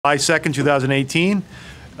July 2nd, 2018.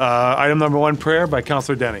 Item number 1, prayer by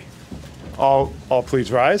Councilor Denny. All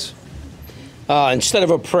please rise. Instead of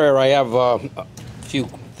a prayer, I have a few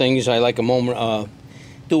things. I like do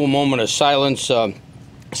a moment of silence.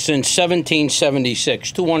 Since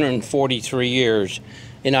 1776, 243 years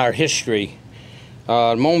in our history,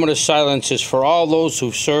 a moment of silence is for all those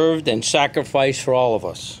who've served and sacrificed for all of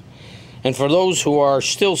us, and for those who are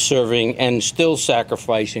still serving and still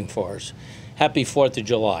sacrificing for us. Happy 4th of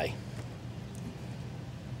July.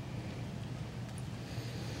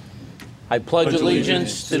 I pledge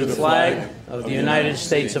allegiance to the flag of the United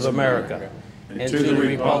States of America and to the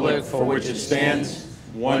republic for which it stands,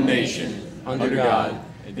 one nation, under God,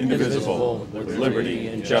 indivisible, with liberty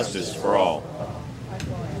and justice for all.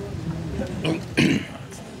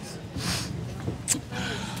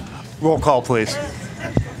 Roll call, please.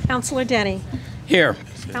 Councilor Denny. Here.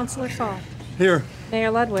 Councilor Fall. Here.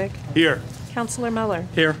 Mayor Ludwig. Here. Councilor Muller.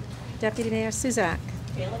 Here. Deputy Mayor Suzak.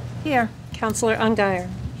 Here. Councilor Ungary.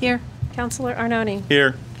 Here. Councilor Arnone.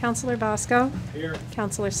 Here. Councilor Bosco. Here.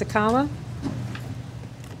 Councilor Sakala.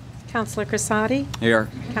 Councilor Crisati. Here.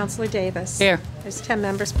 Councilor Davis. Here. There's 10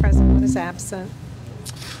 members present, 1 is absent.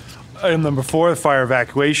 Item number 4, the fire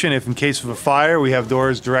evacuation. If in case of a fire, we have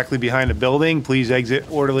doors directly behind the building, please exit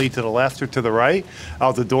orderly to the left or to the right,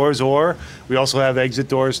 out the doors, or we also have exit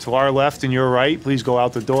doors to our left and your right. Please go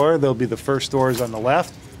out the door. They'll be the first doors on the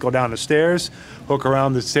left. Go down the stairs, hook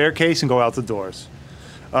around the staircase, and go out the doors.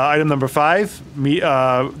 Item number 5,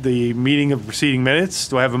 the meeting of preceding minutes.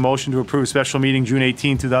 Do I have a motion to approve special meeting June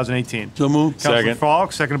 18, 2018? So moved. Councilor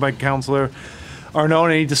Falk, seconded by Councilor Arnone.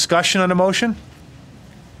 Any discussion on the motion?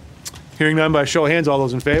 Hearing none, by show of hands, all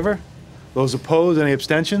those in favor? Those opposed, any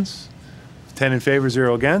abstentions? 10 in favor,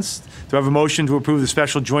 0 against. Do I have a motion to approve the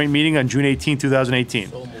special joint meeting on June 18,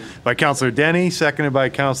 2018? So moved. By Councilor Denny, seconded by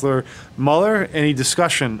Councilor Muller. Any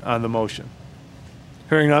discussion on the motion?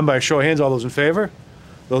 Hearing none, by show of hands, all those in favor?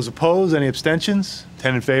 Those opposed, any abstentions?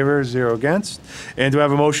 10 in favor, 0 against. And do I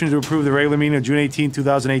have a motion to approve the regular meeting of June 18,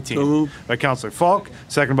 2018? So moved. By Councilor Falk,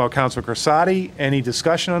 seconded by Councilor Crisati. Any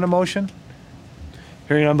discussion on the motion?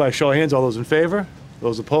 Hearing none, by show of hands, all those in favor?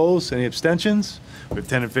 Those opposed, any abstentions? We have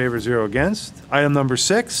 10 in favor, 0 against. Item number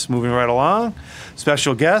 6, moving right along,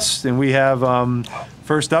 special guests, and we have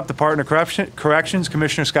first up, Department of Corrections,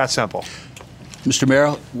 Commissioner Scott Semple. Mr.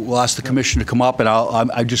 Mayor, we'll ask the Commissioner to come up, and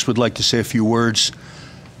I just would like to say a few words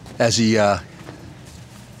as he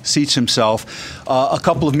seats himself. A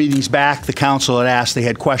couple of meetings back, the council had asked, they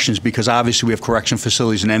had questions because obviously we have correction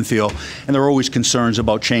facilities in Enfield, and there are always concerns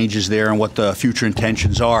about changes there and what the future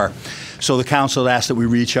intentions are. So the council had asked that we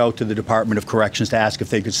reach out to the Department of Corrections to ask if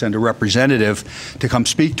they could send a representative to come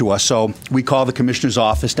speak to us. So we called the Commissioner's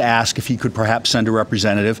office to ask if he could perhaps send a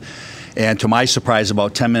representative. And to my surprise,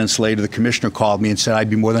 about 10 minutes later, the Commissioner called me and said I'd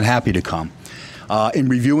be more than happy to come. In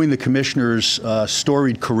reviewing the Commissioner's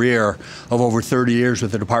storied career of over 30 years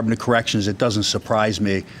with the Department of Corrections, it doesn't surprise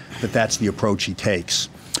me that that's the approach he takes.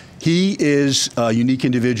 He is a unique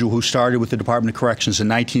individual who started with the Department of Corrections in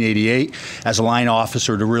 1988 as a line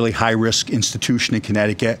officer at a really high-risk institution in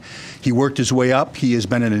Connecticut. He worked his way up. He has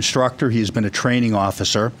been an instructor. He has been a training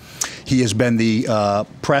officer. He has been the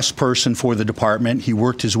press person for the department. He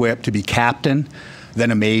worked his way up to be captain,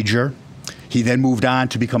 then a major. He then moved on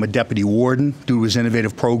to become a deputy warden due to his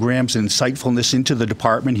innovative programs and insightfulness into the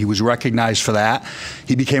department. He was recognized for that.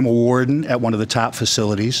 He became a warden at one of the top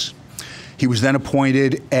facilities. He was then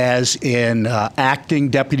appointed as an acting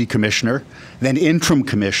deputy commissioner, then interim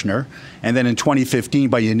commissioner, and then in 2015,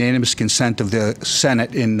 by unanimous consent of the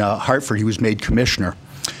Senate in Hartford, he was made commissioner.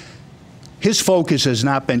 His focus has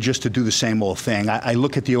not been just to do the same old thing. I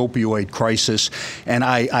look at the opioid crisis, and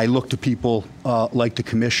I look to people like the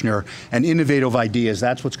Commissioner and innovative ideas.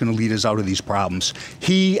 That's what's going to lead us out of these problems.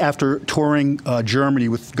 He, after touring Germany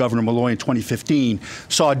with Governor Malloy in 2015,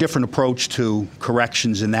 saw a different approach to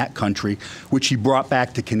corrections in that country, which he brought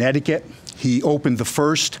back to Connecticut. He opened the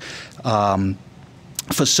first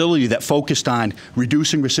facility that focused on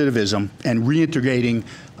reducing recidivism and reintegrating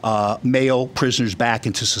male prisoners back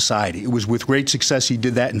into society. It was with great success he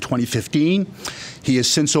did that in 2015. He has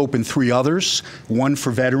since opened 3 others, one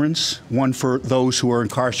for veterans, one for those who are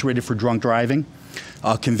incarcerated for drunk driving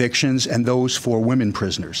convictions, and those for women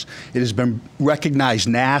prisoners. It has been recognized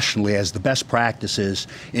nationally as the best practices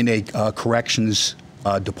in a corrections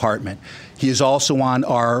department. He is also on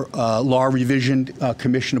our law revision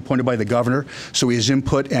commission appointed by the governor, so his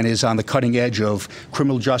input and is on the cutting edge of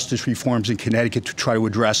criminal justice reforms in Connecticut to try to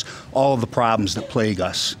address all of the problems that plague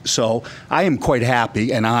us. So I am quite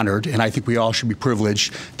happy and honored, and I think we all should be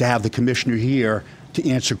privileged to have the commissioner here to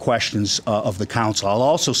answer questions of the council. I'll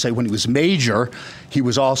also say when he was mayor, he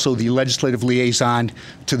was also the legislative liaison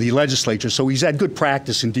to the legislature, so he's had good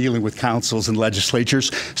practice in dealing with councils and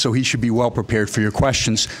legislatures, so he should be well prepared for your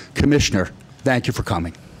questions. Commissioner, thank you for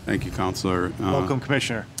coming. Thank you, Counselor. Welcome,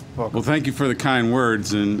 Commissioner. Welcome. Well, thank you for the kind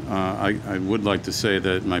words, and I would like to say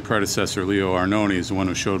that my predecessor, Leo Arnone, is the one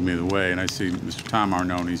who showed me the way, and I see Mr. Tom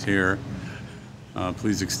Arnone's here.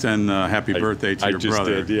 Please extend happy birthday to your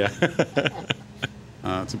brother. I just did,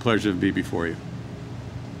 yeah. It's a pleasure to be before you.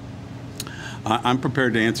 I'm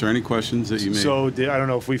prepared to answer any questions that you may. So I don't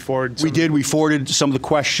know if we forwarded. We did. We forwarded some of the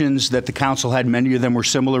questions that the council had. Many of them were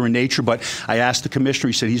similar in nature, but I asked the commissioner.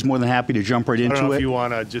 He said he's more than happy to jump right into it. I don't know if you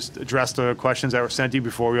want to just address the questions that were sent to you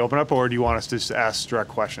before we open up, or do you want us to just ask direct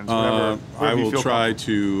questions? I you will feel try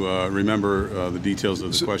to remember the details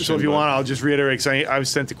of the question. So if you want, I'll just reiterate, because I was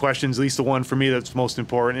sent the questions, at least the one for me that's most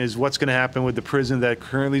important, is what's going to happen with the prison that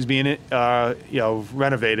currently is being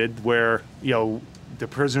renovated, where the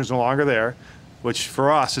prisoner's no longer there, which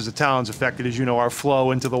for us as a town is affected, as you know, our flow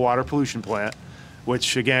into the water pollution plant,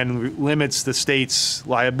 which again limits the state's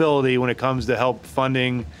liability when it comes to help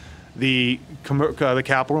funding the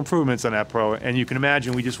capital improvements on that pro. And you can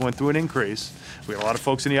imagine we just went through an increase. We have a lot of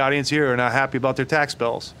folks in the audience here who are not happy about their tax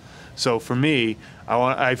bills. So for me,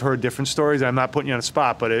 I've heard different stories. I'm not putting you on the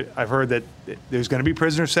spot, but I've heard that there's going to be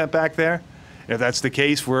prisoners sent back there. If that's the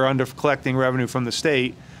case, we're under collecting revenue from the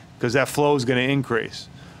state because that flow is going to increase.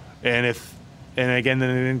 And again,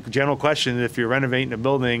 the general question, if you're renovating a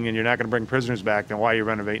building and you're not going to bring prisoners back, then why are you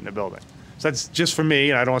renovating the building? So that's just for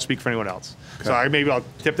me, and I don't want to speak for anyone else. Okay. So maybe I'll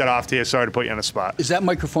tip that off to you. Sorry to put you on the spot. Is that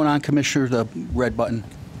microphone on, Commissioner, the red button?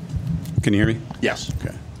 Can you hear me? Yes.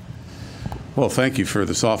 Okay. Well, thank you for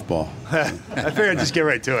the softball. I figured I'd just get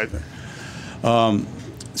right to it.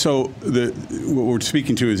 So what we're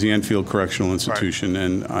speaking to is the Enfield Correctional Institution, right.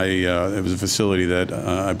 And it was a facility that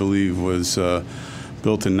I believe was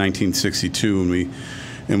built in 1962,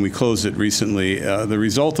 and we closed it recently. The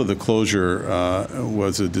result of the closure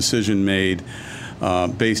was a decision made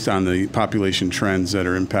based on the population trends that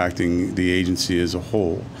are impacting the agency as a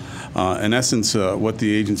whole. In essence, what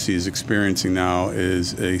the agency is experiencing now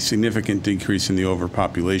is a significant decrease in the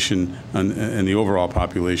overpopulation and the overall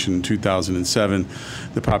population. In 2007,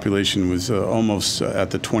 the population was almost at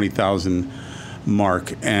the 20,000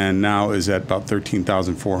 mark, and now is at about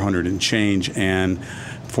 13,400 and change, and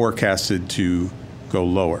forecasted to go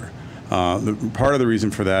lower. Part of the reason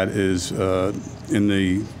for that is in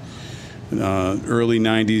the early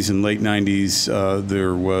 90s and late 90s,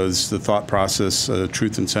 there was the thought process,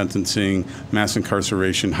 truth in sentencing, mass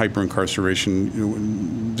incarceration,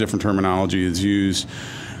 hyper-incarceration, different terminology is used.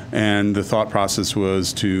 And the thought process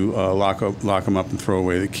was to lock them up and throw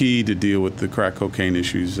away the key to deal with the crack cocaine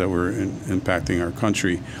issues that were impacting our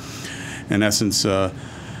country. In essence,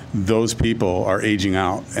 those people are aging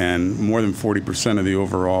out, and more than 40% of the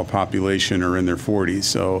overall population are in their 40s.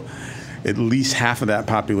 So at least half of that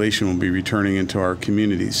population will be returning into our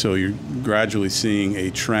communities. So you're gradually seeing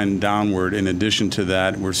a trend downward. In addition to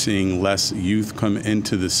that, we're seeing less youth come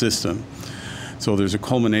into the system. So there's a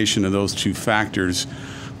culmination of those two factors,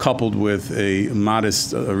 coupled with a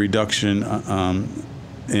modest reduction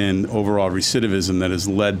in overall recidivism that has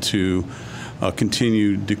led to a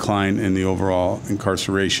continued decline in the overall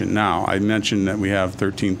incarceration. Now, I mentioned that we have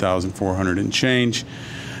 13,400 and change.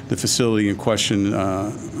 The facility in question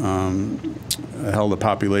held a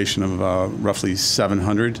population of roughly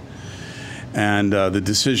 700. And the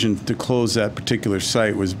decision to close that particular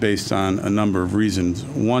site was based on a number of reasons.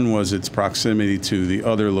 One was its proximity to the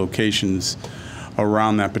other locations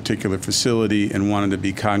around that particular facility, and wanted to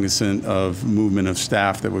be cognizant of movement of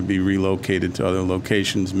staff that would be relocated to other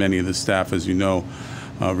locations. Many of the staff, as you know,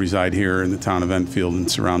 reside here in the town of Enfield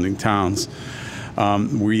and surrounding towns.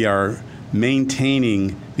 We are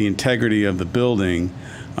maintaining the integrity of the building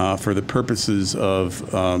for the purposes of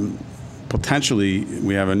potentially,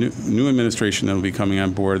 we have a new administration that will be coming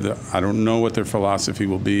on board. I don't know what their philosophy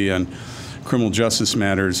will be on criminal justice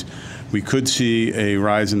matters. We could see a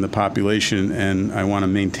rise in the population, and I want to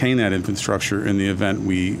maintain that infrastructure in the event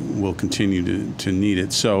we will continue to need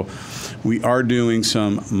it. So we are doing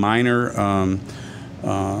some minor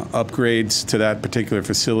upgrades to that particular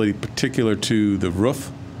facility, particular to the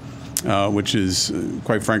roof, which is,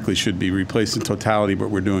 quite frankly, should be replaced in totality, but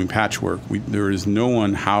we're doing patchwork. There is no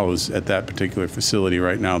one housed at that particular facility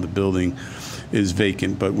right now. The building is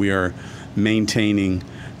vacant, but we are maintaining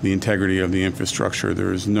the integrity of the infrastructure.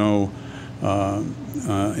 There is no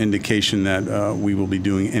indication that we will be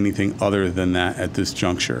doing anything other than that at this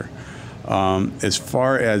juncture. As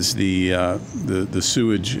far as the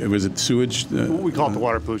sewage, was it sewage? We call it the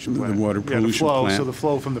water pollution plant. The water pollution the flow, plant. So the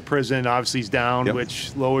flow from the prison obviously is down, Yep.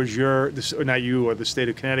 which lowers your, or not you, or the state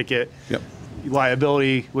of Connecticut, Yep.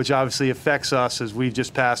 liability, which obviously affects us as we've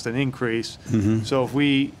just passed an increase. So if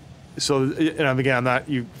we, and again,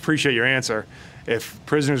 you appreciate your answer. If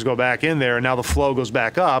prisoners go back in there and now the flow goes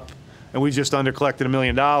back up, and we just undercollected $1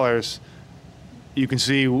 million, you can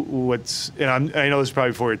see what's, and I know this is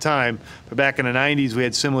probably before your time, but back in the 90s, we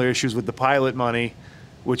had similar issues with the pilot money,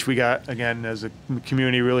 which we got, again, as a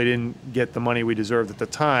community, really didn't get the money we deserved at the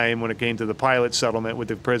time when it came to the pilot settlement with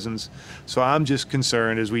the prisons. So I'm just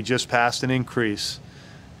concerned, as we just passed an increase,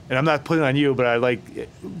 and I'm not putting it on you, but I like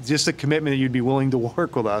just a commitment that you'd be willing to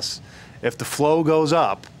work with us. If the flow goes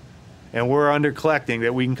up and we're under collecting,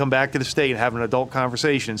 that we can come back to the state and have an adult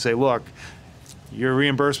conversation and say, look, your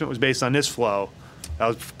reimbursement was based on this flow. That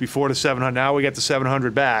was before the 700. Now we get the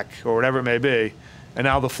 700 back, or whatever it may be, and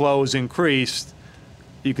now the flow is increased.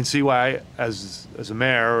 You can see why, as a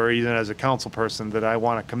mayor or even as a council person, that I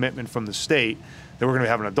want a commitment from the state that we're going to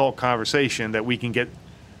have an adult conversation that we can get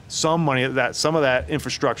some money, some of that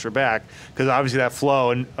infrastructure back, because obviously that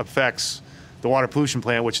flow affects the water pollution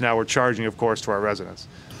plant, which now we're charging, of course, to our residents.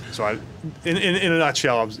 So, in a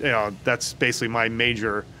nutshell, that's basically my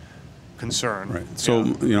major concern. Right. So,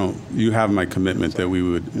 you have my commitment that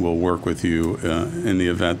will work with you in the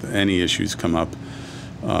event that any issues come up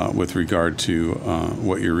with regard to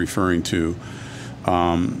what you're referring to.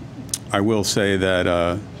 I will say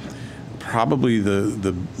that probably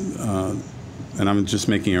and I'm just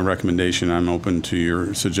making a recommendation, I'm open to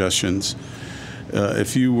your suggestions.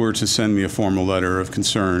 If you were to send me a formal letter of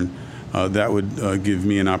concern, that would give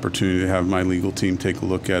me an opportunity to have my legal team take a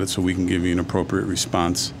look at it so we can give you an appropriate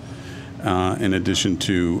response. In addition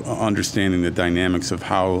to understanding the dynamics of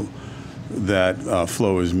how that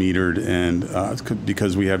flow is metered, and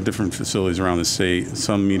because we have different facilities around the state,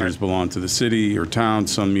 some meters belong to the city or town,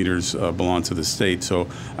 some meters belong to the state. So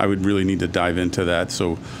I would really need to dive into that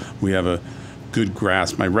so we have a good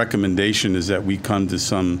grasp. My recommendation is that we come to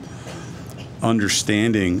some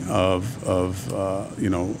understanding of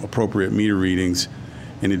appropriate meter readings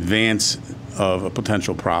in advance of a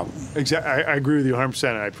potential problem. Exactly. I agree with you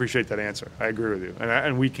 100%, and I appreciate that answer. I agree with you.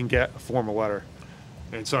 And we can get a formal letter.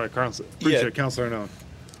 And sorry, Councilor, appreciate it. Councilor Arnone.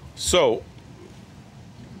 So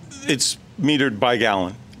it's metered by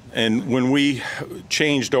gallon. And when we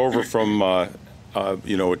changed over from,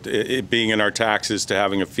 it being in our taxes to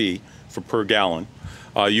having a fee for per gallon,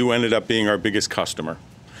 you ended up being our biggest customer.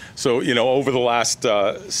 So, over the last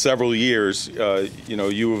several years,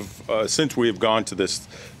 you have, since we have gone to this,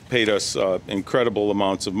 paid us incredible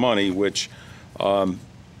amounts of money, which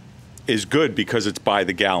is good because it's by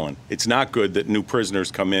the gallon. It's not good that new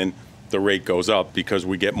prisoners come in, the rate goes up because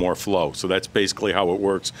we get more flow. So that's basically how it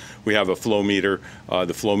works. We have a flow meter.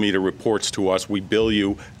 The flow meter reports to us. We bill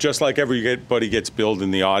you just like everybody gets billed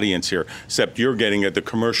in the audience here, except you're getting at the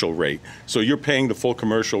commercial rate. So you're paying the full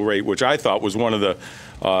commercial rate, which I thought was one of the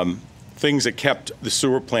things that kept the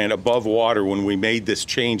sewer plant above water when we made this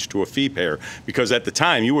change to a fee payer, because at the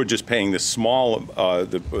time you were just paying the small,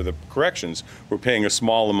 the corrections were paying a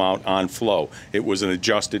small amount on flow. It was an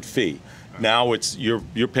adjusted fee. Now it's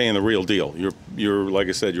you're paying the real deal. You're like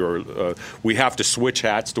I said, we have to switch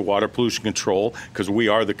hats to water pollution control because we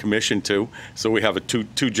are the commission too. So we have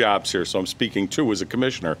two jobs here. So I'm speaking too as a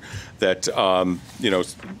commissioner that we're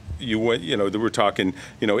talking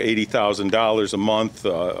 $80,000 a month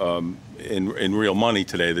in real money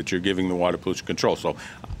today that you're giving the water pollution control. So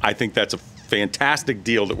I think that's a fantastic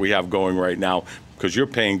deal that we have going right now because you're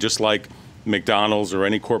paying just like McDonald's or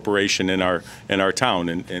any corporation in our town,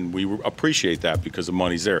 and we appreciate that because the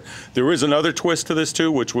money's there. There is another twist to this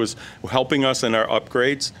too, which was helping us in our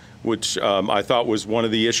upgrades, which I thought was one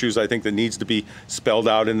of the issues I think that needs to be spelled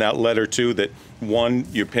out in that letter too, that one,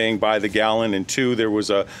 you're paying by the gallon, and two, there was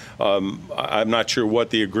I'm not sure what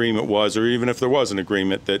the agreement was, or even if there was an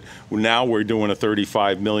agreement, that now we're doing a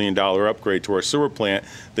 $35 million upgrade to our sewer plant,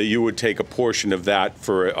 that you would take a portion of that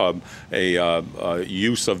for a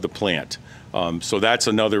use of the plant. So that's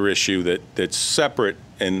another issue that's separate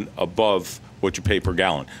and above what you pay per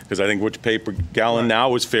gallon, because I think what you pay per gallon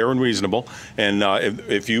now is fair and reasonable. And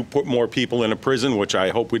if you put more people in a prison, which I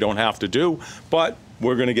hope we don't have to do, but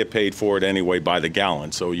we're going to get paid for it anyway by the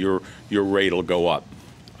gallon, so your rate will go up.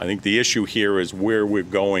 I think the issue here is where we're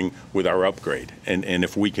going with our upgrade, and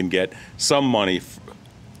if we can get some money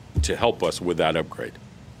to help us with that upgrade.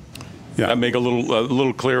 Yeah. That make a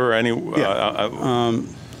little clearer?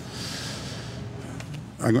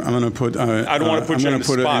 I'm going to put. I don't want to put you on the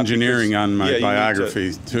spot. I'm going to put engineering because, on my yeah, you need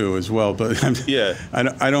biography too, as well. But Yeah.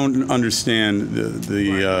 I don't understand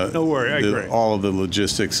the No worry, I agree. all of the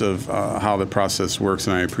logistics of how the process works,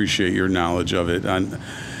 and I appreciate your knowledge of it. And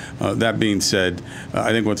that being said,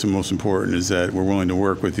 I think what's the most important is that we're willing to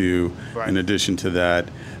work with you. Right. In addition to that,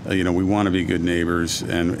 we want to be good neighbors,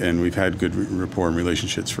 and we've had good rapport and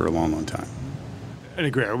relationships for a long, long time. And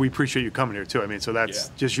agree. We appreciate you coming here too. I mean, so that's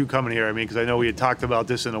Yeah. just you coming here. I mean, because I know we had talked about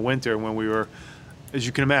this in the winter when we were, as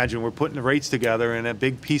you can imagine, we're putting the rates together, and a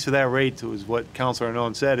big piece of that rate was what Councilor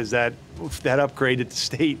Arnone said, is that upgrade at the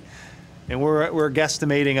state, and we're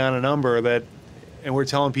guesstimating on a number that, and we're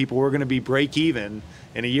telling people we're going to be break even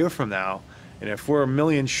in a year from now, and if we're $1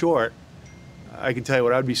 million short, I can tell you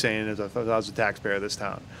what I'd be saying if I was a taxpayer of this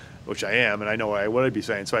town, which I am, and I know what I'd be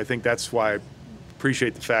saying. So I think that's why I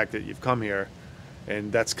appreciate the fact that you've come here.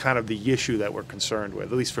 And that's kind of the issue that we're concerned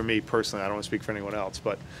with, at least for me personally. I don't want to speak for anyone else,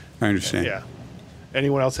 but I understand. yeah.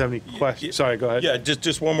 Anyone else have any questions? Sorry, go ahead. Yeah,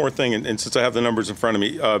 just one more thing, and since I have the numbers in front of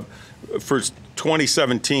me, for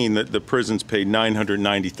 2017, the prisons paid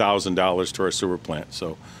 $990,000 to our sewer plant.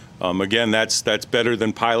 So, again, that's better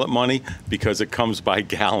than pilot money because it comes by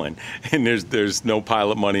gallon, and there's no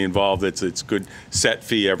pilot money involved. It's good set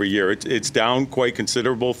fee every year. It's down quite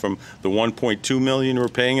considerable from the 1.2 million we're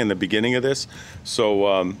paying in the beginning of this.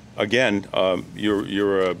 So again,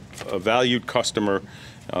 you're a valued customer,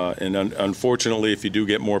 and unfortunately, if you do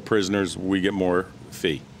get more prisoners, we get more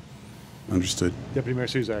fee. Understood. Deputy Mayor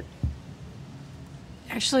Suzak.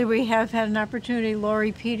 Actually, we have had an opportunity.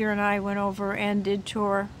 Lori, Peter, and I went over and did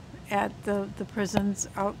tour at the prisons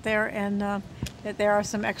out there, and that there are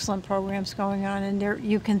some excellent programs going on, and there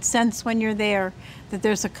you can sense when you're there that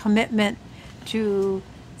there's a commitment to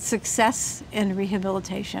success in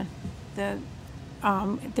rehabilitation.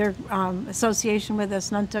 Their association with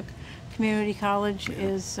Asnuntuck Community College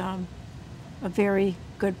is a very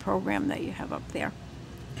good program that you have up there.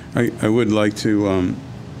 I would like to,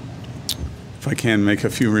 if I can, make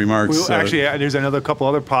a few remarks. Actually, there's another couple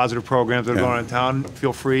other positive programs that are Yeah. going on in town.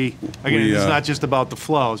 Feel free. Again, it's not just about the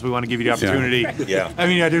flows. We want to give you the opportunity. Yeah. I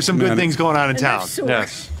mean, there's some good things going on in town. sewer.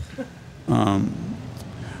 Yes.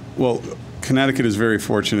 Well, Connecticut is very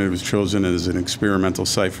fortunate. It was chosen as an experimental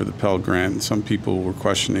site for the Pell Grant. Some people were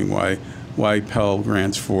questioning why Pell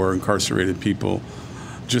Grants for incarcerated people.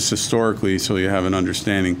 Just historically, so you have an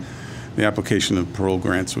understanding, the application of parole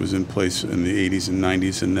grants was in place in the 80s and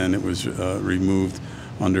 90s, and then it was removed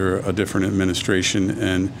under a different administration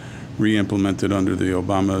and re-implemented under the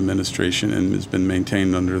Obama administration, and has been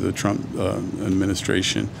maintained under the Trump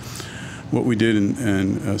administration. What we did,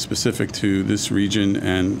 in specific to this region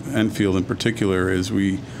and Enfield in particular, is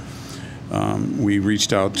we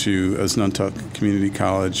reached out to Asnuntuck Community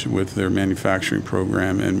College with their manufacturing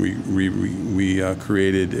program, and we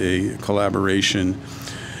created a collaboration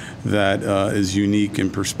that is unique in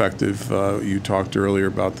perspective. You talked earlier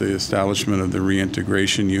about the establishment of the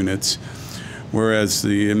reintegration units, whereas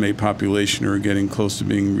the inmate population are getting close to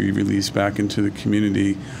being re-released back into the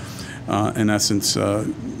community, in essence,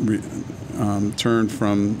 turned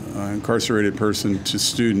from incarcerated person to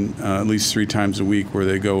student at least 3 times a week, where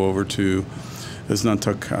they go over to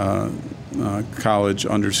Asnuntuck College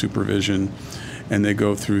under supervision, and they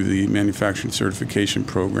go through the manufacturing certification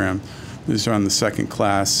program. These are on the second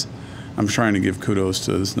class. I'm trying to give kudos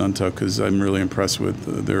to Asnuntuck because I'm really impressed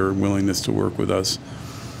with their willingness to work with us.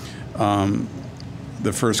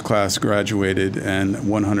 The first class graduated, and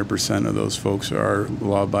 100% of those folks are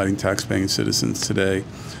law-abiding, tax-paying citizens today.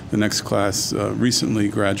 The next class recently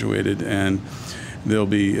graduated, and they'll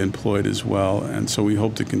be employed as well. And so we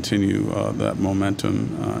hope to continue that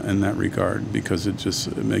momentum in that regard, because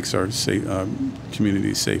it makes our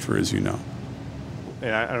community safer, as you know.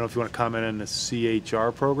 And I don't know if you want to comment on the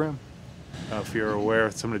CHR program. If you're aware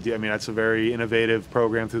of some of the, I mean, that's a very innovative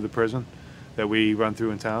program through the prison that we run through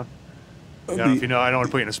in town. I don't know if you know, I don't want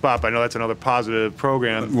to put you in a spot, but I know that's another positive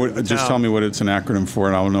program. Just tell me what it's an acronym for,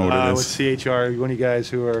 and I'll know what it is. With CHR, one of you guys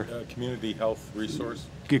who are Community Health Resource.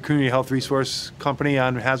 Community Health Resource Company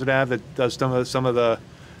on Hazard Ave that does some of the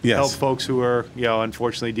Yes. help folks who are,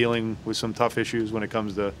 unfortunately dealing with some tough issues when it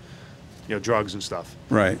comes to, drugs and stuff.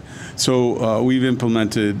 Right. So we've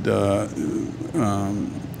implemented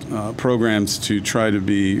programs to try to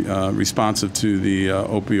be responsive to the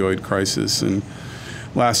opioid crisis. And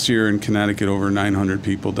last year in Connecticut, over 900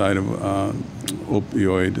 people died of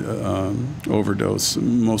opioid overdose,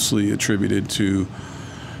 mostly attributed to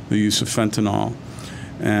the use of fentanyl.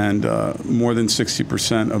 And more than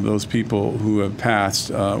 60% of those people who have passed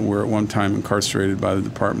were at one time incarcerated by the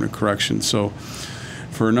Department of Corrections. So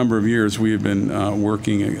For a number of years, we have been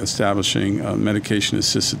establishing a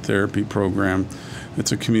medication-assisted therapy program.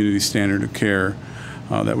 It's a community standard of care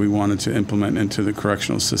that we wanted to implement into the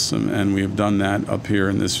correctional system, and we have done that up here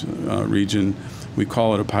in this region. We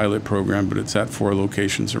call it a pilot program, but it's at 4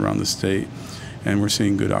 locations around the state, and we're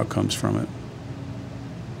seeing good outcomes from it.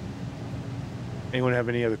 Anyone have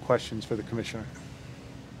any other questions for the commissioner?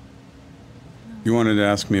 You wanted to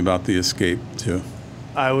ask me about the escape, too.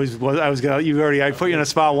 I was gonna. I put you in a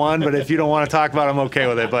spot one, but if you don't want to talk about it, I'm okay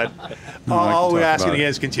with it. But No, I can all we're talk asking about again it.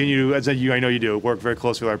 is continue, as I know you do, work very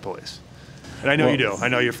closely with our police. And I know you do. I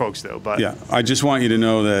know your folks do. But Yeah, I just want you to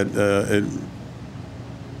know that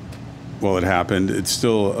it happened. It's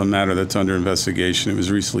still a matter that's under investigation. It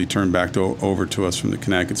was recently turned back over to us from the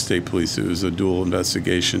Connecticut State Police. It was a dual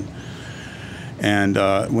investigation. And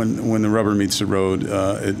when the rubber meets the road,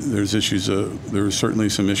 there were certainly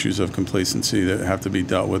some issues of complacency that have to be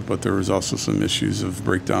dealt with, but there was also some issues of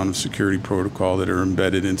breakdown of security protocol that are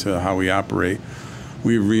embedded into how we operate.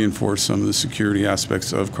 We reinforced some of the security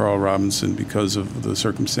aspects of Carl Robinson because of the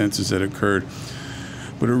circumstances that occurred.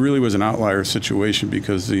 But it really was an outlier situation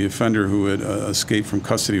because the offender who had escaped from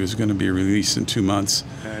custody was going to be released in 2 months.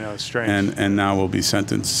 I know it's strange. And now will be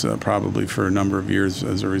sentenced probably for a number of years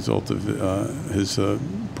as a result of his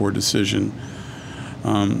poor decision.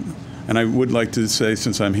 And I would like to say,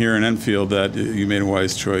 since I'm here in Enfield, that you made a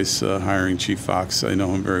wise choice hiring Chief Fox. I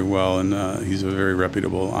know him very well, and he's a very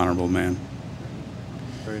reputable, honorable man.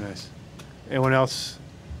 Very nice. Anyone else?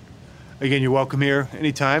 Again, you're welcome here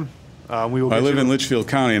anytime. We will. I live in Litchfield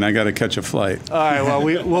County, and I got to catch a flight. All right. Well,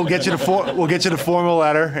 we'll get you the formal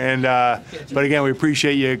letter, and but again, we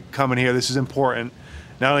appreciate you coming here. This is important.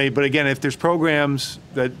 Not only, but again, if there's programs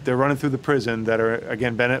that they're running through the prison that are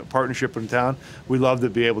again partnership in town, we'd love to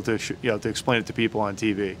be able to to explain it to people on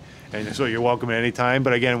TV. And so you're welcome at any time.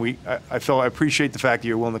 But again, I appreciate the fact that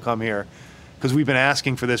you're willing to come here, because we've been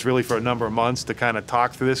asking for this really for a number of months to kind of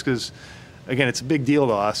talk through this, because again, it's a big deal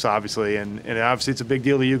to us, obviously, and obviously it's a big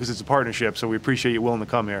deal to you because it's a partnership, so we appreciate you willing to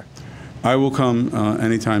come here. I will come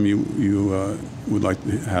anytime you would like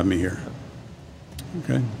to have me here.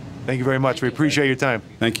 Okay. Thank you very much. We appreciate your time.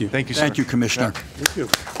 Thank you. Thank you, sir. Thank you, Commissioner. Thank you.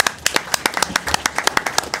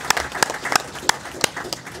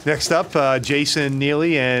 Next up, Jason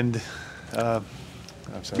Neely and I'm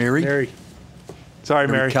sorry, Mary? Sorry,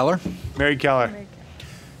 Mary. Keller? Mary Keller.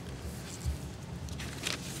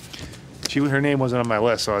 Her name wasn't on my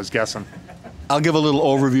list, so I was guessing. I'll give a little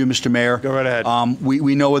overview, Mr. Mayor. Go right ahead.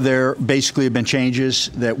 We know there basically have been changes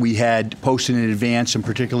that we had posted in advance, in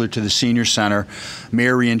particular to the Senior Center.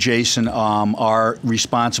 Mary and Jason are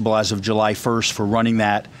responsible as of July 1st for running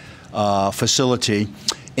that facility.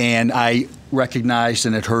 And I recognized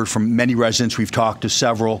and had heard from many residents, we've talked to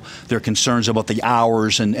several, their concerns about the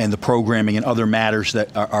hours and the programming and other matters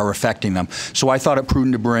that are affecting them. So I thought it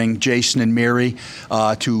prudent to bring Jason and Mary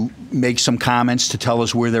to make some comments to tell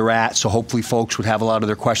us where they're at, so hopefully folks would have a lot of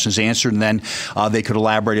their questions answered, and then they could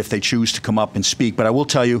elaborate if they choose to come up and speak. But I will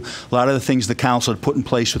tell you, a lot of the things the council had put in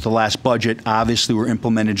place with the last budget obviously were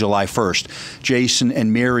implemented July 1st. Jason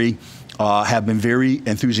and Mary have been very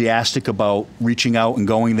enthusiastic about reaching out and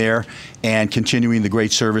going there and continuing the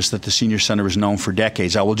great service that the Senior Center has known for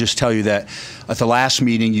decades. I will just tell you that at the last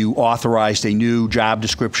meeting, you authorized a new job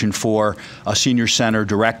description for a Senior Center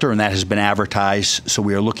director, and that has been advertised, so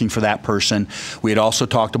we are looking for that person. We had also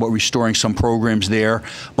talked about restoring some programs there,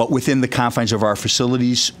 but within the confines of our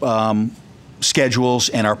facilities schedules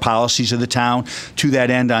and our policies of the town. To that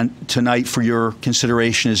end, on tonight for your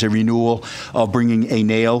consideration is a renewal of bringing a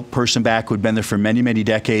nail person back who had been there for many, many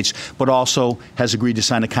decades, but also has agreed to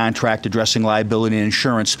sign a contract addressing liability and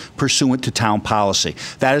insurance pursuant to town policy.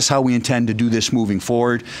 That is how we intend to do this moving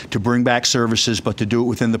forward, to bring back services, but to do it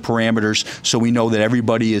within the parameters so we know that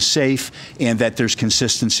everybody is safe and that there's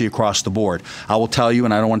consistency across the board. I will tell you,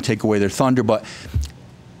 and I don't want to take away their thunder, but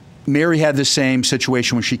Mary had the same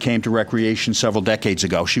situation when she came to Recreation several decades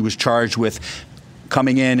ago. She was charged with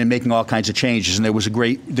coming in and making all kinds of changes, and there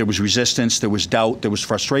was resistance, there was doubt, there was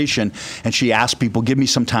frustration, and she asked people, give me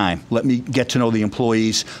some time. Let me get to know the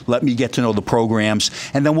employees, let me get to know the programs,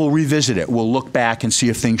 and then we'll revisit it. We'll look back and see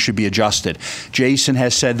if things should be adjusted. Jason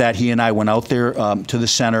has said that. He and I went out there to the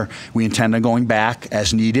center. We intend on going back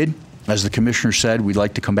as needed. As the commissioner said, we'd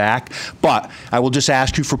like to come back, but I will just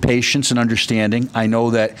ask you for patience and understanding. I know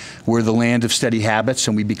that we're the land of steady habits,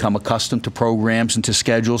 and we become accustomed to programs and to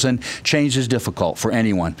schedules, and change is difficult for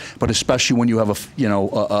anyone, but especially when you have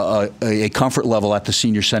a comfort level at the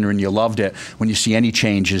senior center and you loved it. When you see any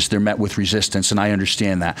changes, they're met with resistance, and I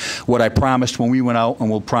understand that. What I promised when we went out, and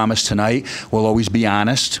we'll promise tonight, we'll always be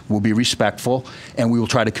honest, we'll be respectful, and we will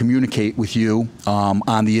try to communicate with you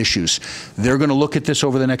on the issues. They're going to look at this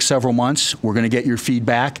over the next several months. We're going to get your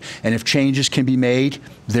feedback, and if changes can be made,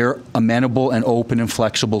 they're amenable and open and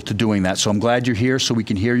flexible to doing that. So I'm glad you're here so we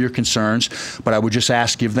can hear your concerns, but I would just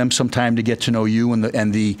ask, give them some time to get to know you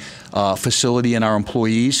and the facility and our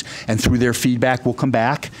employees, and through their feedback, we'll come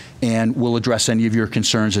back and we'll address any of your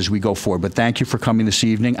concerns as we go forward. But thank you for coming this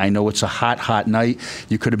evening. I know it's a hot, hot night.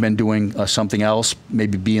 You could have been doing something else,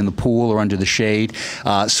 maybe be in the pool or under the shade.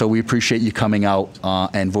 So we appreciate you coming out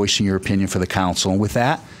and voicing your opinion for the council. And with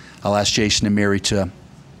that, I'll ask Jason and Mary to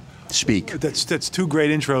speak. That's two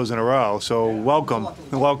great intros in a row, so welcome.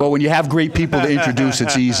 Welcome. Well, when you have great people to introduce,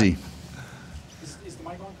 it's easy. Is the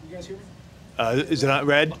mic on? Can you guys hear me? Is it not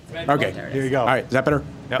red? Okay. Here you go. All right. Is that better?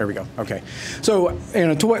 Yep. There we go. Okay. So,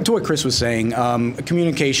 to what Chris was saying,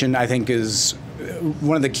 communication, I think, is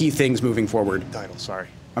one of the key things moving forward. Title, sorry.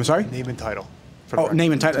 I'm sorry? Name and title. Oh,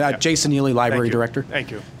 name and title. Yeah. Jason Neely, Library Director.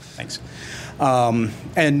 Thank you. Thanks. And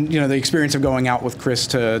the experience of going out with Chris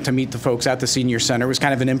to meet the folks at the senior center was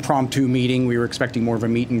kind of an impromptu meeting. We were expecting more of a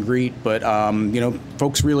meet and greet, but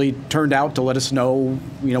folks really turned out to let us know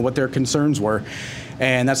what their concerns were.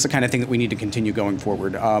 And that's the kind of thing that we need to continue going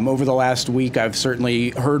forward. Over the last week, I've certainly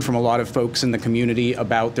heard from a lot of folks in the community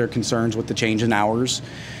about their concerns with the change in hours.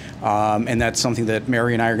 And that's something that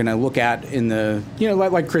Mary and I are going to look at in the,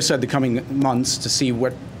 like Chris said, the coming months to see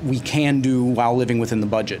what we can do while living within the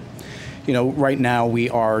budget. Right now we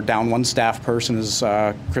are down one staff person. As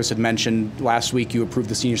Chris had mentioned, last week you approved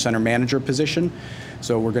the senior center manager position.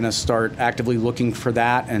 So we're going to start actively looking for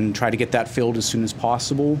that and try to get that filled as soon as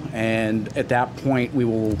possible. And at that point, we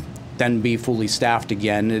will then be fully staffed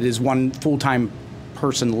again. It is one full-time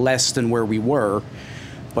person less than where we were,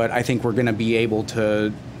 but I think we're going to be able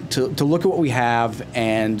to look at what we have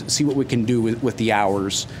and see what we can do with the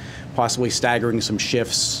hours, possibly staggering some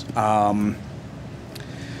shifts.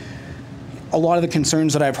 A lot of the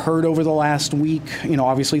concerns that I've heard over the last week,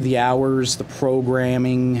 obviously the hours, the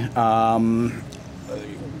programming,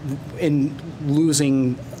 in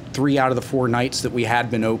losing 3 out of the 4 nights that we had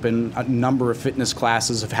been open, a number of fitness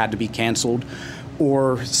classes have had to be canceled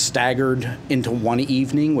or staggered into one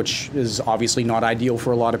evening, which is obviously not ideal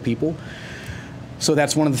for a lot of people. So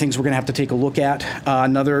that's one of the things we're going to have to take a look at.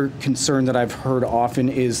 Another concern that I've heard often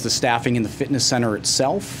is the staffing in the fitness center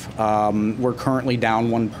itself. We're currently down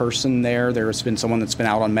one person there. There's been someone that's been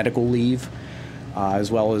out on medical leave,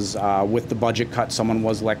 as well as with the budget cut, someone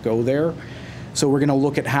was let go there. So we're going to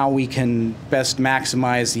look at how we can best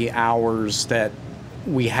maximize the hours that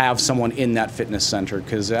we have someone in that fitness center,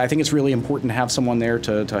 because I think it's really important to have someone there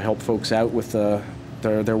to help folks out with their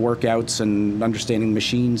workouts and understanding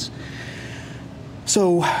machines.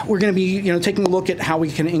 So we're going to be, taking a look at how we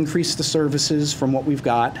can increase the services from what we've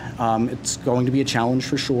got. It's going to be a challenge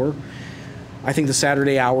for sure. I think the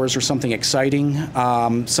Saturday hours are something exciting.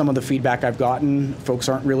 Some of the feedback I've gotten, folks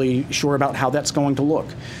aren't really sure about how that's going to look.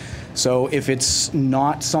 So if it's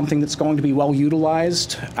not something that's going to be well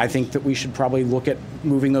utilized, I think that we should probably look at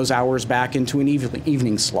moving those hours back into an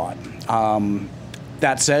evening slot.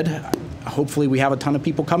 That said, hopefully we have a ton of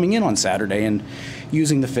people coming in on Saturday and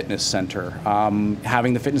using the fitness center.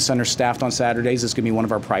 Having the fitness center staffed on Saturdays is going to be one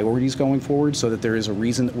of our priorities going forward, so that there is a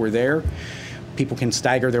reason that we're there. People can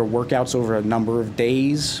stagger their workouts over a number of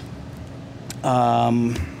days.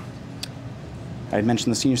 I had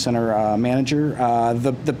mentioned the senior center manager.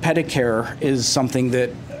 The pedicare is something that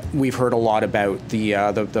we've heard a lot about, the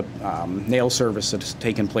nail service that has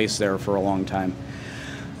taken place there for a long time.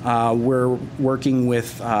 We're working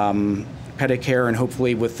with pedicare, and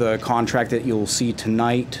hopefully with the contract that you'll see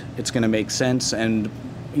tonight, it's going to make sense. And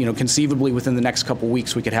conceivably within the next couple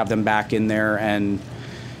weeks, we could have them back in there and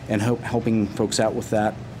helping folks out with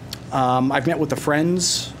that. I've met with the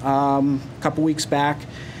Friends a couple weeks back,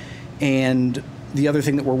 and the other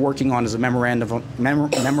thing that we're working on is a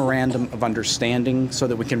memorandum of understanding, so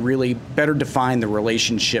that we can really better define the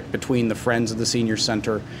relationship between the Friends of the Senior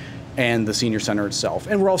Center and the Senior Center itself.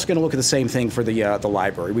 And we're also going to look at the same thing for the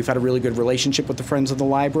library. We've had a really good relationship with the Friends of the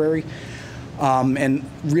Library, and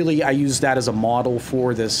really I use that as a model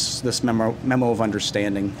for this memo of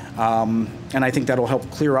understanding. And I think that'll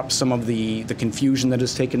help clear up some of the confusion that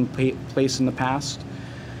has taken place in the past.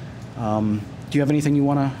 Do you have anything you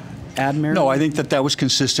want to add, Mary? No, I think that was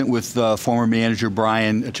consistent with former manager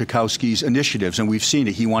Brian Chakowski's initiatives, and we've seen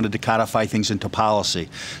it. He wanted to codify things into policy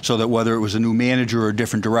so that whether it was a new manager or a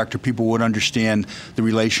different director, people would understand the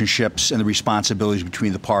relationships and the responsibilities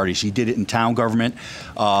between the parties. He did it in town government.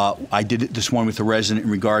 I did it this morning with a resident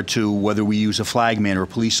in regard to whether we use a flagman or a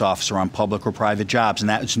police officer on public or private jobs, and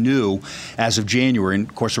that is new as of January. And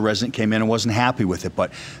of course, a resident came in and wasn't happy with it,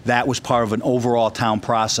 but that was part of an overall town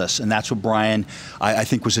process, and that's what Brian, I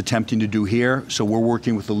think, was attempting to do here. So we're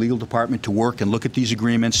working with the legal department to work and look at these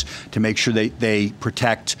agreements to make sure they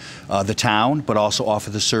protect the town, but also offer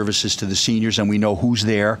the services to the seniors, and we know who's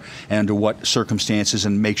there and under what circumstances,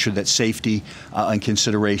 and make sure that safety and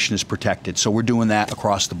consideration is protected. So we're doing that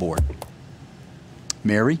across the board.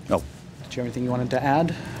 Mary? Oh. Do you have anything you wanted to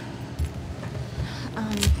add?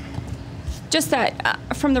 Just that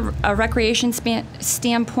from the recreation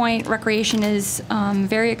standpoint, recreation is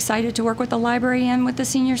very excited to work with the library and with the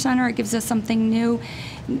senior center. It gives us something new,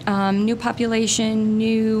 new population,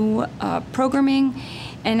 new programming.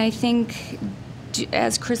 And I think,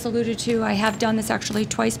 as Chris alluded to, I have done this actually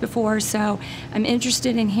twice before, so I'm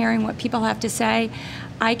interested in hearing what people have to say.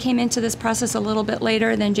 I came into this process a little bit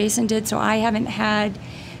later than Jason did, so I haven't had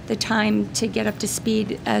the time to get up to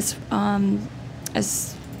speed as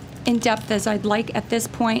in-depth as I'd like at this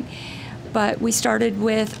point, but we started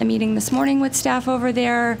with a meeting this morning with staff over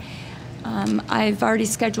there. I've already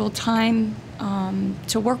scheduled time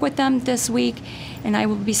to work with them this week, and I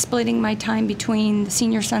will be splitting my time between the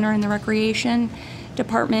senior center and the recreation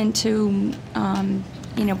department to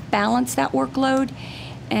balance that workload,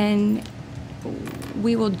 and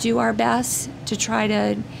we will do our best to try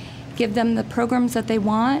to give them the programs that they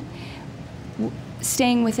want,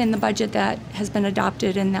 staying within the budget that has been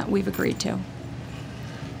adopted and that we've agreed to.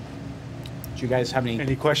 Do you guys have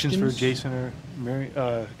Any questions for Jason or Mary?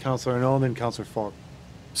 Councilor Arnone, then Councilor Falk.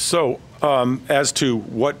 So, as to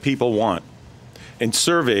what people want, and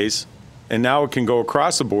surveys, and now it can go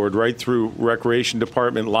across the board, right through recreation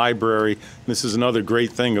department, library. This is another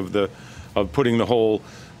great thing of putting the whole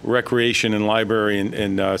recreation and library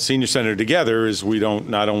and senior center together, is we don't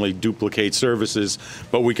not only duplicate services,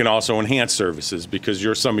 but we can also enhance services, because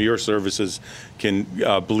some of your services can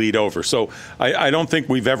bleed over. So I don't think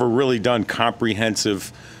we've ever really done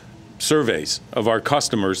comprehensive surveys of our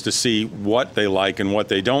customers to see what they like and what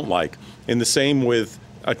they don't like. And the same with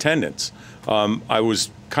attendance. I was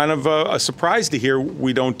kind of a surprise to hear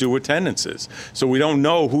we don't do attendances. So we don't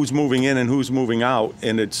know who's moving in and who's moving out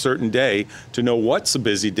in a certain day to know what's a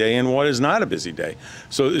busy day and what is not a busy day.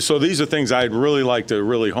 So these are things I'd really like to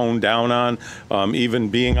really hone down on, even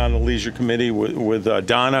being on the leisure committee with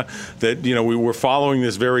Donna, that we were following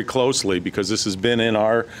this very closely, because this has been in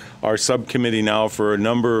our subcommittee now for a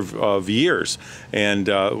number of years, and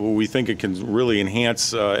we think it can really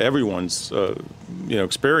enhance everyone's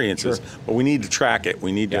experiences. Sure. But we need to track it.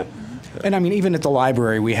 We need to. And I mean, even at the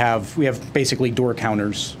library, we have basically door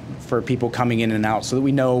counters for people coming in and out, so that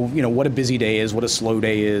we know what a busy day is, what a slow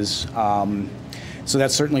day is. So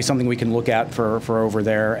that's certainly something we can look at for over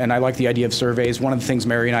there. And I like the idea of surveys. One of the things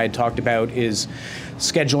Mary and I had talked about is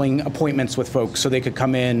scheduling appointments with folks so they could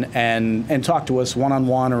come in and talk to us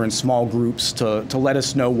one-on-one or in small groups to let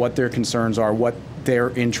us know what their concerns are, what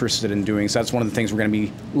they're interested in doing. So that's one of the things we're going to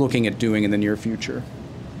be looking at doing in the near future.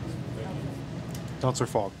 Councilor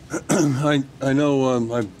Falk. I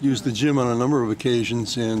know I've used the gym on a number of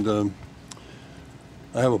occasions, and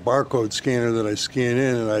I have a barcode scanner that I scan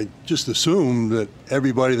in, and I just assume that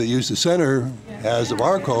everybody that uses the center has a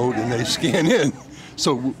barcode and they scan in.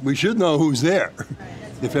 So we should know who's there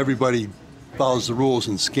if everybody follows the rules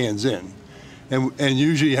and scans in. And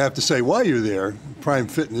usually you have to say why you're there. Prime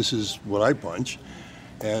Fitness is what I punch.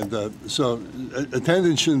 And so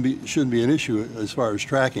attendance shouldn't be an issue as far as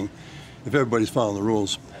tracking if everybody's following the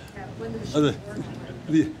rules.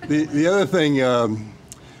 The other thing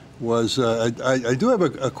was I do have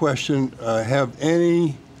a question. Have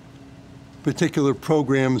any particular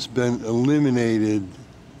programs been eliminated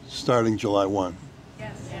starting July 1?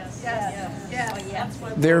 Yes.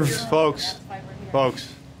 There's Folks,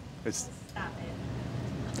 it's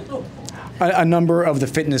a number of the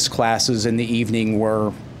fitness classes in the evening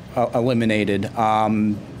were eliminated.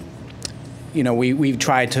 We've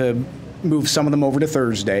tried to move some of them over to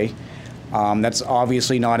Thursday. That's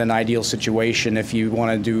obviously not an ideal situation if you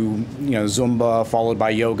want to do, Zumba followed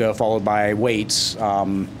by yoga followed by weights,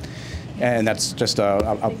 and that's just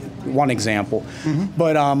one example. Mm-hmm.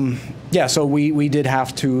 But so we did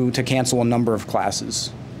have to cancel a number of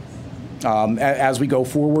classes. As we go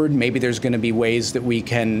forward, maybe there's going to be ways that we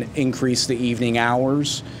can increase the evening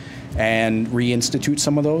hours and reinstitute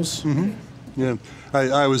some of those. Mm-hmm. Yeah.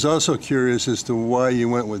 I was also curious as to why you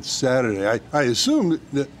went with Saturday. I assumed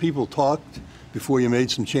that people talked before you made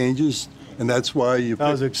some changes, and that's why you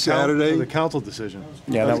That was picked a Saturday. That was a council decision.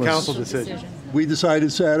 Yeah, that that was a was- council decision. We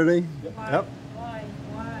decided Saturday? Yep.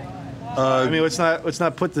 I mean, let's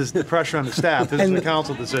not put this pressure on the staff. This is a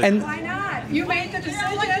council decision. And Why not? You made the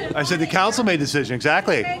decision. I said the council made the decision,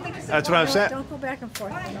 exactly. That's what I'm saying. Don't go back and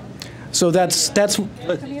forth. so that's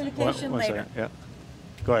Communication One later. second, yeah.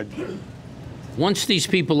 Go ahead. Once these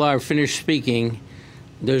people are finished speaking,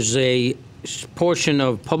 there's a portion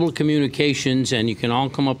of public communications, and you can all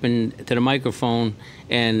come up to the microphone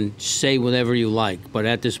and say whatever you like. But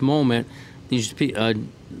at this moment, these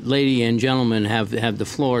lady and gentleman have the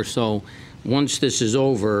floor. So once this is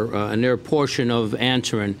over, and their portion of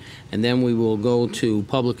answering, and then we will go to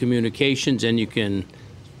public communications, and you can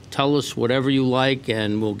tell us whatever you like,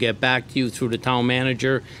 and we'll get back to you through the town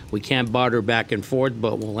manager. We can't barter back and forth,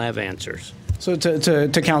 but we'll have answers. So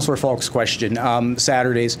to Councilor Falk's question,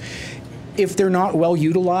 Saturdays, if they're not well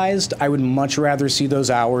utilized, I would much rather see those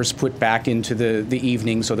hours put back into the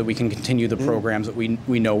evening so that we can continue the programs that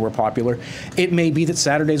we know were popular. It may be that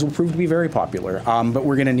Saturdays will prove to be very popular, but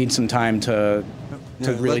we're going to need some time to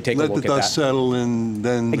really take a look at that. Let the dust settle and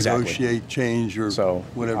then Exactly. negotiate change or So,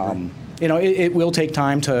 whatever. you know, it will take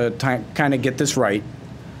time to kind of get this right.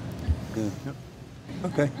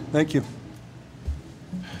 Okay, thank you.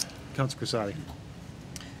 Councilor Crissati.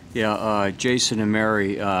 Yeah, Jason and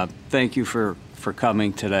Mary, thank you for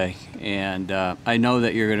coming today. And I know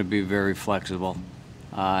that you're going to be very flexible,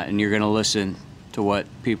 and you're going to listen to what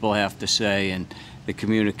people have to say, and the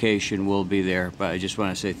communication will be there. But I just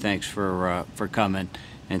want to say thanks for coming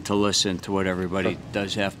and to listen to what everybody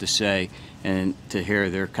does have to say, and to hear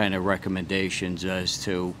their kind of recommendations as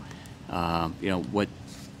to, you know, what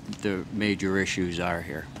the major issues are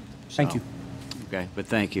here. Thank So, you. Okay, but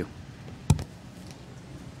thank you.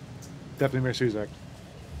 Deputy Mayor Suzak.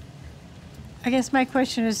 I guess my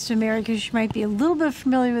question is to Mary, because she might be a little bit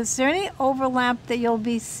familiar with, is there any overlap that you'll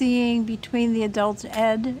be seeing between the adult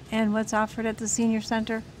ed and what's offered at the senior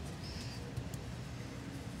center?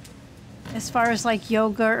 As far as like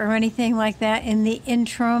yoga or anything like that in the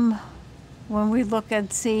interim, when we look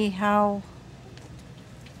and see how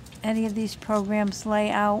any of these programs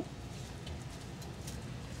lay out?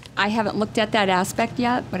 I haven't looked at that aspect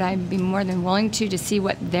yet, but I'd be more than willing to see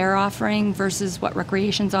what they're offering versus what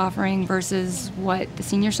recreation's offering versus what the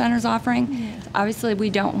senior center's offering. Yeah. Obviously, we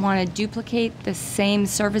don't want to duplicate the same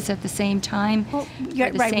service at the same time Well, for yeah,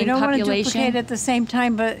 the right, we same don't want to population. duplicate at the same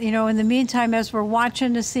time, but, you know, in the meantime, as we're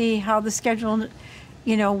watching to see how the schedule,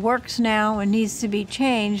 you know, works now and needs to be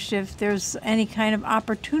changed, if there's any kind of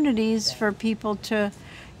opportunities for people to,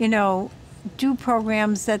 you know, do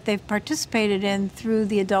programs that they've participated in through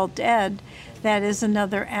the adult ed, that is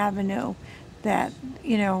another avenue that,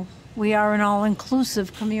 you know, we are an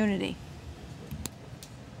all-inclusive community.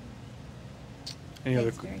 Any other,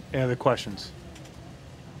 Thanks, Gary. any other questions?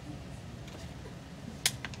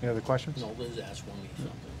 Any other questions? No, Liz asked me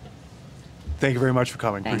something. Thank you very much for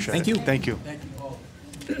coming. Thanks. Appreciate it. Thank you. Thank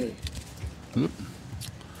you.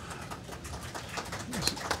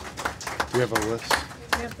 Do you have a list?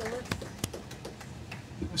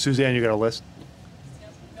 Suzanne, you got a list?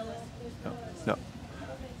 No.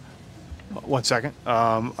 One second.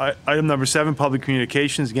 Item number 7, public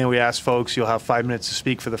communications. Again, we ask folks, you'll have 5 minutes to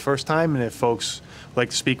speak for the first time, and if folks would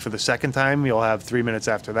like to speak for the second time, you'll have 3 minutes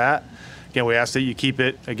after that. Again, we ask that you keep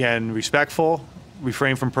it, again, respectful,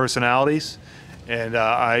 refrain from personalities, and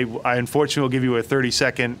I unfortunately will give you a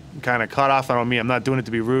 30-second kind of cutoff. I don't mean, I'm not doing it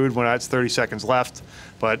to be rude when it's 30 seconds left,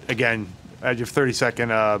 but again, at your 30-second,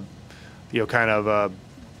 you know, kind of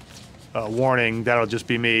warning, that'll just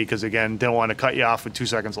be me, because again, don't want to cut you off with 2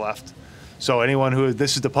 seconds left. So anyone who,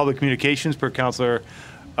 this is the public communications per Councilor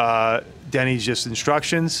Denny's just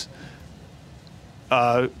instructions.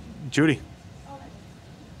 Judy.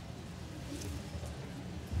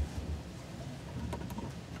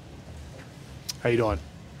 How you doing?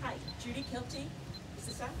 Hi, Judy Kilty. Is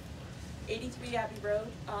this on? 83 Abbey Road.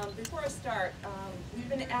 Before I start, we've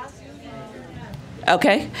been asked.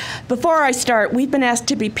 Okay. Before I start, we've been asked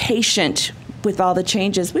to be patient with all the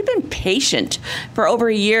changes. We've been patient for over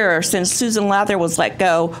a year since Susan Lather was let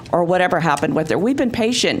go or whatever happened with her. We've been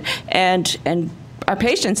patient, and our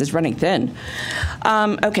patience is running thin.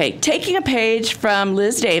 Okay, taking a page from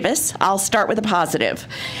Liz Davis, I'll start with a positive.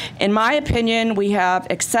 In my opinion, we have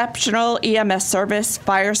exceptional EMS service,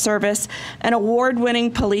 fire service, an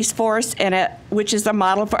award-winning police force, which is a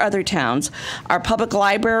model for other towns. Our public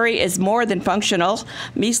library is more than functional.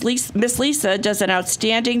 Miss Lisa does an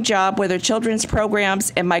outstanding job with her children's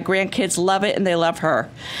programs, and my grandkids love it and they love her.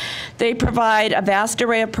 They provide a vast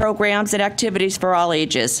array of programs and activities for all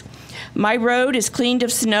ages. My road is cleaned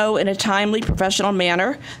of snow in a timely, professional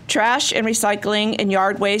manner. Trash and recycling and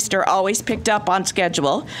yard waste are always picked up on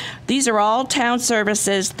schedule. These are all town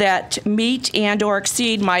services that meet and/or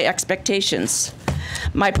exceed my expectations.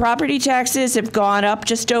 My property taxes have gone up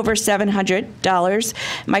just over $700.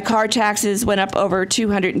 My car taxes went up over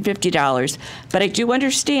 $250. But I do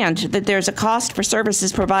understand that there's a cost for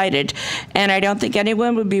services provided, and I don't think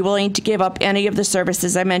anyone would be willing to give up any of the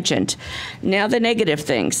services I mentioned. Now the negative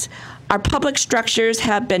things. Our public structures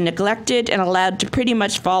have been neglected and allowed to pretty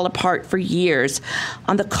much fall apart for years.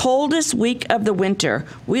 On the coldest week of the winter,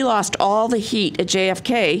 we lost all the heat at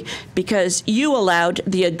JFK because you allowed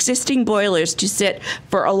the existing boilers to sit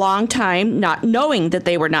for a long time, not knowing that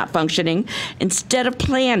they were not functioning, instead of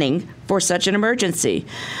planning for such an emergency.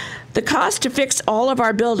 The cost to fix all of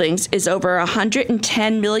our buildings is over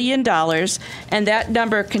 $110 million, and that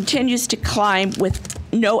number continues to climb with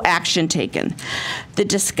no action taken. The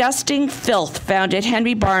disgusting filth found at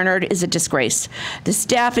Henry Barnard is a disgrace. The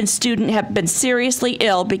staff and student have been seriously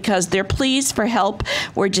ill because their pleas for help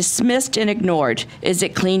were dismissed and ignored. Is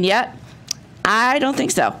it clean yet? I don't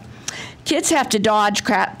think so. Kids have to dodge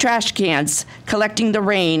trash cans collecting the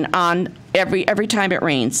rain on every time it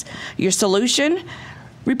rains. Your solution?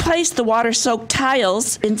 Replace the water-soaked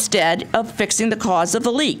tiles instead of fixing the cause of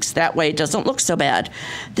the leaks. That way it doesn't look so bad.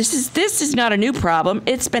 This is not a new problem.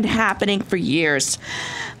 It's been happening for years.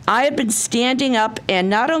 I have been standing up and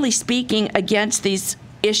not only speaking against these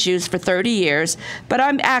issues for 30 years, but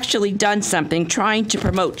I'm actually done something trying to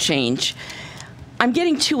promote change. I'm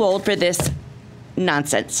getting too old for this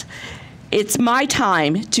nonsense. It's my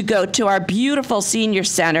time to go to our beautiful senior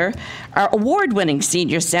center, our award-winning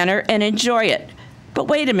senior center, and enjoy it. But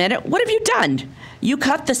wait a minute, what have you done? You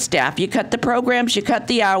cut the staff, you cut the programs, you cut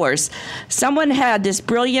the hours. Someone had this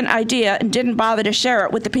brilliant idea and didn't bother to share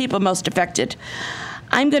it with the people most affected.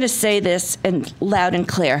 I'm going to say this loud and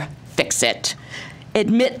clear. Fix it.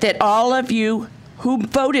 Admit that all of you who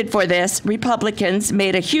voted for this, Republicans,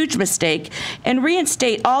 made a huge mistake, and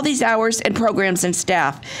reinstate all these hours and programs and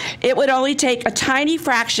staff. It would only take a tiny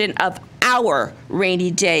fraction of our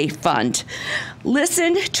rainy day fund.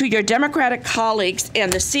 Listen to your Democratic colleagues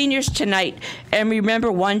and the seniors tonight, and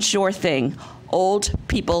remember one sure thing: old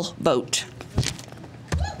people vote.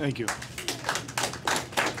 Thank you.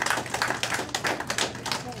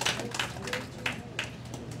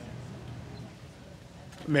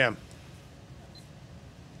 Ma'am.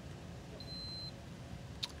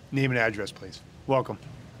 Name and address, please. Welcome.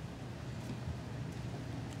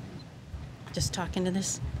 Just talking to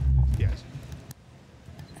this? Yes.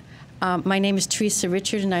 My name is Teresa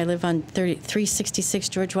Richard, and I live on 366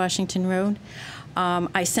 George Washington Road.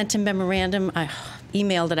 I sent a memorandum. I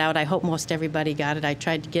emailed it out. I hope most everybody got it. I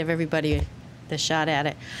tried to give everybody the shot at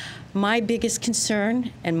it. My biggest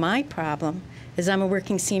concern and my problem is I'm a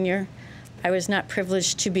working senior. I was not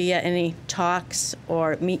privileged to be at any talks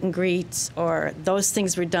or meet and greets, or those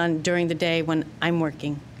things were done during the day when I'm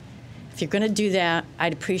working. If you're going to do that,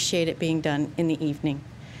 I'd appreciate it being done in the evening.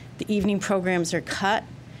 The evening programs are cut.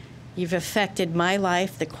 You've affected my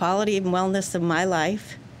life, the quality and wellness of my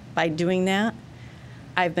life by doing that.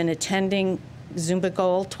 I've been attending Zumba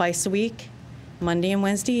Gold twice a week, Monday and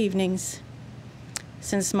Wednesday evenings,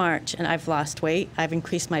 since March, and I've lost weight. I've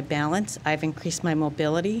increased my balance. I've increased my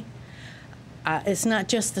mobility. It's not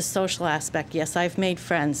just the social aspect. Yes, I've made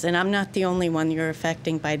friends, and I'm not the only one you're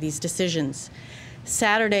affecting by these decisions.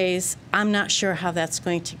 Saturdays, I'm not sure how that's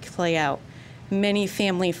going to play out. Many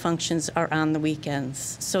family functions are on the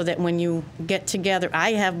weekends, so that when you get together,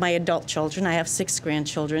 I have my adult children, I have 6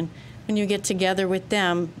 grandchildren. When you get together with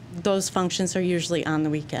them, those functions are usually on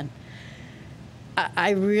the weekend.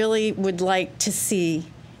 I really would like to see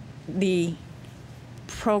the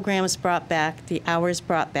programs brought back, the hours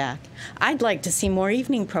brought back. I'd like to see more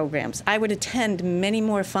evening programs. I would attend many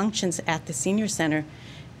more functions at the senior center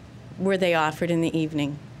were they offered in the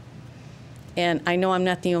evening. And I know I'm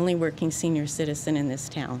not the only working senior citizen in this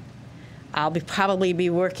town. I'll probably be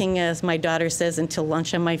working, as my daughter says, until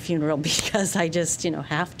lunch on my funeral because I just,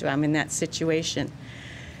 have to. I'm in that situation.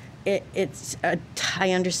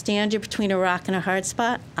 I understand you're between a rock and a hard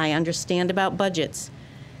spot. I understand about budgets.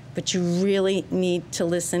 But you really need to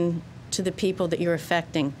listen to the people that you're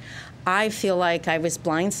affecting. I feel like I was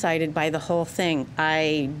blindsided by the whole thing.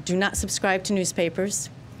 I do not subscribe to newspapers.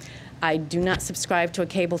 I do not subscribe to a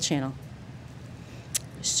cable channel.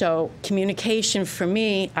 So communication for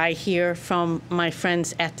me, I hear from my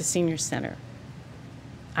friends at the senior center.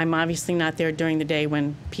 I'm obviously not there during the day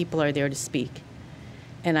when people are there to speak.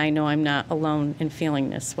 And I know I'm not alone in feeling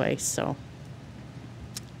this way. So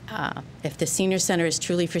if the senior center is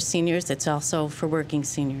truly for seniors, it's also for working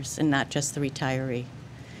seniors and not just the retiree.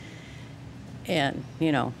 And,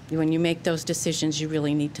 you know, when you make those decisions, you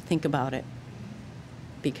really need to think about it,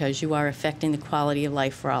 because you are affecting the quality of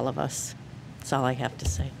life for all of us. That's all I have to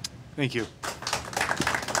say. Thank you.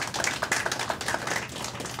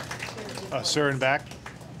 Sir in back.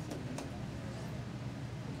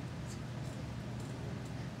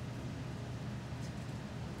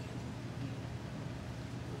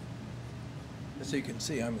 As you can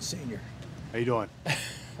see, I'm a senior. How you doing?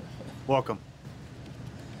 Welcome.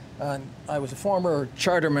 I was a former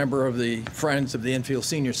charter member of the Friends of the Enfield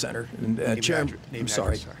Senior Center. And,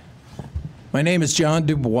 My name is John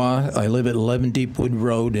Dubois. I live at 11 Deepwood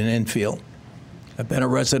Road in Enfield. I've been a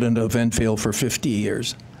resident of Enfield for 50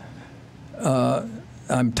 years.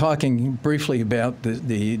 I'm talking briefly about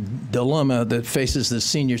the dilemma that faces the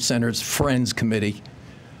Senior Center's Friends Committee.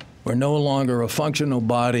 We're no longer a functional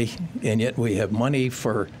body, and yet we have money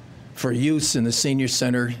for use in the Senior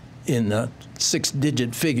Center in the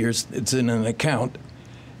 6-digit figures. It's in an account,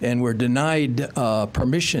 and we're denied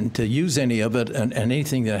permission to use any of it and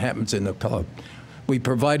anything that happens in the club. We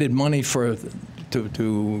provided money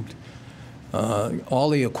to all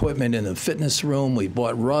the equipment in the fitness room. We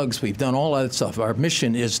bought rugs. We've done all that stuff. Our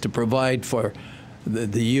mission is to provide for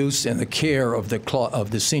the use and the care of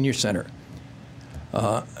the Senior Center.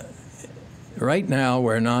 Right now,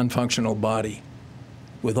 we're a non-functional body.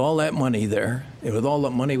 With all that money there, and with all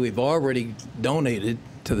the money we've already donated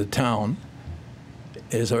to the town,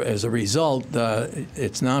 as a result,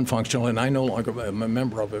 it's non-functional, and I no longer am a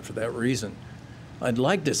member of it for that reason. I'd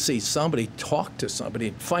like to see somebody talk to somebody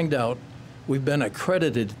and find out. We've been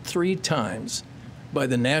accredited 3 times by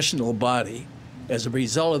the national body. As a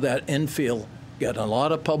result of that, Enfield got a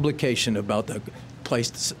lot of publication about the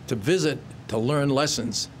place to visit to learn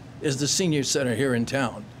lessons is the Senior Center here in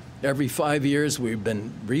town. Every 5 years, we've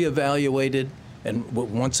been reevaluated and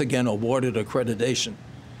once again awarded accreditation.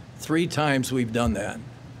 3 times we've done that.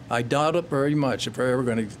 I doubt it very much if we're ever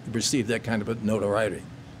going to receive that kind of a notoriety.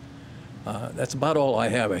 That's about all I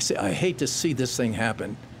have. I hate to see this thing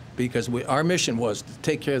happen, because our mission was to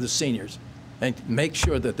take care of the seniors and make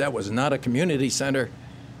sure that that was not a community center,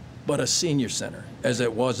 but a senior center, as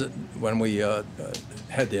it was when we had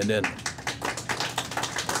the addendum.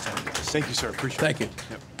 Thank you, sir. Appreciate it. Thank you.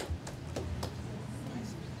 Yep.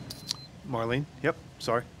 Marlene? Yep.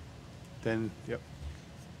 Sorry. Then, yep.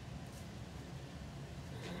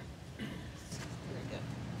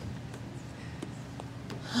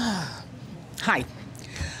 Hi.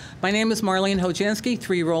 My name is Marlene Hojansky,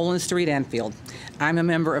 3 Roland Street, Enfield. I'm a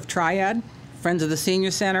member of Triad, Friends of the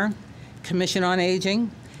Senior Center, Commission on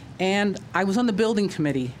Aging, and I was on the building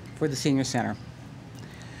committee for the Senior Center.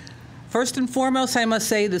 First and foremost, I must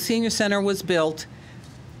say the Senior Center was built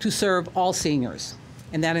to serve all seniors,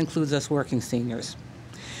 and that includes us working seniors.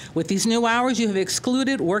 With these new hours, you have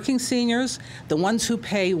excluded working seniors, the ones who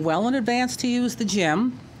pay well in advance to use the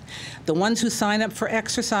gym, the ones who sign up for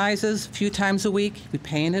exercises a few times a week. We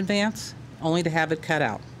pay in advance, only to have it cut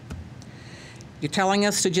out. You're telling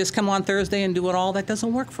us to just come on Thursday and do it all? That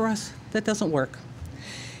doesn't work for us. That doesn't work.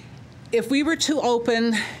 If we were to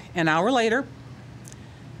open an hour later,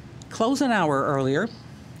 close an hour earlier,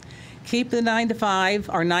 keep the 9 to 5,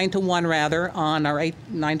 or 9 to 1 rather, on our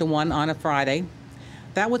 9 to 1 on a Friday,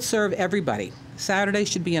 that would serve everybody. Saturday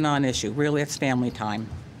should be a non-issue. Really, it's family time.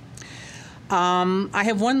 I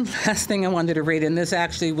have one last thing I wanted to read, and this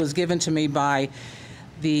actually was given to me by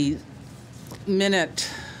the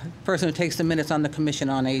person who takes the minutes on the Commission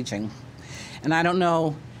on Aging. And I don't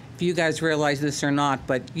know if you guys realize this or not,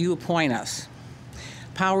 but you appoint us.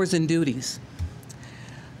 Powers and duties.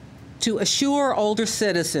 To assure older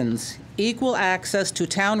citizens equal access to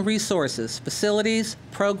town resources, facilities,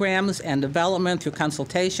 programs, and development through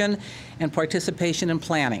consultation and participation in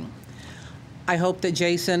planning. I hope that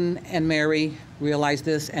Jason and Mary realize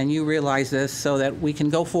this and you realize this so that we can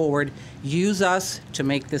go forward, use us to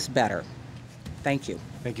make this better. Thank you.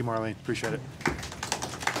 Thank you, Marlene. Appreciate it.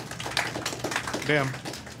 Bam.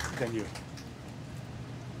 Then you.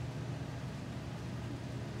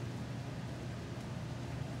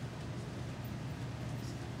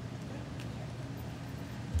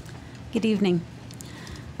 Good evening.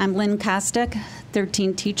 I'm Lynn Kostick,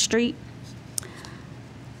 13 Teach Street.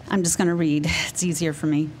 I'm just going to read. It's easier for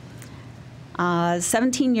me.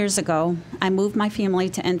 17 years ago, I moved my family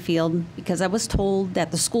to Enfield because I was told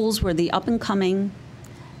that the schools were the up-and-coming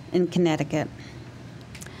in Connecticut.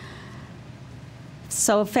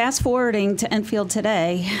 So fast forwarding to Enfield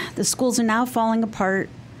today, the schools are now falling apart,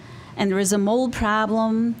 and there is a mold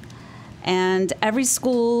problem, and every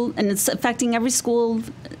school, and it's affecting every school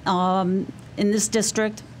in this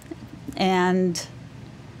district, and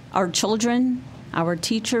our children, our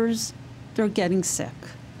teachers, they're getting sick.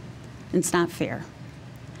 It's not fair.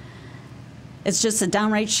 It's just a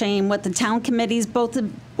downright shame what the town committees, both the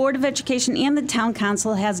Board of Education and the town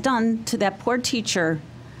council, has done to that poor teacher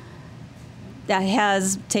that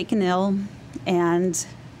has taken ill and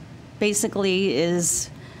basically is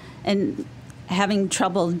having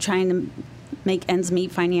trouble trying to make ends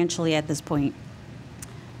meet financially at this point.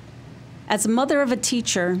 As a mother of a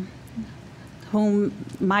teacher whom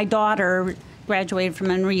my daughter graduated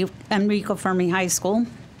from Enrico Fermi High School,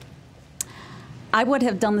 I would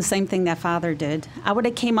have done the same thing that father did. I would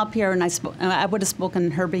have came up here and I would have spoken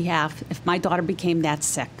on her behalf if my daughter became that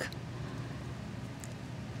sick.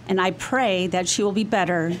 And I pray that she will be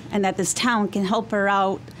better and that this town can help her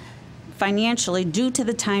out financially due to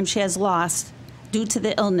the time she has lost due to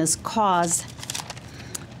the illness caused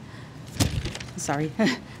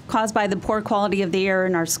by the poor quality of the air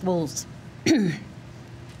in our schools.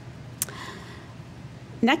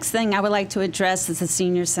 Next thing I would like to address is the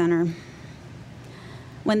senior center.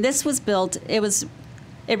 When this was built, it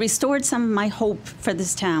restored some of my hope for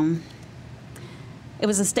this town. It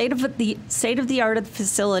was a state-of-the-art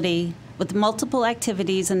facility with multiple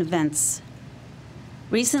activities and events.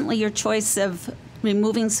 Recently, your choice of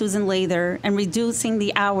removing Susan Lather and reducing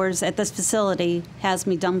the hours at this facility has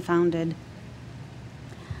me dumbfounded.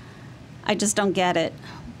 I just don't get it.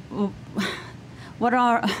 What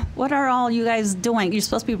are all you guys doing? You're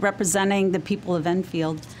supposed to be representing the people of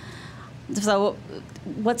Enfield. So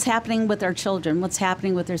what's happening with our children? What's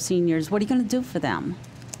happening with our seniors? What are you going to do for them?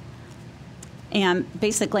 And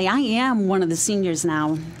basically, I am one of the seniors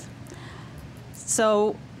now.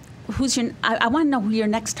 So I want to know who your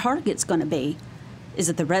next target's going to be. Is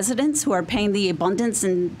it the residents who are paying the abundance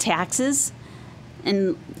in taxes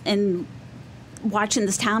and watching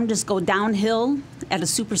this town just go downhill at a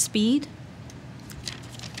super speed?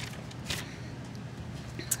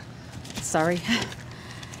 Sorry.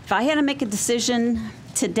 If I had to make a decision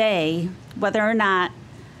today whether or not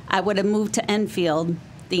I would have moved to Enfield,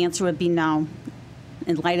 the answer would be no,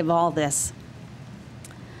 in light of all this.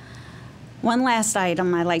 One last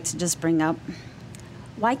item I'd like to just bring up.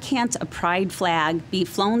 Why can't a pride flag be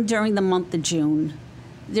flown during the month of June?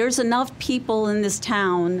 There's enough people in this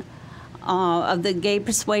town of the gay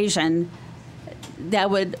persuasion that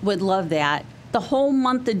would love that. The whole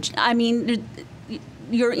month of, I mean,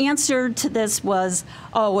 your answer to this was,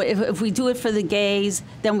 oh, if we do it for the gays,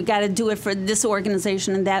 then we got to do it for this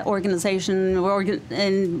organization and that organization,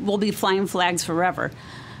 and we'll be flying flags forever.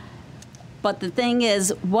 But the thing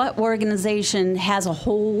is, what organization has a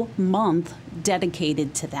whole month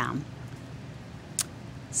dedicated to them?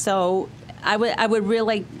 So I would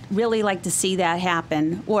really like to see that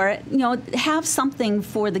happen, or have something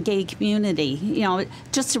for the gay community,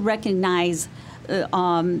 just to recognize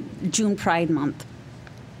June Pride Month.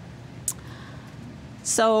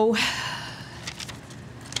 So,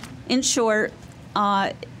 in short,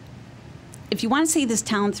 if you want to see this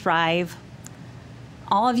town thrive,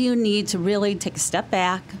 all of you need to really take a step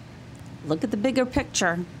back, look at the bigger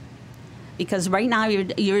picture, because right now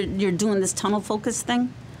you're doing this tunnel focus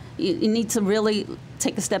thing. You need to really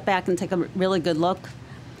take a step back and take a really good look.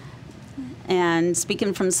 And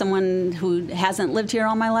speaking from someone who hasn't lived here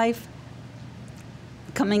all my life,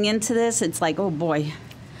 coming into this, it's like, oh boy.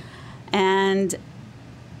 And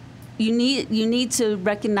you need to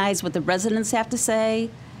recognize what the residents have to say,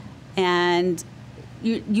 and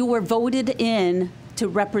you were voted in to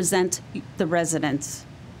represent the residents,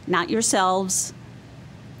 not yourselves,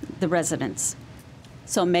 the residents.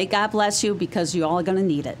 So may God bless you, because you all are going to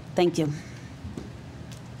need it. Thank you.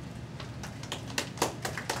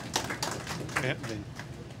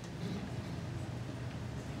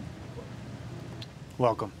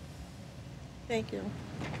 Welcome. Thank you.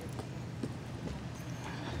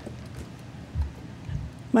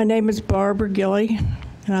 My name is Barbara Gilley,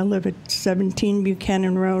 and I live at 17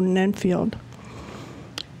 Buchanan Road in Enfield.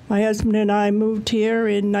 My husband and I moved here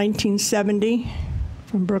in 1970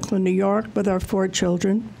 from Brooklyn, New York, with our 4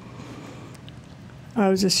 children. I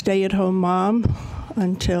was a stay-at-home mom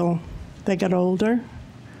until they got older.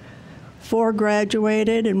 4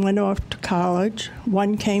 graduated and went off to college.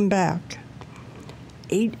 1 came back.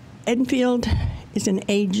 Enfield is an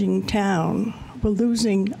aging town. We're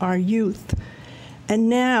losing our youth. And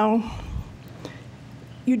now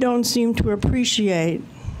you don't seem to appreciate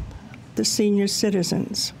the senior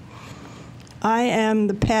citizens. I am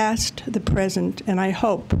the past, the present, and I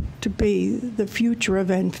hope to be the future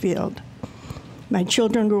of Enfield. My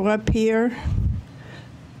children grew up here.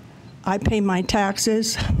 I pay my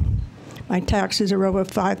taxes. My taxes are over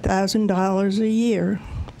 $5,000 a year.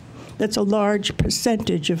 That's a large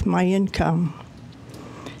percentage of my income.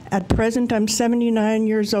 At present, I'm 79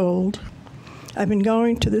 years old. I've been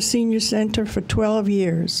going to the senior center for 12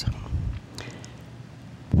 years.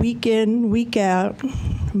 Week in, week out,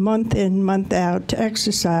 month in, month out to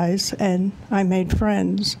exercise, and I made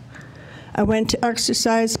friends. I went to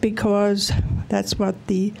exercise because that's what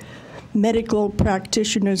the medical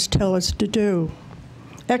practitioners tell us to do.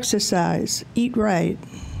 Exercise, eat right.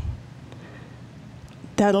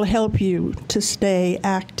 That'll help you to stay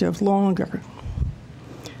active longer.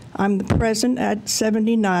 I'm the present at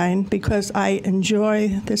 79 because I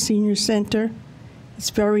enjoy the senior center.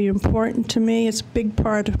 It's very important to me. It's a big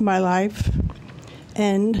part of my life.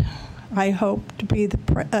 And I hope to be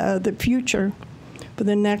the future for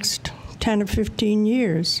the next 10 or 15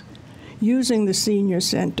 years using the senior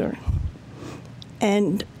center.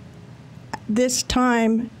 And this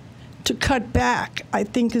time to cut back, I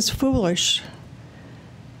think, is foolish.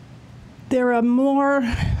 There are more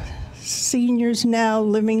seniors now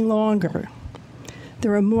living longer.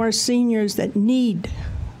 There are more seniors that need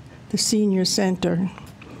the senior center.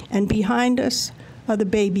 And behind us are the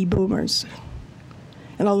baby boomers.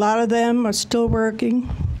 And a lot of them are still working.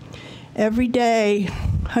 Every day,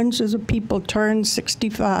 hundreds of people turn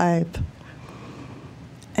 65.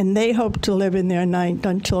 And they hope to live in their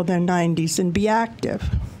until their 90s and be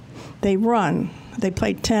active. They run, they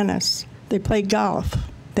play tennis, they play golf,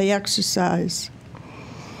 they exercise.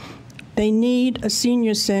 They need a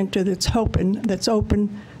senior center that's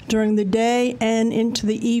open during the day and into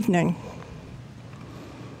the evening.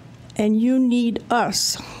 And you need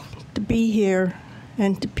us to be here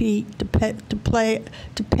and to pay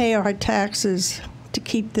our taxes to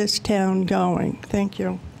keep this town going. Thank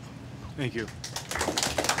you. Thank you.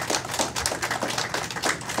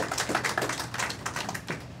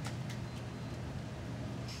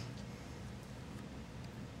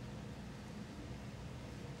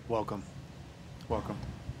 Welcome. Welcome.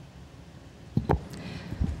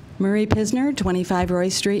 Marie Pisner, 25 Roy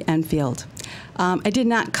Street, Enfield. I did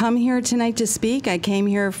not come here tonight to speak. I came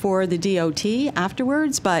here for the DOT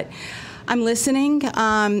afterwards, but I'm listening.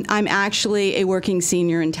 I'm actually a working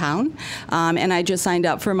senior in town, and I just signed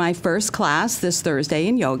up for my first class this Thursday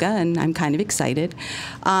in yoga, and I'm kind of excited.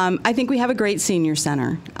 I think we have a great senior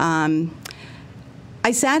center.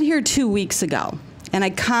 I sat here 2 weeks ago, and I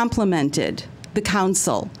complimented the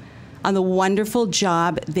council on the wonderful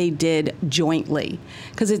job they did jointly.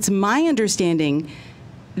 Because it's my understanding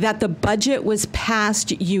that the budget was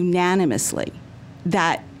passed unanimously,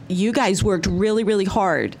 that you guys worked really, really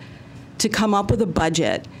hard to come up with a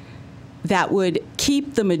budget that would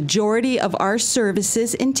keep the majority of our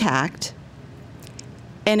services intact,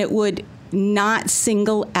 and it would not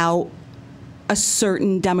single out a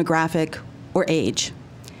certain demographic or age.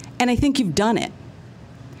 And I think you've done it.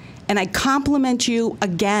 And I compliment you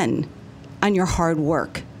again on your hard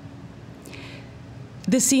work.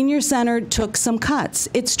 The senior center took some cuts.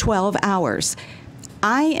 It's 12 hours.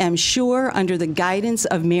 I am sure under the guidance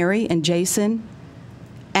of Mary and Jason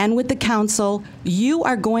and with the council, you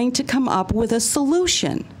are going to come up with a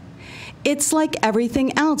solution. It's like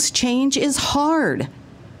everything else. Change is hard.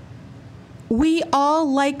 We all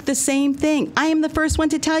like the same thing. I am the first one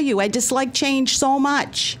to tell you I dislike change so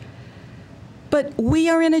much. But we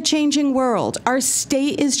are in a changing world. Our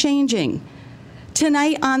state is changing.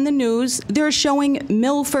 Tonight on the news, they're showing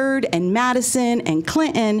Milford and Madison and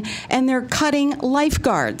Clinton, and they're cutting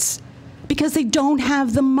lifeguards because they don't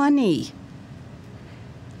have the money.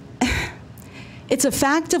 It's a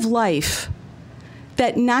fact of life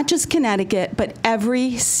that not just Connecticut, but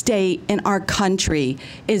every state in our country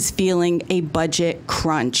is feeling a budget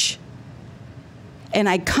crunch. And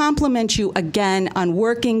I compliment you again on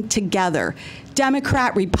working together,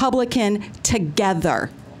 Democrat, Republican, together,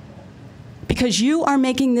 because you are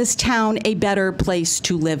making this town a better place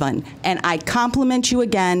to live in. And I compliment you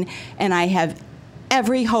again, and I have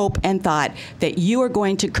every hope and thought that you are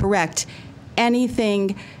going to correct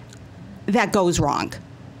anything that goes wrong.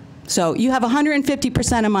 So you have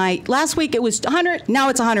 150% of my, last week it was 100, now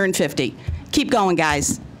it's 150. Keep going,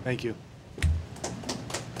 guys. Thank you.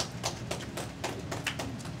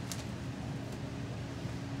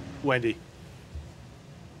 Wendy.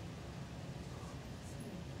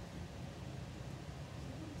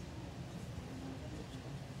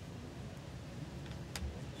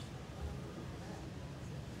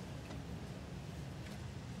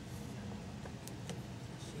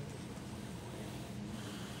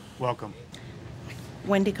 Welcome.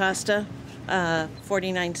 Wendy Costa,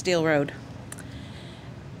 49 Steel Road.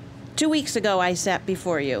 2 weeks ago, I sat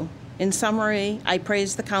before you. In summary, I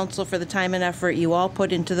praised the council for the time and effort you all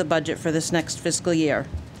put into the budget for this next fiscal year.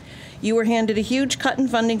 You were handed a huge cut in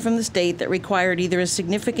funding from the state that required either a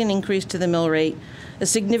significant increase to the mill rate, a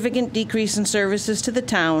significant decrease in services to the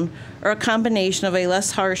town, or a combination of a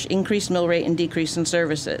less harsh increased mill rate and decrease in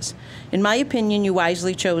services. In my opinion, you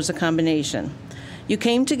wisely chose a combination. You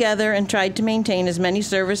came together and tried to maintain as many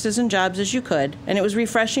services and jobs as you could, and it was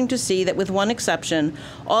refreshing to see that with one exception,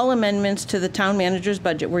 all amendments to the town manager's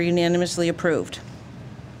budget were unanimously approved.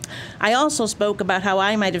 I also spoke about how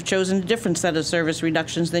I might have chosen a different set of service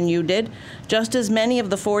reductions than you did, just as many of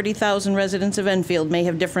the 40,000 residents of Enfield may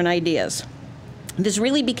have different ideas. This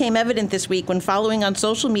really became evident this week when following on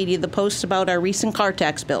social media the posts about our recent car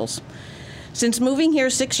tax bills. Since moving here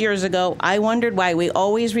 6 years ago, I wondered why we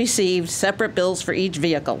always received separate bills for each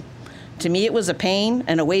vehicle. To me, it was a pain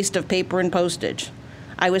and a waste of paper and postage.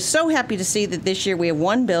 I was so happy to see that this year we have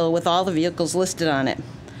one bill with all the vehicles listed on it.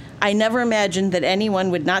 I never imagined that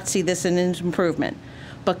anyone would not see this as an improvement,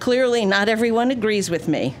 but clearly not everyone agrees with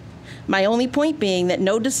me. My only point being that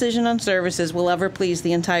no decision on services will ever please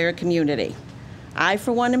the entire community. I,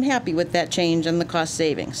 for one, am happy with that change and the cost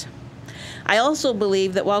savings. I also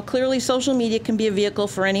believe that while clearly social media can be a vehicle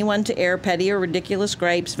for anyone to air petty or ridiculous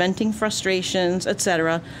gripes, venting frustrations,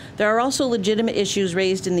 etc., there are also legitimate issues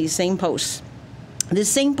raised in these same posts.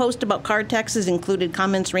 This same post about car taxes included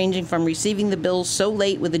comments ranging from receiving the bills so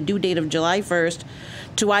late with a due date of July 1st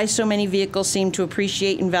to why so many vehicles seem to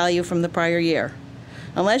appreciate in value from the prior year.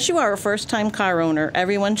 Unless you are a first-time car owner,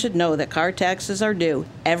 everyone should know that car taxes are due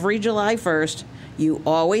every July 1st. You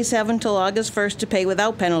always have until August 1st to pay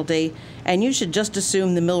without penalty, and you should just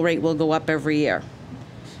assume the mill rate will go up every year.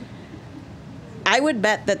 I would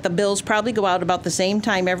bet that the bills probably go out about the same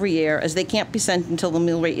time every year, as they can't be sent until the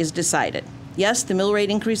mill rate is decided. Yes, the mill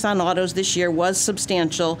rate increase on autos this year was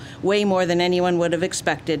substantial, way more than anyone would have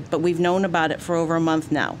expected, but we've known about it for over a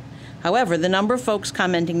month now. However, the number of folks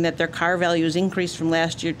commenting that their car values increased from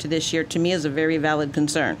last year to this year to me is a very valid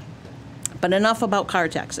concern. But enough about car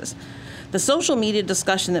taxes. The social media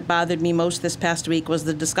discussion that bothered me most this past week was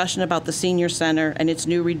the discussion about the senior center and its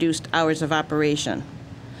new reduced hours of operation.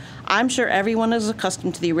 I'm sure everyone is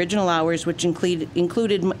accustomed to the original hours, which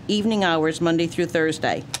included evening hours Monday through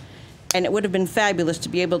Thursday, and it would have been fabulous to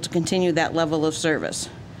be able to continue that level of service.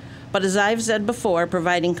 But as I've said before,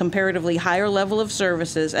 providing comparatively higher level of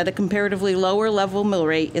services at a comparatively lower level mill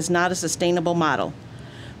rate is not a sustainable model.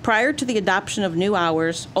 Prior to the adoption of new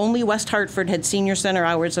hours, only West Hartford had senior center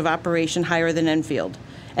hours of operation higher than Enfield,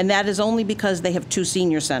 and that is only because they have two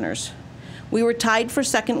senior centers. We were tied for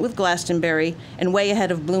second with Glastonbury and way ahead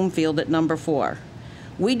of Bloomfield at number 4.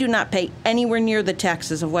 We do not pay anywhere near the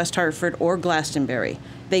taxes of West Hartford or Glastonbury.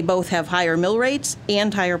 They both have higher mill rates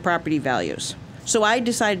and higher property values. So I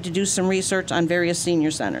decided to do some research on various senior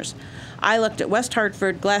centers. I looked at West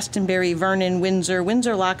Hartford, Glastonbury, Vernon, Windsor,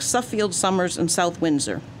 Windsor Locks, Suffield, Somers, and South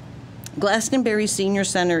Windsor. Glastonbury Senior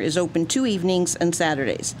Center is open 2 evenings and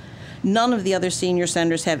Saturdays. None of the other senior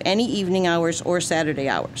centers have any evening hours or Saturday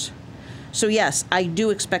hours. So yes, I do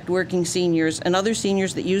expect working seniors and other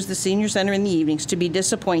seniors that use the senior center in the evenings to be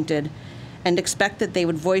disappointed and expect that they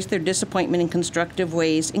would voice their disappointment in constructive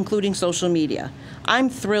ways, including social media. I'm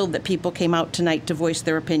thrilled that people came out tonight to voice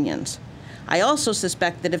their opinions. I also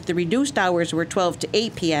suspect that if the reduced hours were 12 to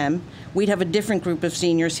 8 p.m., we'd have a different group of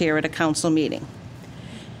seniors here at a council meeting.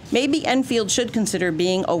 Maybe Enfield should consider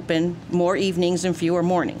being open more evenings and fewer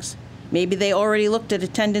mornings. Maybe they already looked at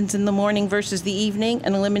attendance in the morning versus the evening,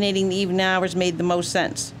 and eliminating the evening hours made the most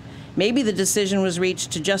sense. Maybe the decision was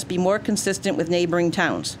reached to just be more consistent with neighboring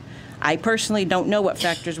towns. I personally don't know what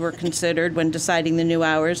factors were considered when deciding the new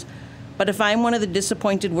hours, but if I'm one of the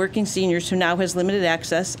disappointed working seniors who now has limited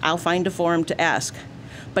access, I'll find a forum to ask.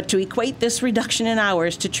 But to equate this reduction in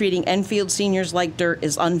hours to treating Enfield seniors like dirt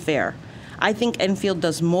is unfair. I think Enfield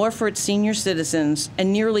does more for its senior citizens,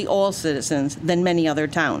 and nearly all citizens, than many other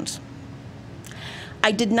towns.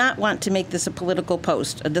 I did not want to make this a political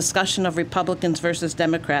post, a discussion of Republicans versus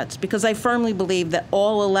Democrats, because I firmly believe that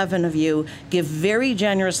all 11 of you give very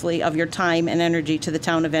generously of your time and energy to the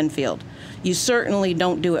town of Enfield. You certainly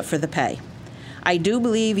don't do it for the pay. I do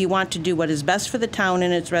believe you want to do what is best for the town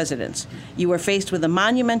and its residents. You are faced with a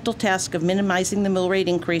monumental task of minimizing the mill rate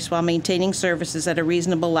increase while maintaining services at a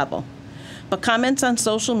reasonable level. But comments on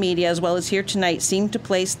social media, as well as here tonight, seem to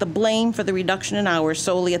place the blame for the reduction in hours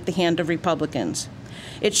solely at the hand of Republicans.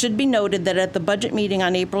 It should be noted that at the budget meeting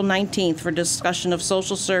on April 19th for discussion of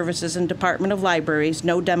social services and Department of Libraries,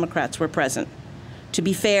 no Democrats were present. To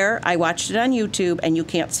be fair, I watched it on YouTube, and you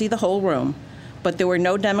can't see the whole room, but there were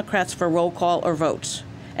no Democrats for roll call or votes,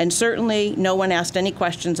 and certainly no one asked any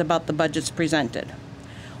questions about the budgets presented.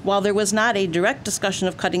 While there was not a direct discussion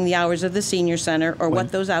of cutting the hours of the senior center or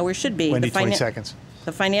what those hours should be, Wendy, 20 seconds.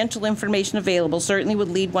 The financial information available certainly would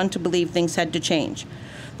lead one to believe things had to change.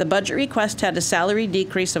 The budget request had a salary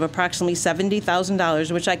decrease of approximately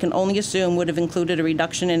 $70,000, which I can only assume would have included a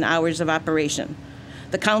reduction in hours of operation.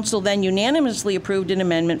 The council then unanimously approved an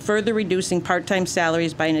amendment further reducing part-time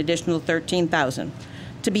salaries by an additional $13,000.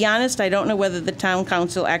 To be honest, I don't know whether the town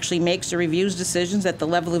council actually makes or reviews decisions at the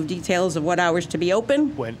level of details of what hours to be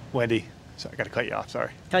open. Wendy, sorry, I got to cut you off,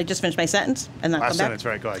 sorry. Can I just finish my sentence and not Last come back? sentence,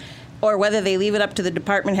 right, go ahead. Or whether they leave it up to the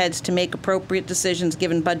department heads to make appropriate decisions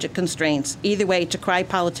given budget constraints. Either way, to cry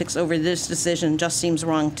politics over this decision just seems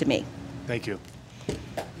wrong to me. Thank you.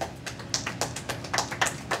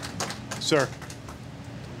 Sir.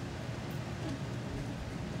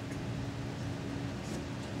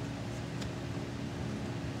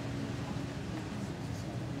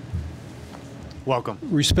 Welcome.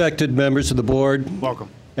 Respected members of the board. Welcome.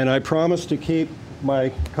 And I promise to keep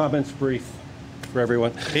my comments brief for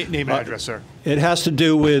everyone. Name and address, sir. It has to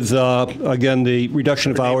do with, again, the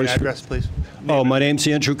reduction of hours. Name and address, please. My name's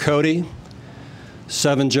Andrew Cody.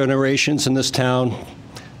 7 generations in this town.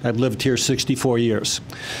 I've lived here 64 years.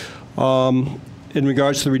 In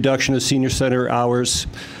regards to the reduction of senior center hours,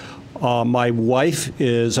 my wife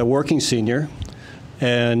is a working senior,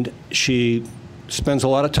 and she spends a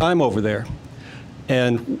lot of time over there.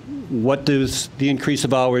 And what does the increase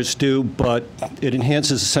of hours do? But it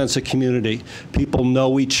enhances a sense of community. People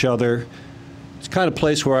know each other. It's the kind of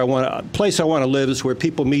place where I want to live is where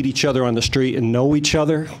people meet each other on the street and know each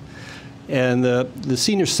other. And the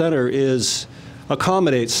senior center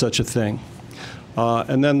accommodates such a thing.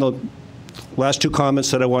 And then the last 2 comments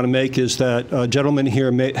that I want to make is that a gentleman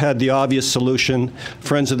here had the obvious solution.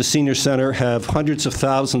 Friends of the senior center have hundreds of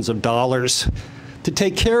thousands of dollars to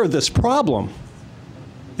take care of this problem.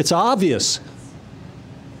 It's obvious.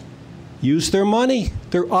 Use their money.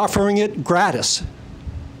 They're offering it gratis.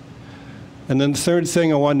 And then the third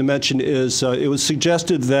thing I wanted to mention is it was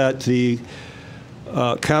suggested that the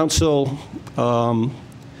council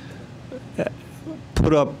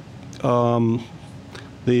put up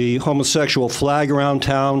the homosexual flag around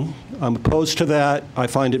town. I'm opposed to that. I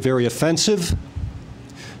find it very offensive.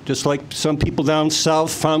 Just like some people down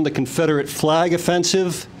south found the Confederate flag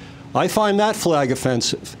offensive, I find that flag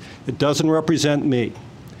offensive. It doesn't represent me.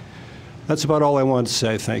 That's about all I wanted to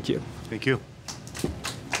say. Thank you. Thank you.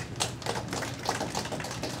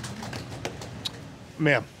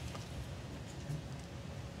 Ma'am.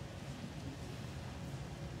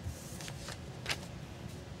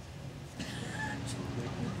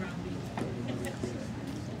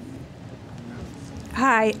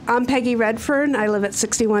 Hi, I'm Peggy Redfern. I live at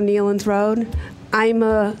 61 Neylands Road. I'm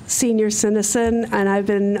a senior citizen, and I've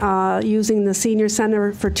been using the senior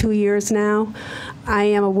center for 2 years now. I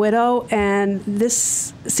am a widow, and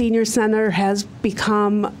this senior center has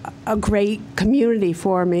become a great community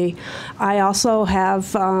for me. I also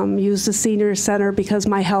have used the senior center because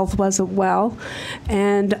my health wasn't well,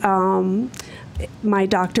 and my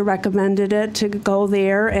doctor recommended it to go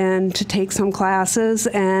there and to take some classes,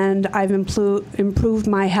 and I've improved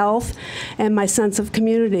my health and my sense of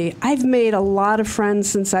community. I've made a lot of friends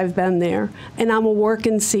since I've been there, and I'm a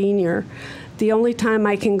working senior. The only time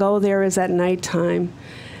I can go there is at nighttime.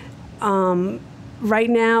 Right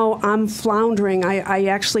now, I'm floundering. I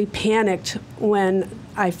actually panicked when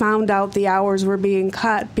I found out the hours were being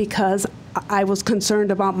cut because I was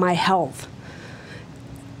concerned about my health.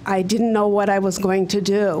 I didn't know what I was going to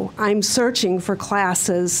do. I'm searching for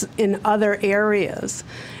classes in other areas,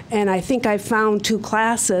 and I think I found 2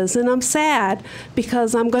 classes, and I'm sad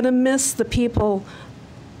because I'm going to miss the people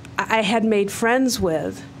I had made friends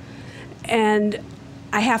with, and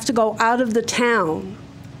I have to go out of the town.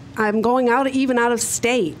 I'm going even out of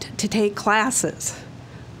state to take classes.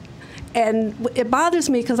 And it bothers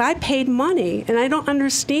me because I paid money, and I don't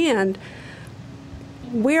understand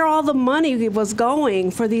where all the money was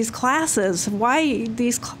going for these classes. Why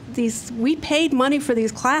we paid money for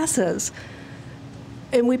these classes,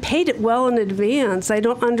 and we paid it well in advance. I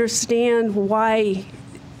don't understand why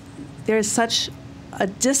there's such a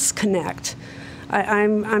disconnect.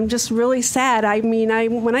 I'm just really sad. I mean,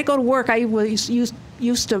 when I go to work, I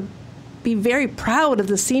used to be very proud of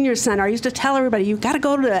the senior center. I used to tell everybody, you've got to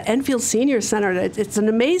go to the Enfield Senior Center. It's an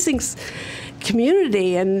amazing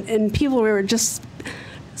community, and people were just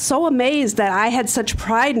so amazed that I had such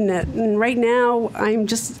pride in it, and right now I'm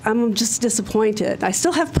just disappointed. I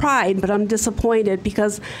still have pride, but I'm disappointed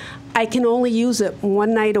because I can only use it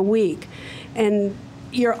one night a week, and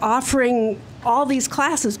you're offering all these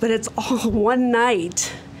classes, but it's all one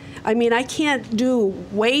night. I mean, I can't do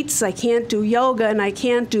weights, I can't do yoga, and I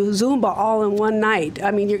can't do Zumba all in one night.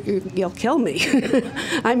 I mean, you'll kill me.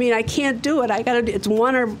 I mean, I can't do it. It's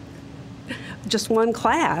one or just one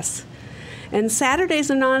class. And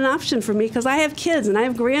Saturdays are not an option for me because I have kids and I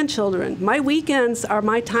have grandchildren. My weekends are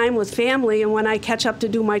my time with family and when I catch up to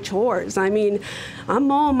do my chores. I mean, I'm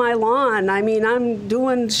mowing my lawn. I mean, I'm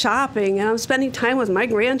doing shopping and I'm spending time with my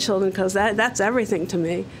grandchildren because that's everything to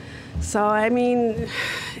me. So, I mean,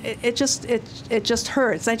 it just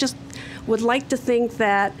hurts. I just would like to think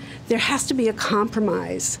that there has to be a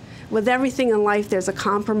compromise. With everything in life, there's a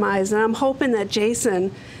compromise, and I'm hoping that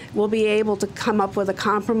Jason will be able to come up with a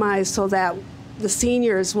compromise so that the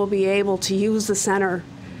seniors will be able to use the center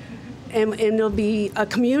and it'll be a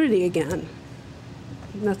community again.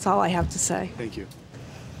 And that's all I have to say. Thank you.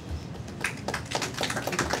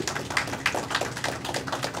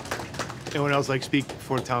 Anyone else like to speak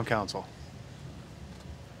for town council?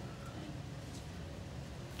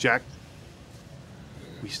 Jack?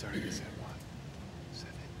 We started this at what?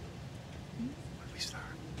 7? When did we start?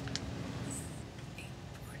 8:40.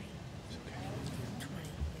 It's okay. 20.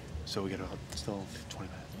 So we got still 20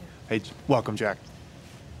 minutes. Hey, welcome, Jack.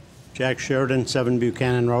 Jack Sheridan, 7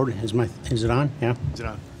 Buchanan Road. Is it on? Yeah. Is it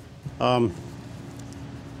on?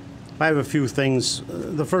 I have a few things.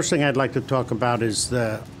 The first thing I'd like to talk about is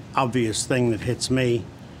the obvious thing that hits me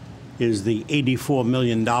is the $84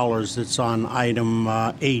 million that's on item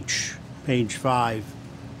H, page 5,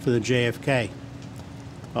 for the JFK.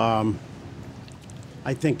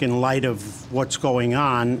 I think in light of what's going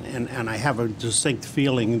on, and I have a distinct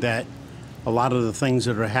feeling that a lot of the things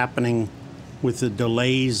that are happening with the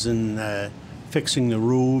delays and fixing the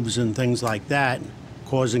roofs and things like that,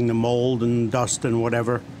 causing the mold and dust and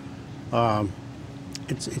whatever,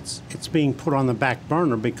 it's being put on the back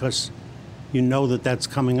burner because you know that that's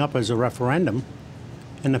coming up as a referendum,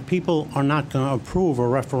 and the people are not going to approve a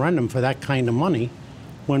referendum for that kind of money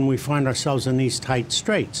when we find ourselves in these tight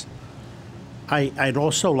straits. I'd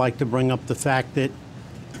also like to bring up the fact that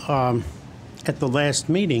at the last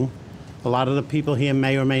meeting, a lot of the people here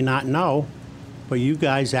may or may not know, but you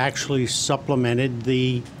guys actually supplemented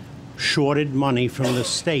the shorted money from the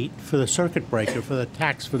state for the circuit breaker, for the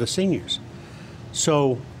tax for the seniors.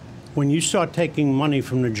 So when you start taking money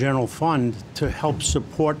from the general fund to help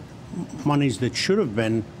support monies that should have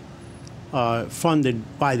been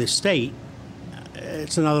funded by the state,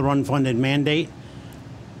 it's another unfunded mandate.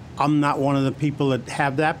 I'm not one of the people that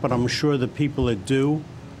have that, but I'm sure the people that do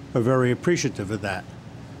are very appreciative of that.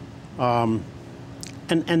 And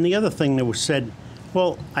the other thing that was said,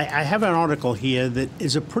 well, I have an article here that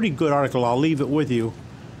is a pretty good article. I'll leave it with you.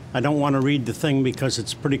 I don't want to read the thing because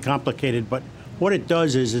it's pretty complicated, but what it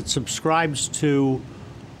does is it subscribes to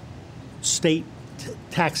state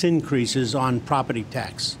tax increases on property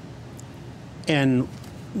tax and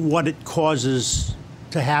what it causes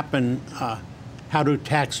to happen, how do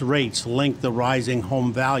tax rates link the rising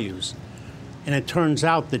home values. And it turns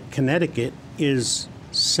out that Connecticut is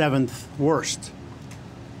 7th worst.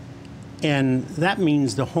 And that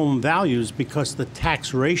means the home values, because the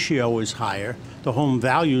tax ratio is higher, the home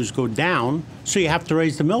values go down, so you have to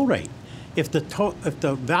raise the mill rate. If the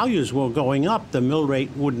values were going up, the mill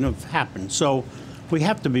rate wouldn't have happened. So we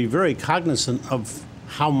have to be very cognizant of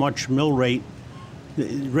how much mill rate.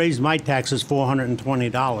 It raised my taxes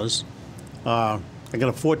 $420. I got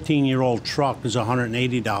a 14-year-old truck, is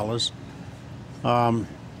 $180.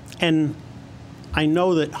 And I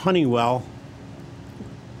know that Honeywell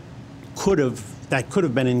could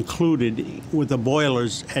have been included with the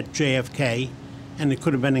boilers at JFK, and it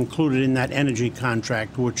could have been included in that energy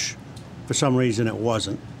contract, which for some reason it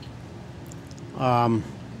wasn't. And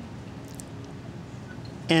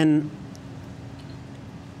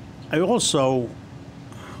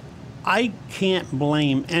I can't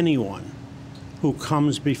blame anyone who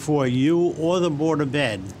comes before you or the Board of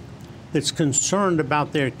Ed that's concerned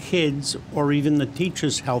about their kids or even the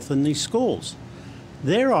teachers' health in these schools.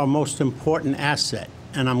 They're our most important asset,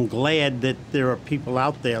 and I'm glad that there are people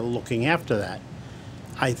out there looking after that.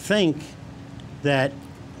 I think that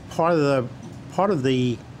part of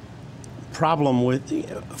the problem with,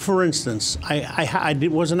 for instance, I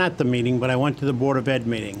wasn't at the meeting, but I went to the Board of Ed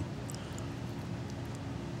meeting.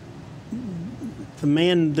 The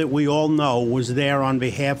man that we all know was there on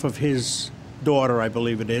behalf of his daughter, I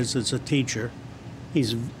believe it is, as a teacher.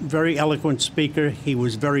 He's a very eloquent speaker. He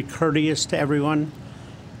was very courteous to everyone.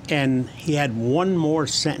 and he had one more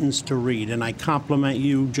sentence to read, and I compliment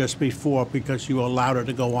you just before because you allowed her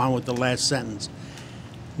to go on with the last sentence.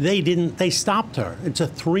 They stopped her. It's a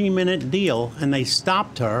 3-minute deal, and they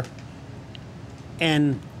stopped her,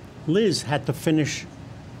 and Liz had to finish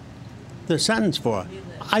the sentence for her.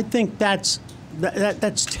 I think that's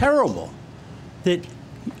terrible. That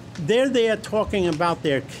they're there talking about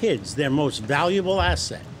their kids, their most valuable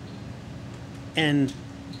asset, and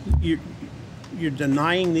you're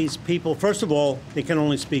denying these people. First of all, they can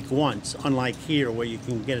only speak once, unlike here where you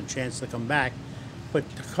can get a chance to come back. But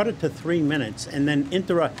to cut it to 3 minutes and then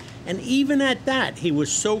interrupt, and even at that, he was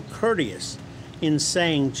so courteous in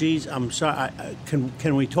saying, geez, I'm sorry,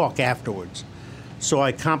 can we talk afterwards? So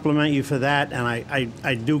I compliment you for that, and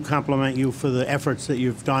I do compliment you for the efforts that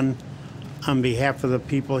you've done on behalf of the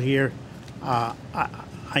people here.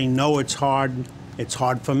 I know it's hard. It's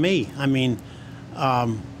hard for me. I mean,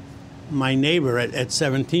 my neighbor at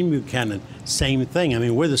 17 Buchanan, same thing. I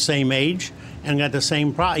mean, we're the same age and got the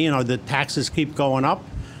same problem. You know, the taxes keep going up,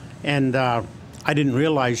 and I didn't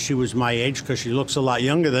realize she was my age because she looks a lot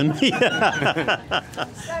younger than me.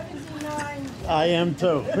 79. I am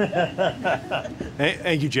too.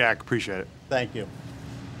 Thank you, Jack. Appreciate it. Thank you.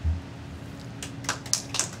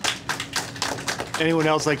 Anyone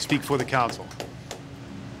else like to speak for the council?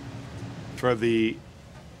 For this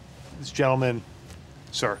gentleman,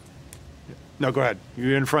 sir. No, go ahead.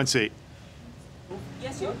 You're in the front seat.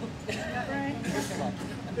 Yes, you.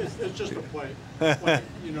 It's just a play.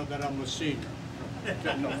 You know that I'm a senior.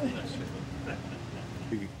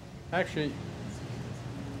 Actually,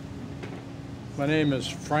 my name is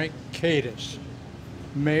Frank Cadis,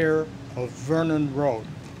 mayor of Vernon Road.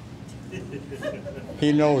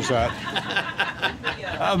 He knows that.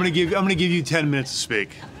 I'm gonna give you 10 minutes to speak.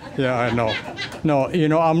 Yeah, I know. No, you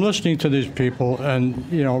know, I'm listening to these people, and,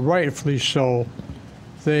 you know, rightfully so,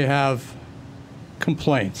 they have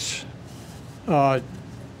complaints.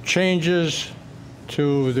 Changes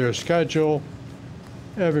to their schedule,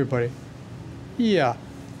 everybody. Yeah,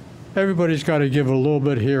 everybody's got to give a little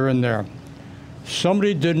bit here and there.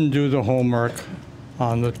 Somebody didn't do the homework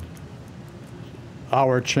on the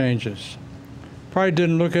hour changes. Probably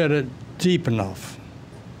didn't look at it deep enough.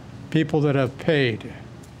 People that have paid,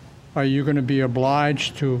 are you going to be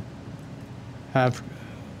obliged to have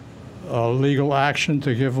legal action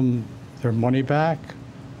to give them their money back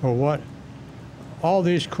or what? All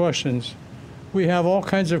these questions. We have all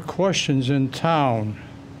kinds of questions in town.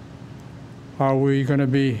 Are we going to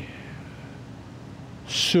be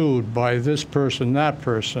sued by this person, that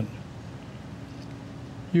person?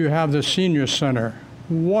 You have the senior center,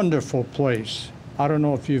 wonderful place. I don't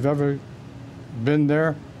know if you've ever been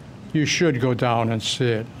there. You should go down and see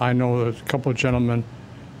it. I know a couple of gentlemen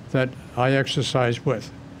that I exercise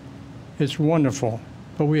with. It's wonderful,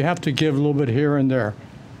 but we have to give a little bit here and there.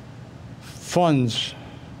 Funds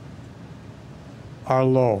are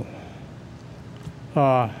low.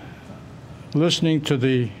 Listening to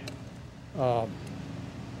the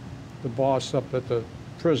boss up at the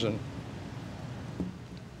prison,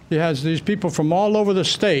 he has these people from all over the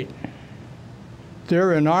state.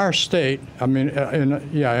 They're in our state. I mean,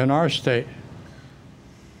 in our state.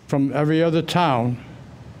 From every other town.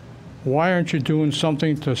 Why aren't you doing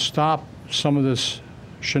something to stop some of this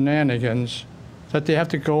shenanigans that they have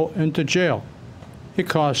to go into jail? It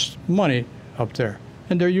costs money up there,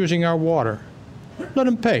 and they're using our water. Let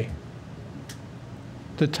them pay.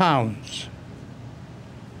 The towns.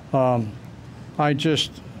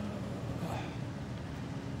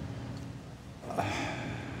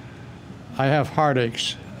 I have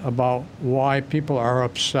heartaches about why people are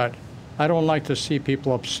upset. I don't like to see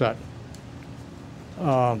people upset.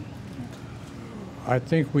 I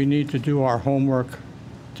think we need to do our homework.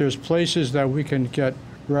 There's places that we can get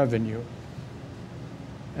revenue,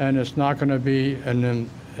 and it's not going to be an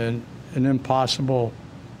impossible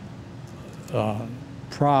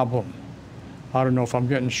problem. I don't know if I'm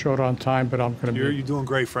getting short on time, but I'm going to be. You're doing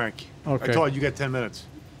great, Frank. Okay. I told you got 10 minutes.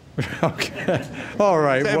 Okay. All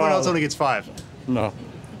right. Everyone else only gets 5. No.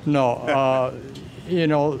 You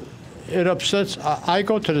know, it upsets. I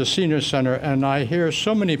go to the senior center and I hear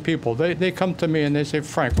so many people. They come to me and they say,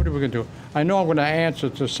 Frank, what are we going to do? I know I'm going to answer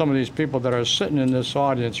to some of these people that are sitting in this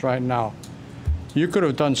audience right now. You could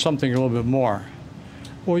have done something a little bit more.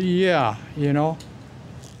 Well, yeah, you know.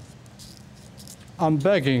 I'm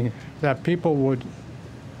begging that people would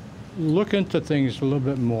look into things a little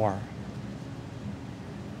bit more.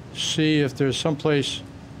 See if there's some place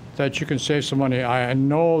that you can save some money. I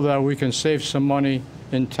know that we can save some money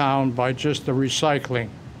in town by just the recycling,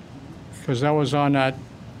 because that was on that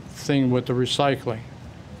thing with the recycling.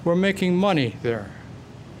 We're making money there.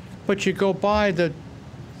 But you go by the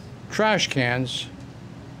trash cans,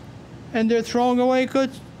 and they're throwing away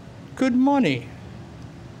good money.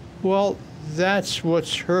 Well, that's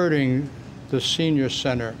what's hurting the senior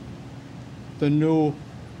center. The new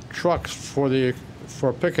trucks for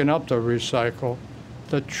picking up the recycle,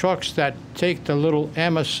 the trucks that take the little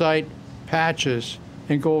amosite patches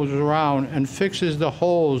and goes around and fixes the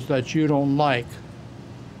holes that you don't like.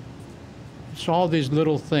 It's all these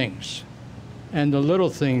little things. And the little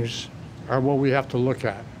things are what we have to look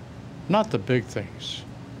at, not the big things.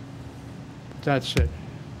 That's it.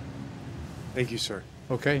 Thank you, sir.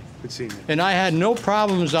 Okay? Good seeing you. And I had no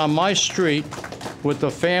problems on my street with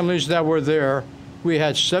the families that were there. We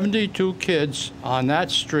had 72 kids on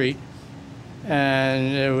that street,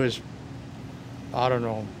 and it was, I don't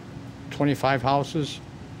know, 25 houses.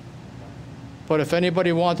 But if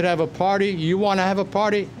anybody wanted to have a party, you want to have a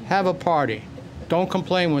party, have a party. Don't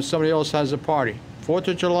complain when somebody else has a party. 4th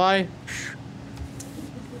of July,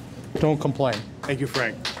 don't complain. Thank you,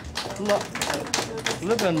 Frank.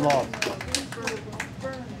 Live and love.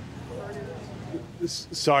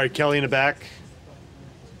 Sorry, Kelly in the back.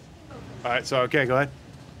 All right, so, okay, go ahead.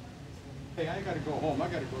 Hey, I gotta go home. I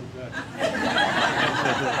gotta go to bed.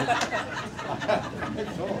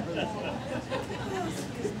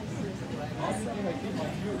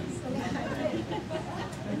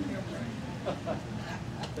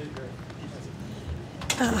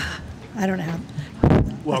 I don't know.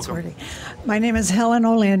 Welcome. My name is Helen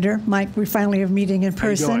Olander. Mike, we finally have meeting in How you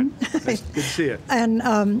person. doing? Nice, good to see you. And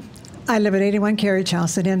I live at 81 Carriage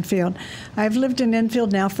House in Enfield. I've lived in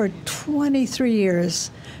Enfield now for 23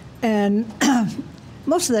 years. And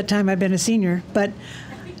most of that time I've been a senior. But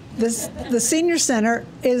the senior center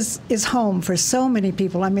is home for so many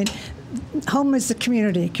people. I mean, home is the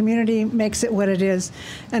community. Community makes it what it is.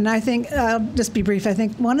 And I think, I'll just be brief, I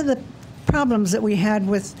think one of the problems that we had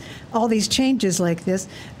with all these changes like this,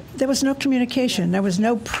 there was no communication. There was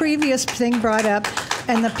no previous thing brought up,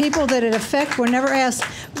 and the people that it affect were never asked,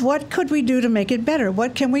 what could we do to make it better?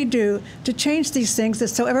 What can we do to change these things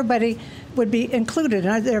so everybody would be included?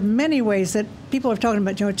 And there are many ways that people are talking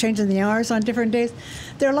about, changing the hours on different days.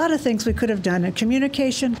 There are a lot of things we could have done. And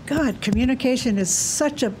communication, God, communication is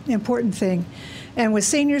such an important thing. And with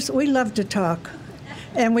seniors, we love to talk.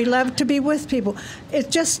 And we love to be with people.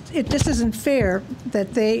 It just isn't fair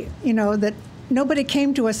that that nobody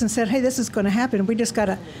came to us and said, hey, this is going to happen. We just got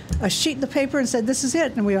a sheet of paper and said, this is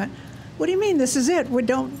it. And we went, what do you mean this is it?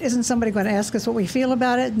 Isn't somebody going to ask us what we feel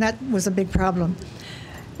about it? And that was a big problem.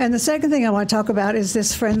 And the second thing I want to talk about is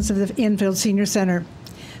this Friends of the Enfield Senior Center.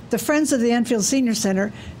 The Friends of the Enfield Senior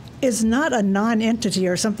Center is not a non-entity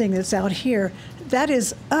or something that's out here. That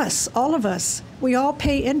is us, all of us. We all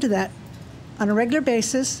pay into that on a regular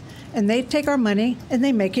basis, and they take our money and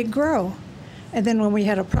they make it grow. And then when we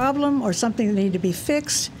had a problem or something that needed to be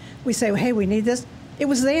fixed, we say, well, hey, we need this. It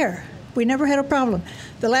was there. We never had a problem.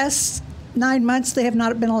 The last 9 months, they have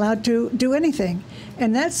not been allowed to do anything.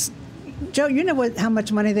 And that's, Joe, you know how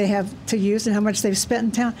much money they have to use and how much they've spent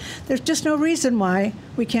in town. There's just no reason why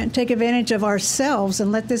we can't take advantage of ourselves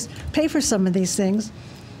and let this pay for some of these things.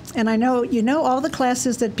 And I know, all the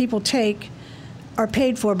classes that people take are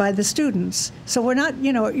paid for by the students. So we're not,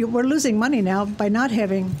 we're losing money now by not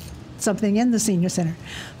having something in the senior center.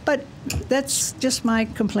 But that's just my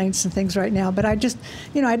complaints and things right now. But I just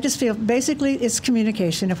feel basically it's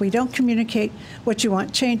communication. If we don't communicate what you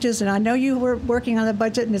want changes, and I know you were working on the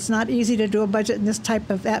budget, and it's not easy to do a budget in this type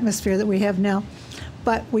of atmosphere that we have now,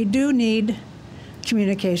 but we do need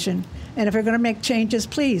communication. And if we're going to make changes,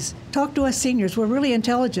 please talk to us seniors. We're really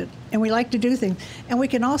intelligent, and we like to do things, and we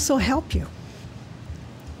can also help you.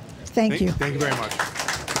 Thank you. Thank you very much.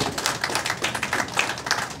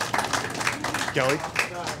 Kelly?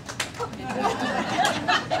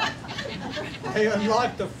 Hey,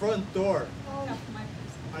 unlock the front door.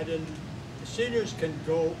 I didn't. The seniors can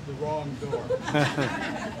go the wrong door.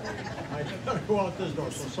 I gotta go out this door,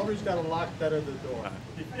 so somebody's got to lock that other door.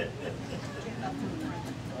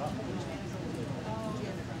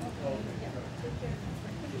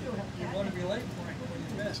 You want to be late?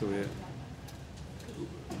 So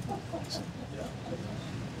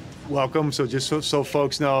welcome. So just so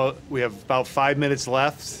folks know, we have about 5 minutes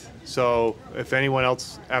left. So if anyone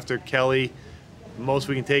else after Kelly, most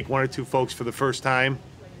we can take 1 or 2 folks for the first time.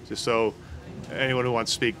 Just so anyone who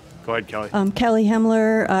wants to speak, go ahead, Kelly. Kelly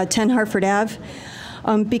Hemler, 10 Hartford Ave.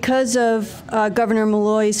 Because of Governor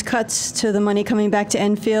Malloy's cuts to the money coming back to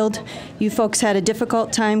Enfield, you folks had a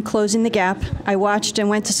difficult time closing the gap. I watched and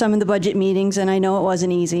went to some of the budget meetings, and I know it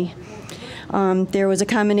wasn't easy. There was a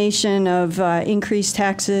combination of increased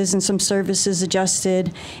taxes and some services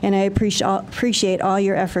adjusted, and I appreciate all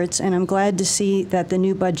your efforts, and I'm glad to see that the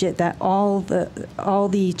new budget, that all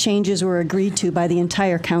the changes were agreed to by the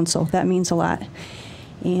entire council. That means a lot.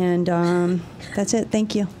 And that's it.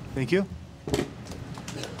 Thank you. Thank you.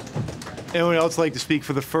 Anyone else like to speak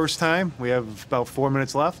for the first time? We have about 4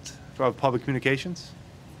 minutes left for public communications.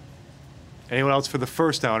 Anyone else for the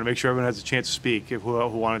first time? I want to make sure everyone has a chance to speak who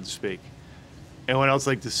wanted to speak. Anyone else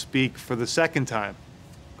like to speak for the second time?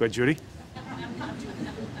 Go ahead, Judy.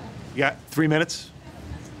 You got 3 minutes?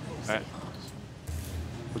 All right.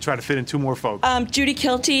 We'll try to fit in 2 more folks. Judy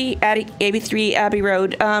Kilty, 83 Abbey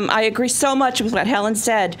Road. I agree so much with what Helen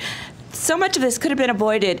said. So much of this could have been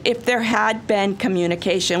avoided if there had been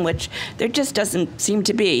communication, which there just doesn't seem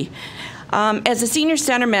to be. As a senior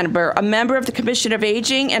center member, a member of the Commission of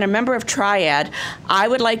Aging, and a member of Triad, I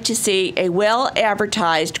would like to see a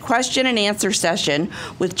well-advertised question and answer session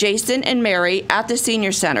with Jason and Mary at the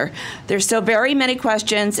senior center. There's so very many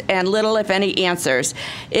questions and little, if any, answers.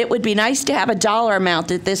 It would be nice to have a dollar amount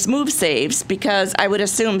that this move saves, because I would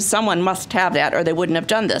assume someone must have that or they wouldn't have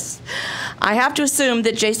done this. I have to assume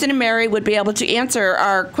that Jason and Mary would be able to answer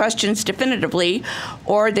our questions definitively,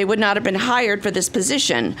 or they would not have been hired for this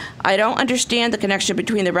position. I don't understand the connection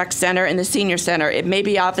between the rec center and the senior center. It may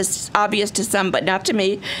be obvious to some, but not to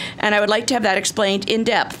me, and I would like to have that explained in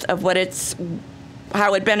depth of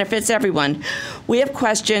how it benefits everyone. We have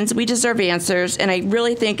questions, we deserve answers, and I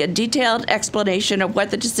really think a detailed explanation of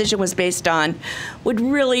what the decision was based on would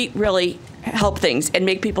really, really help things and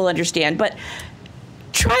make people understand. But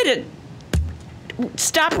try to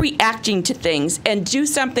stop reacting to things and do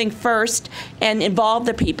something first and involve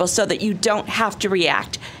the people so that you don't have to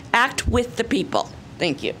react. Act with the people.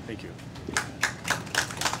 Thank you. Thank you.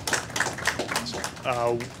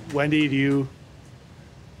 Wendy,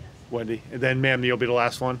 Wendy, and then ma'am, you'll be the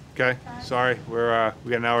last one. Okay. Sorry, we got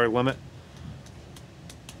an hour limit.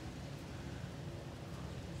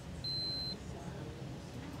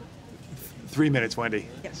 Three minutes, Wendy.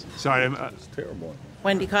 Yes. Sorry, it's terrible.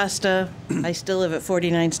 Wendy Costa, I still live at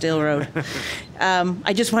 49 Steel Road.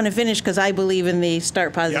 I just want to finish because I believe in the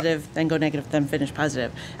start positive, then go negative, then finish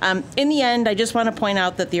positive. In the end, I just want to point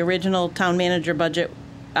out that the original town manager budget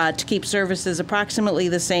to keep services approximately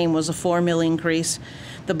the same was a $4 million increase.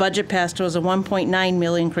 The budget passed was a $1.9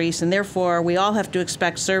 million increase, and therefore we all have to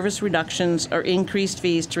expect service reductions or increased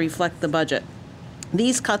fees to reflect the budget.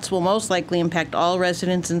 These cuts will most likely impact all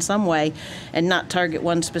residents in some way and not target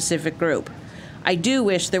one specific group. I do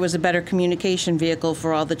wish there was a better communication vehicle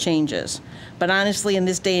for all the changes, but honestly, in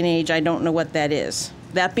this day and age, I don't know what that is.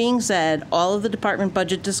 That being said, all of the department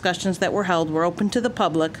budget discussions that were held were open to the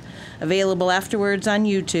public, available afterwards on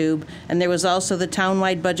YouTube, and there was also the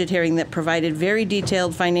town-wide budget hearing that provided very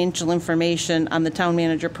detailed financial information on the town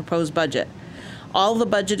manager proposed budget. All the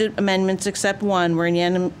budget amendments except one were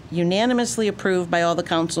unanimously approved by all the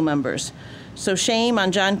council members. So shame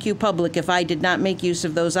on John Q. Public if I did not make use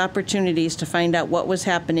of those opportunities to find out what was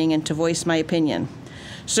happening and to voice my opinion.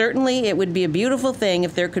 Certainly, it would be a beautiful thing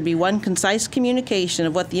if there could be one concise communication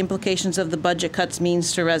of what the implications of the budget cuts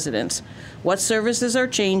means to residents, what services are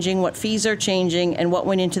changing, what fees are changing, and what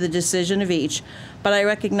went into the decision of each, but I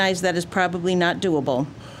recognize that is probably not doable.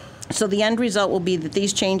 So the end result will be that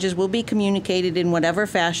these changes will be communicated in whatever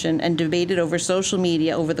fashion and debated over social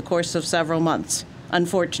media over the course of several months,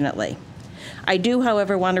 unfortunately. I do,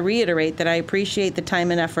 however, want to reiterate that I appreciate the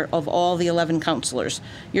time and effort of all the 11 councilors.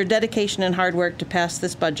 Your dedication and hard work to pass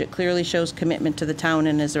this budget clearly shows commitment to the town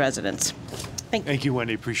and its residents. Thank you,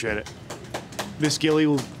 Wendy. Appreciate it. Ms. Gilly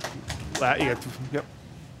will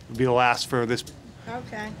be the last for this.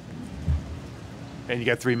 Okay. And you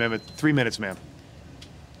got 3 minutes. 3 minutes, ma'am.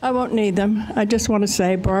 I won't need them. I just want to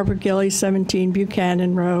say Barbara Gilly, 17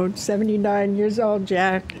 Buchanan Road, 79 years old,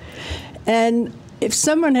 Jack. And if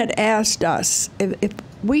someone had asked us, if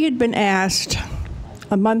we had been asked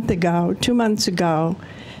a month ago, 2 months ago,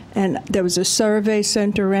 and there was a survey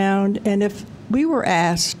sent around, and if we were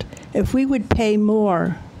asked if we would pay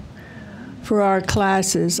more for our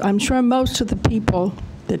classes, I'm sure most of the people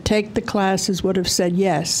that take the classes would have said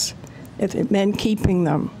yes, if it meant keeping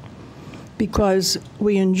them, because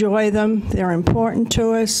we enjoy them, they're important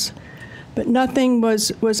to us, but nothing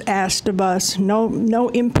was asked of us,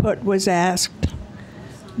 no input was asked.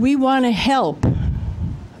 We want to help,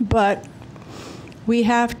 but we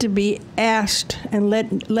have to be asked and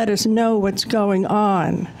let us know what's going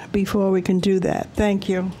on before we can do that. Thank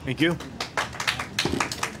you. Thank you.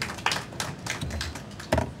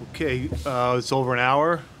 Okay, it's over an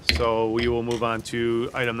hour, so we will move on to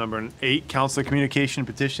item number 8, Councilor Communication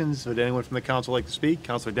Petitions. Would anyone from the council like to speak?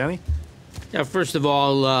 Councilor Denny? Yeah, first of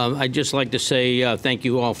all, I'd just like to say thank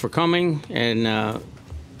you all for coming, and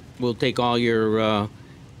we'll take all your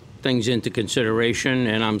things into consideration,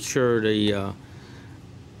 and I'm sure the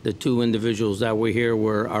two individuals that were here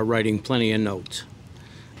are writing plenty of notes.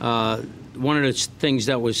 One of the things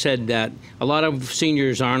that was said that a lot of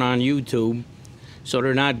seniors aren't on YouTube, so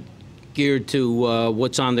they're not geared to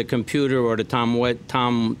what's on the computer or the town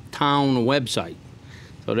website.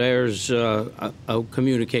 So there's a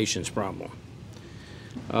communications problem.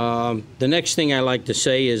 The next thing I like to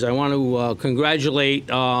say is I want to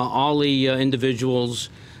congratulate all the individuals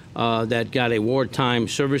that got a wartime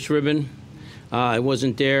service ribbon. I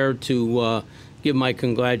wasn't there to give my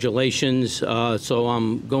congratulations, so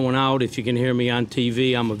I'm going out. If you can hear me on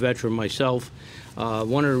TV, I'm a veteran myself.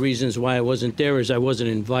 One of the reasons why I wasn't there is I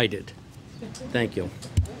wasn't invited. Thank you.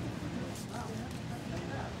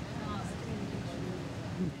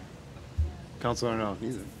 Councilor Arnott.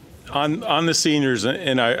 On the seniors,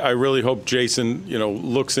 and I really hope Jason,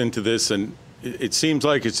 looks into this. And it seems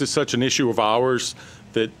like it's just such an issue of hours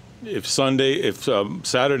that if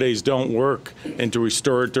Saturdays don't work, and to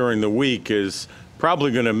restore it during the week is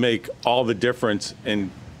probably going to make all the difference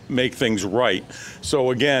and make things right.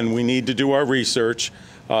 So again, we need to do our research.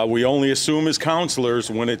 We only assume as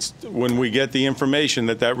counselors when we get the information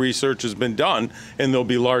that research has been done, and there'll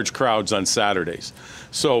be large crowds on Saturdays.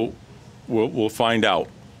 So we'll find out.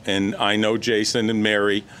 And I know Jason and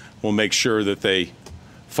Mary will make sure that they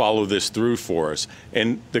follow this through for us.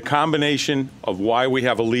 And the combination of why we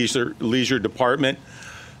have a leisure department,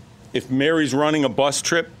 if Mary's running a bus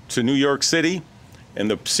trip to New York City and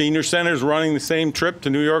the senior center is running the same trip to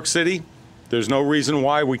New York City, there's no reason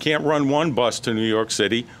why we can't run one bus to New York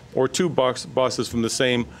City or two buses from the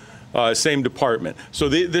same department. So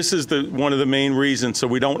this is one of the main reasons, so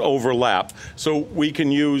we don't overlap. So we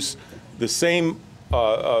can use the same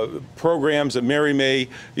programs that Mary May,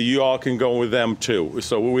 you all can go with them too.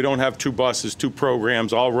 So we don't have two buses, two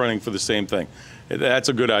programs, all running for the same thing. That's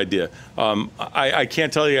a good idea. I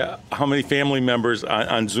can't tell you how many family members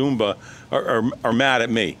on Zumba are mad at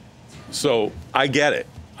me. So I get it.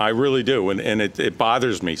 I really do, and it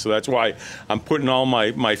bothers me. So that's why I'm putting all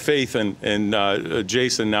my faith in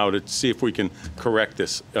Jason now to see if we can correct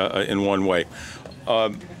this in one way.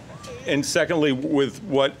 And secondly, with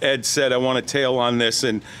what Ed said, I want to tail on this,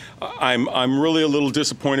 and I'm really a little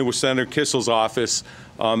disappointed with Senator Kissel's office,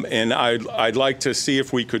 and I'd like to see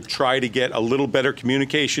if we could try to get a little better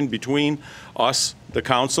communication between us, the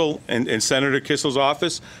council, and Senator Kissel's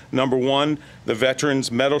office. Number one, the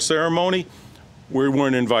Veterans Medal Ceremony, we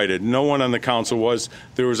weren't invited. No one on the council was.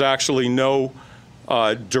 There was actually no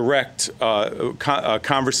direct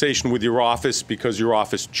conversation with your office because your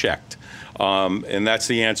office checked. And that's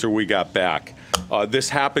the answer we got back. This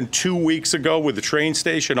happened 2 weeks ago with the train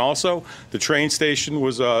station also. The train station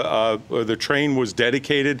was, the train was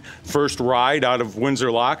dedicated first ride out of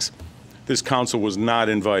Windsor Locks. This council was not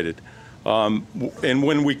invited. And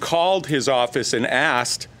when we called his office and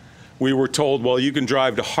asked, we were told, well, you can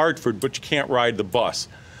drive to Hartford, but you can't ride the bus.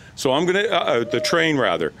 So I'm going to, the train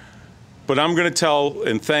rather. But I'm going to tell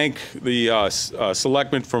and thank the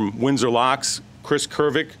selectman from Windsor Locks, Chris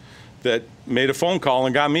Kervick, that made a phone call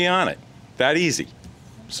and got me on it. That easy.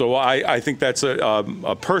 So I think that's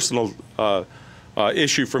a personal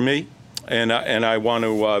issue for me, and I want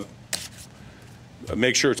to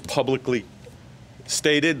make sure it's publicly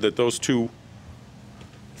stated that those two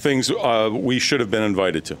things we should have been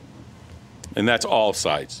invited to. And that's all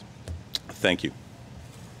sides. Thank you.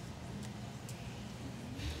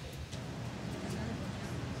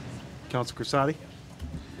 Councilor Crisati.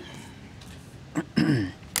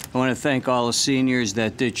 I want to thank all the seniors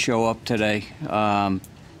that did show up today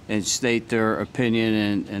and state their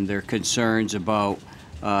opinion and their concerns about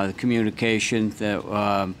the communication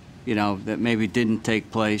that that maybe didn't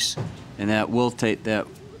take place, and that it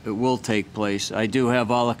will take place. I do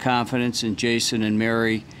have all the confidence in Jason and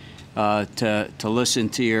Mary to listen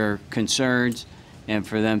to your concerns and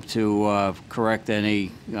for them to correct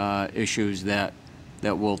any issues that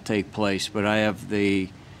will take place. But I have the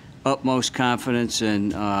utmost confidence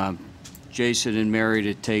in Jason and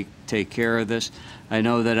Mary to take care of this. I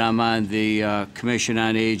know that I'm on the Commission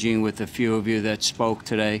on Aging with a few of you that spoke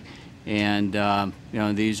today, and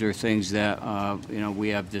these are things that we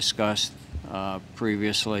have discussed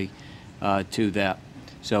previously to that.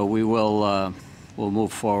 So we will we'll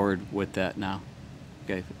move forward with that now.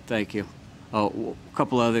 Okay, thank you. Oh, a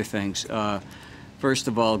couple other things. First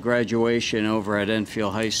of all, graduation over at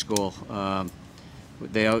Enfield High School.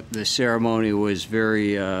 The ceremony was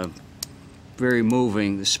very very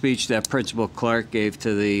moving. The speech that Principal Clark gave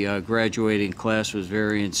to the graduating class was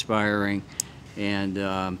very inspiring. And,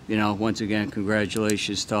 you know, once again,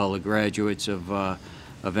 congratulations to all the graduates of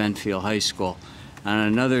Enfield High School. On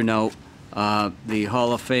another note, the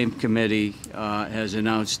Hall of Fame Committee has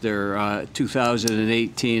announced their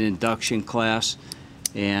 2018 induction class,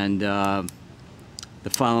 and the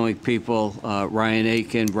following people, Ryan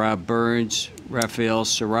Aiken, Rob Burns, Raphael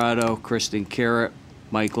Serrato, Kristen Carrot,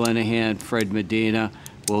 Mike Lenahan, Fred Medina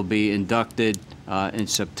will be inducted in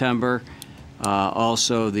September.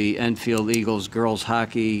 Also, the Enfield Eagles girls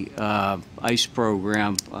hockey ice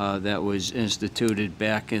program that was instituted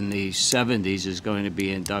back in the 70s is going to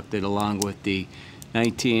be inducted, along with the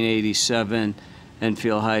 1987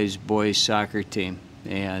 Enfield High's boys soccer team.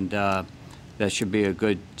 And that should be a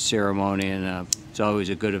good ceremony, and it's always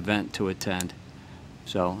a good event to attend.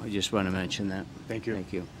 So I just want to mention that. Thank you.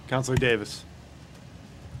 Thank you. Councilor Davis.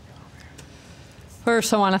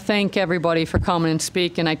 First, I want to thank everybody for coming and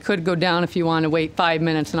speaking. I could go down if you want to wait 5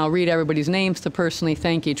 minutes, and I'll read everybody's names to personally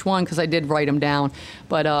thank each one, because I did write them down.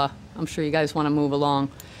 But I'm sure you guys want to move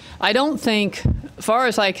along. I don't think, as far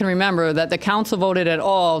as I can remember, that the council voted at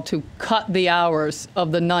all to cut the hours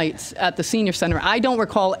of the nights at the senior center. I don't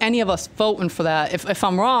recall any of us voting for that. If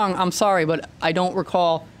I'm wrong, I'm sorry, but I don't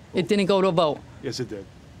recall. It didn't go to a vote. Yes, it did.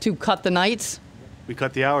 To cut the nights? We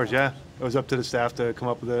cut the hours, yeah. It was up to the staff to come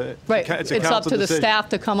up with a... Right, it's up to the staff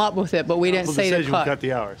to come up with it, but we didn't say to cut. We cut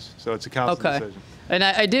the hours, so it's a council decision. And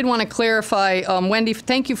I did want to clarify, Wendy,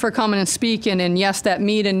 thank you for coming and speaking. And yes, that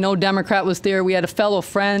meeting, no Democrat was there. We had a fellow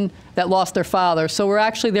friend that lost their father. So we're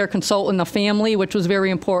actually there consulting the family, which was very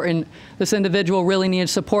important. This individual really needed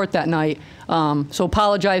support that night. So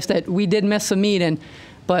apologize that we did miss a meeting.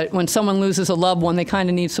 But when someone loses a loved one, they kind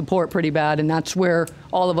of need support pretty bad. And that's where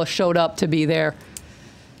all of us showed up to be there.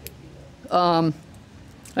 And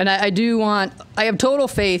I have total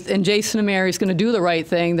faith in Jason and Mary's going to do the right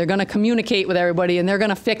thing. They're going to communicate with everybody, and they're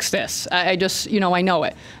going to fix this. I just, you know, I know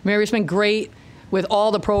it. Mary's been great with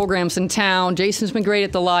all the programs in town. Jason's been great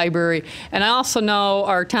at the library. And I also know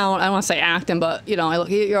our town, I don't want to say acting, but, you know,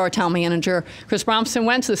 you're our town manager. Chris Bromson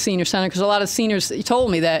went to the senior center because a lot of seniors told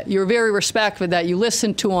me that you were very respectful, that you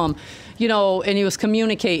listened to them, you know, and he was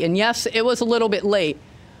communicating. Yes, it was a little bit late.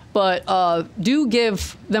 But do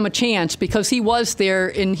give them a chance, because he was there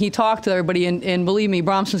and he talked to everybody. And believe me,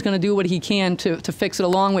 Bromson's going to do what he can to fix it,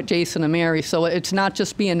 along with Jason and Mary. So it's not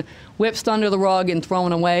just being whipped under the rug and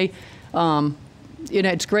thrown away. You know,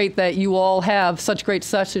 it's great that you all have such great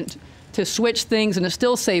sessions to switch things, and it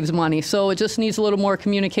still saves money. So it just needs a little more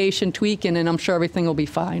communication, tweaking, and I'm sure everything will be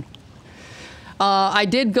fine. I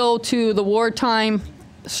did go to the wartime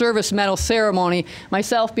service medal ceremony.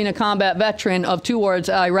 Myself, being a combat veteran of 2 wars,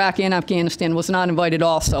 Iraq and Afghanistan, was not invited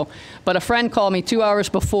also. But a friend called me 2 hours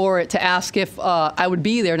before it to ask if I would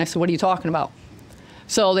be there, and I said, what are you talking about?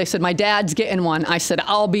 So they said, my dad's getting one. I said,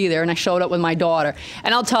 I'll be there, and I showed up with my daughter.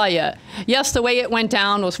 And I'll tell you, yes, the way it went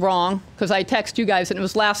down was wrong, because I texted you guys, and it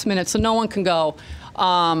was last minute, so no one can go.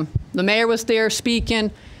 The mayor was there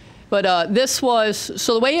speaking, but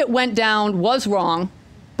so the way it went down was wrong.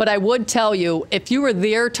 But I would tell you, if you were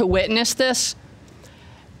there to witness this,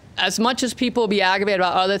 as much as people will be aggravated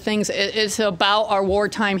about other things, it's about our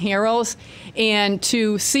wartime heroes. And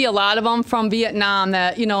to see a lot of them from Vietnam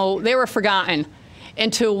that, you know, they were forgotten.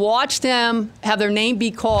 And to watch them have their name be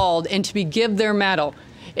called and to be give their medal,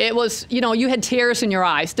 it was, you know, you had tears in your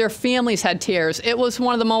eyes. Their families had tears. It was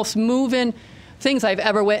one of the most moving things I've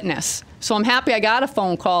ever witnessed. So I'm happy I got a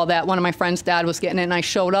phone call that one of my friend's dad was getting it, and I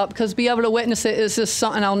showed up, because be able to witness it is just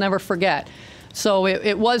something I'll never forget. So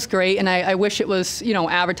it was great, and I wish it was, you know,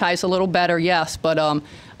 advertised a little better, yes, but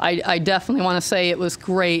I definitely want to say it was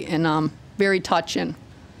great and very touching.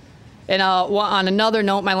 And on another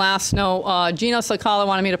note, my last note, Gina Sakala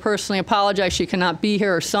wanted me to personally apologize. She cannot be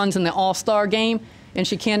here. Her son's in the All-Star game, and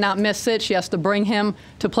she cannot miss it. She has to bring him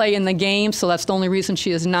to play in the game, so that's the only reason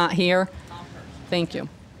she is not here. Thank you.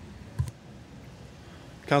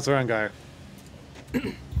 Councilor Ongire.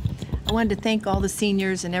 I wanted to thank all the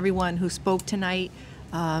seniors and everyone who spoke tonight.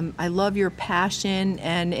 I love your passion,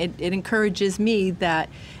 and it encourages me that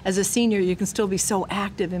as a senior you can still be so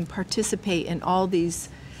active and participate in all these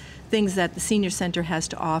things that the Senior Center has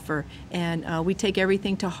to offer. And we take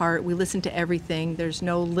everything to heart. We listen to everything. There's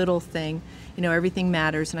no little thing. You know, everything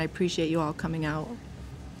matters, and I appreciate you all coming out.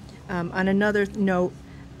 On another note,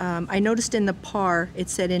 I noticed in the PAR, it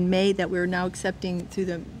said in May that we're now accepting, through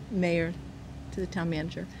the mayor to the town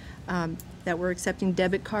manager, that we're accepting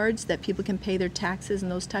debit cards, that people can pay their taxes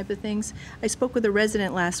and those type of things. I spoke with a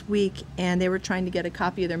resident last week, and they were trying to get a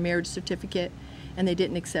copy of their marriage certificate, and they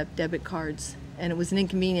didn't accept debit cards. and it was an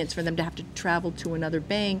inconvenience for them to have to travel to another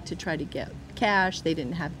bank to try to get cash. They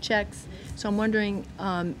didn't have checks. So I'm wondering,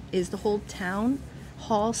 is the whole town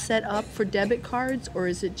hall set up for debit cards, or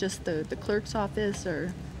is it just the clerk's office,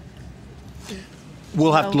 or?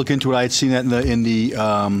 We'll have to look into it. I had seen that in the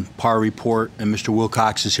PAR report, and Mr.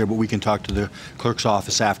 Wilcox is here, but we can talk to the clerk's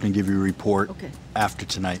office after and give you a report after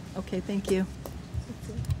tonight. Okay, thank you.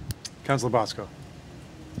 Councilor Bosco.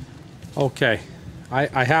 Okay.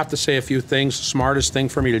 I have to say a few things. The smartest thing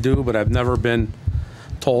for me to do, but I've never been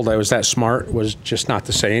told I was that smart, was just not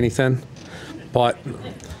to say anything. But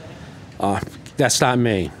that's not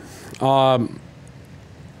me.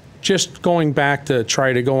 Just going back to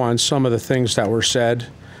try to go on some of the things that were said,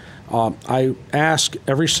 I ask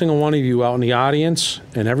every single one of you out in the audience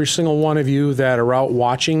and every single one of you that are out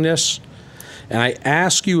watching this, and I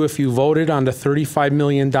ask you if you voted on the $35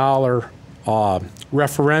 million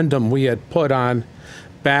referendum we had put on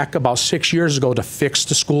back about 6 years ago to fix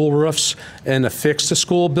the school roofs and to fix the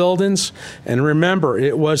school buildings. And remember,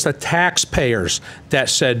 it was the taxpayers that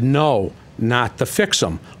said no, not to fix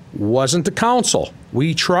them. Wasn't the council.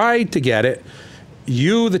 We tried to get it.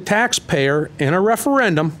 You, the taxpayer, in a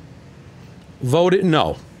referendum, voted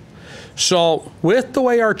no. So with the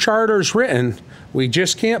way our charter is written, we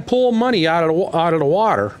just can't pull money out of the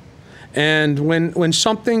water. And when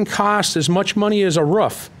something costs as much money as a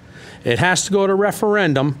roof, it has to go to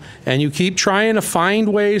referendum, and you keep trying to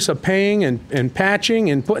find ways of paying and patching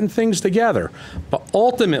and putting things together. But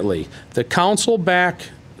ultimately, the council back,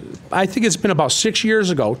 I think it's been about 6 years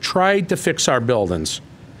ago, tried to fix our buildings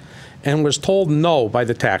and was told no by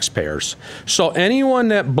the taxpayers. So anyone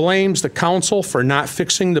that blames the council for not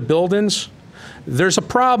fixing the buildings, there's a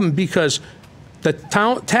problem, because the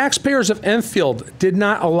taxpayers of Enfield did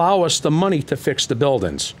not allow us the money to fix the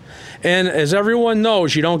buildings. And as everyone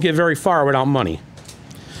knows, you don't get very far without money.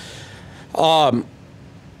 On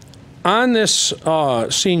this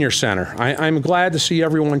senior center, I'm glad to see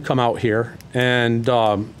everyone come out here, and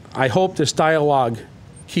I hope this dialogue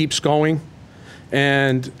keeps going,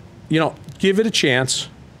 and give it a chance.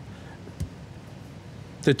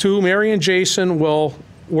 The two, Mary and Jason, will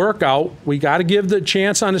work out. We got to give the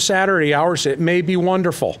chance on the Saturday hours. It may be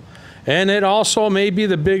wonderful, and it also may be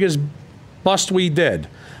the biggest bust we did.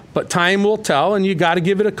 But time will tell, and you got to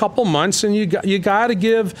give it a couple months, and you got to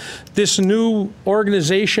give this new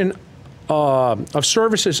organization of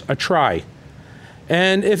services a try.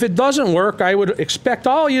 And if it doesn't work, I would expect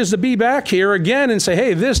all of you to be back here again and say,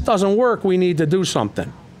 hey, this doesn't work, we need to do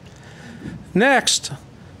something. Next,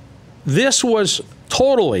 this was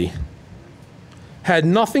totally, had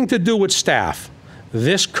nothing to do with staff.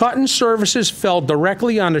 This cut in services fell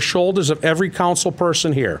directly on the shoulders of every council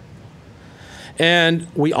person here. And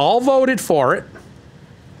we all voted for it.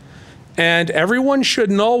 And everyone should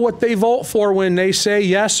know what they vote for when they say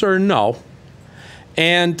yes or no.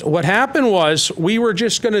 And what happened was, we were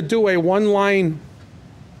just going to do a one-line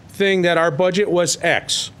thing that our budget was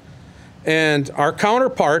X. And our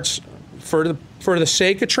counterparts, for the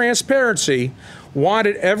sake of transparency,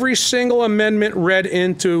 wanted every single amendment read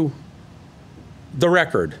into the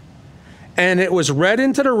record. And it was read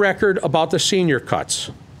into the record about the senior cuts.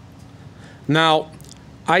 Now,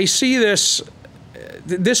 I see this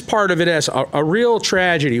part of it as a real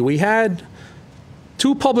tragedy. We had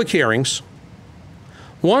 2 public hearings.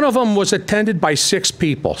 One of them was attended by 6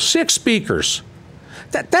 people, 6 speakers.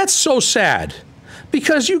 That's so sad,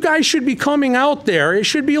 because you guys should be coming out there. It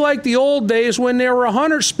should be like the old days when there were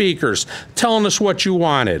 100 speakers telling us what you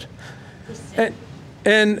wanted. But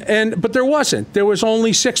there wasn't. There was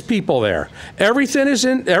only 6 people there. Everything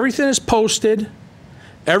is posted.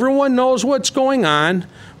 Everyone knows what's going on.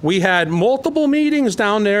 We had multiple meetings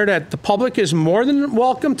down there that the public is more than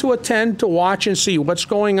welcome to attend, to watch and see what's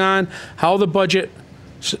going on, how the budget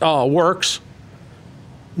works.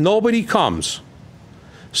 Nobody comes.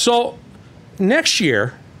 So next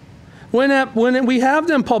year, when we have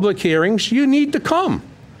them public hearings, you need to come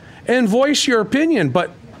and voice your opinion.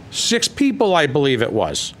 But 6 people, I believe it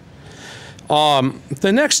was.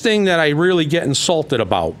 The next thing that I really get insulted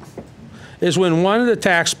about is when one of the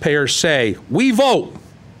taxpayers say, we vote.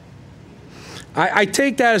 I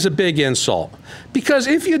take that as a big insult, because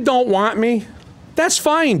if you don't want me, that's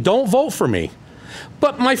fine, don't vote for me.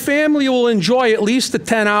 But my family will enjoy at least the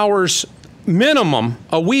 10 hours minimum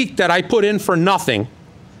a week that I put in for nothing,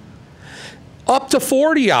 up to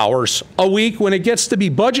 40 hours a week when it gets to be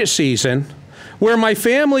budget season, where my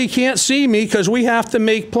family can't see me because we have to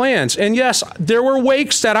make plans. And yes, there were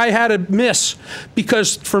wakes that I had to miss,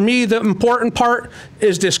 because for me, the important part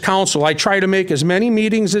is this council. I try to make as many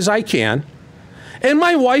meetings as I can. And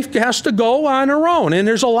my wife has to go on her own. And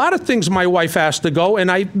there's a lot of things my wife has to go,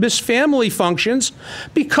 and I miss family functions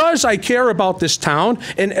because I care about this town,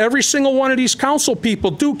 and every single one of these council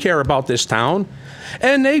people do care about this town.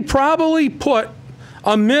 And they probably put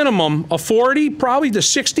a minimum of 40, probably to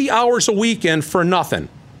 60 hours a weekend for nothing.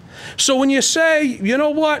 So when you say, you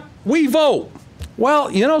know what, we vote,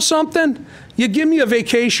 well, you know something? You give me a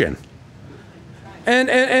vacation.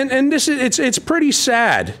 And this is, it's pretty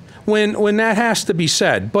sad when that has to be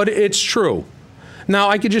said, but it's true. Now,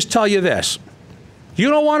 I could just tell you this. You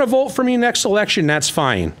don't want to vote for me next election, that's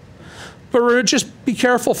fine. But just be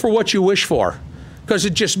careful for what you wish for, because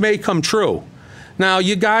it just may come true. Now,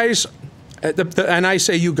 you guys, and I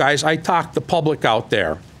say you guys, I talk the public out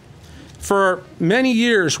there. For many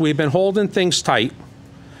years, we've been holding things tight,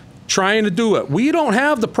 trying to do it. We don't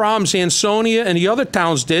have the problems Ansonia and the other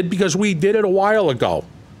towns did because we did it a while ago.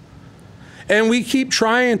 And we keep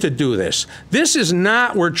trying to do this. This is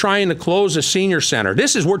not we're trying to close a senior center.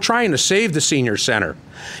 This is we're trying to save the senior center.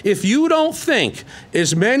 If you don't think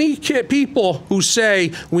as many people who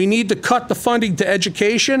say we need to cut the funding to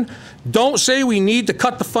education don't say we need to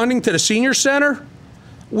cut the funding to the senior center,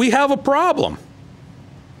 we have a problem.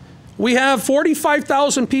 We have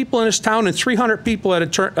 45,000 people in this town and 300 people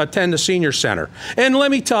that attend the senior center. And let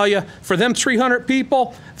me tell you, for them 300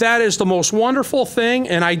 people, that is the most wonderful thing,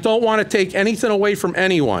 and I don't want to take anything away from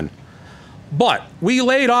anyone. But we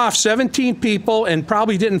laid off 17 people and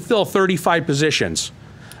probably didn't fill 35 positions.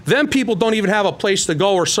 Them people don't even have a place to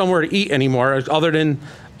go or somewhere to eat anymore other than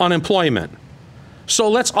unemployment. So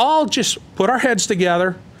let's all just put our heads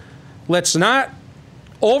together. Let's not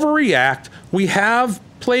overreact. We have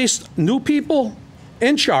placed new people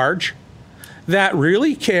in charge that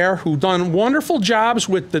really care, who've done wonderful jobs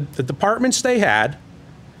with the departments they had,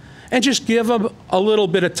 and just give them a little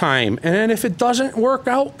bit of time. And if it doesn't work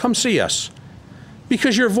out, come see us,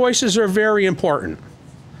 because your voices are very important.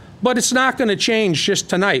 But it's not going to change just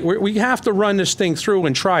tonight. We have to run this thing through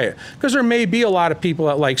and try it, because there may be a lot of people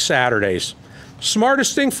that like Saturdays.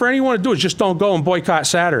 Smartest thing for anyone to do is just don't go and boycott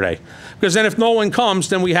Saturday, because then if no one comes,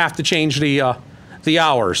 then we have to change the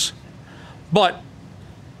hours. But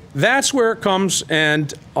that's where it comes.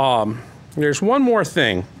 And there's one more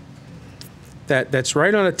thing that's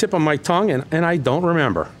right on the tip of my tongue, and I don't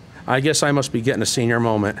remember. I guess I must be getting a senior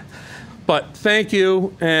moment. But thank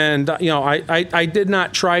you. And you know, I did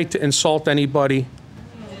not try to insult anybody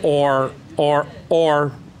or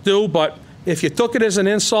do, but if you took it as an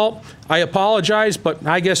insult, I apologize, but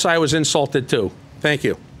I guess I was insulted too. Thank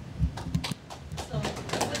you.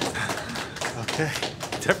 Okay.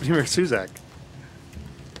 Deputy Mayor Suzak.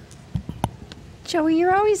 Joey,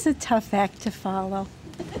 you're always a tough act to follow.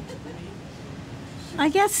 I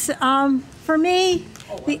guess for me,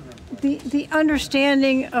 the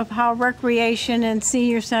understanding of how recreation and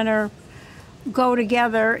senior center go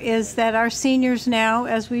together is that our seniors now,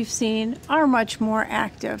 as we've seen, are much more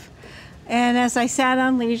active. And as I sat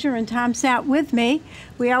on leisure and Tom sat with me,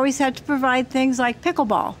 we always had to provide things like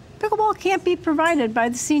pickleball. Pickleball can't be provided by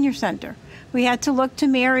the senior center. We had to look to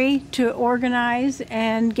Mary to organize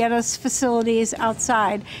and get us facilities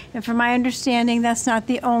outside. And from my understanding, that's not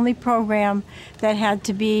the only program that had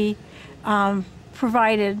to be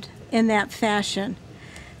provided in that fashion.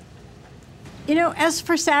 You know, as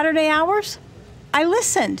for Saturday hours, I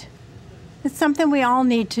listened. It's something we all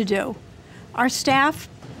need to do. Our staff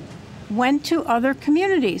went to other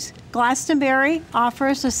communities. Glastonbury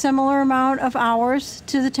offers a similar amount of hours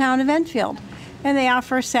to the town of Enfield, and they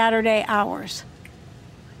offer Saturday hours.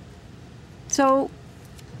 So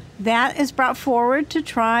that is brought forward to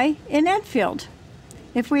try in Enfield.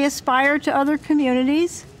 If we aspire to other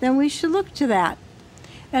communities, then we should look to that.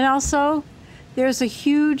 And also, there's a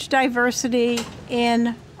huge diversity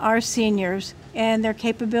in our seniors and their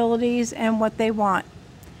capabilities and what they want.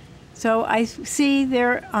 So I see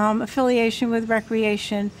their affiliation with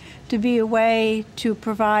recreation to be a way to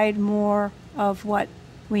provide more of what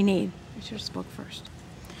we need. I should have spoke first.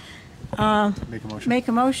 Make a motion. Make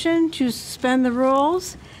a motion to suspend the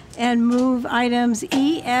rules and move items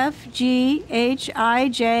E, F, G, H, I,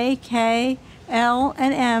 J, K, L,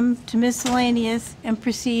 and M to miscellaneous and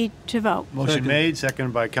proceed to vote. Motion made,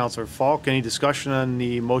 seconded by Councilor Falk. Any discussion on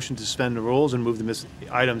the motion to suspend the rules and move the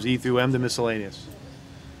items E through M to miscellaneous?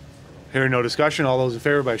 Hearing no discussion, all those in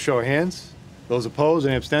favor by show of hands. Those opposed,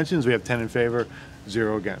 any abstentions? We have 10 in favor,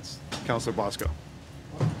 0 against. Councilor Bosco.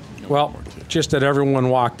 Well, just that everyone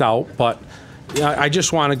walked out, but I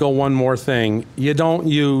just want to go one more thing. You don't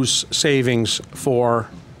use savings for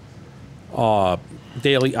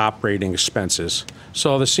daily operating expenses.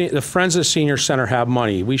 So the Friends of the Senior Center have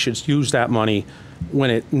money. We should use that money when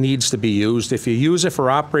it needs to be used. If you use it for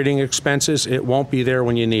operating expenses, it won't be there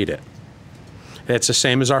when you need it. It's the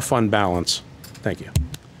same as our fund balance. Thank you.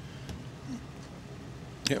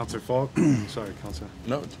 Councilor Falk? Sorry, Councilor.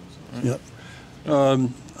 No. Yep.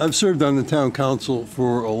 I've served on the town council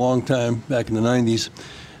for a long time, back in the 90s,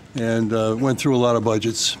 and went through a lot of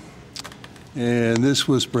budgets. And this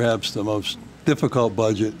was perhaps the most difficult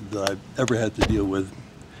budget that I've ever had to deal with.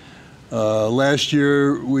 Last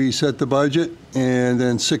year, we set the budget, and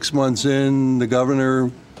then 6 months in, the governor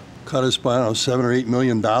cut us by, I don't know, $7 or $8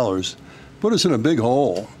 million, put us in a big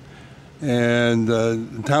hole. And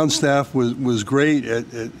the town staff was great at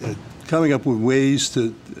coming up with ways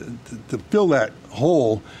to fill that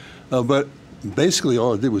hole, but basically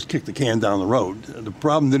all it did was kick the can down the road. The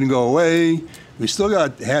problem didn't go away. We still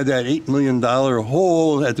had that $8 million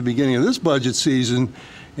hole at the beginning of this budget season,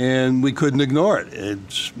 and we couldn't ignore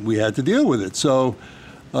it. We had to deal with it. So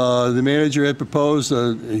the manager had proposed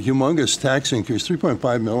a humongous tax increase,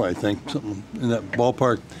 3.5 mil, I think, something in that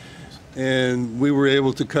ballpark. And we were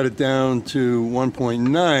able to cut it down to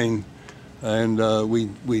 1.9, and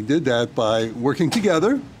we did that by working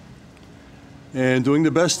together and doing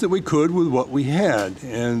the best that we could with what we had.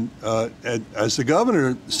 And as the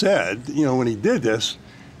governor said, you know, when he did this,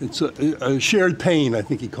 it's a shared pain, I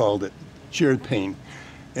think he called it, shared pain.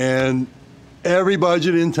 And every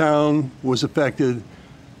budget in town was affected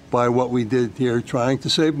by what we did here, trying to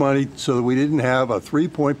save money so that we didn't have a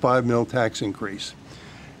 3.5 mil tax increase.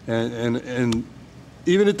 And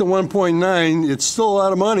even at the 1.9, it's still a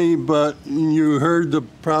lot of money, but you heard the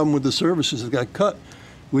problem with the services that got cut.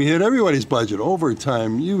 We hit everybody's budget,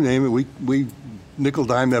 overtime, you name it. We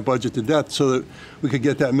nickel-dimed that budget to death so that we could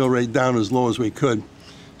get that mill rate down as low as we could.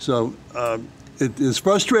 So it is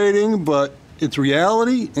frustrating, but it's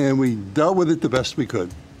reality, and we dealt with it the best we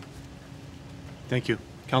could. Thank you.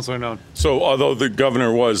 Councilor None. So although the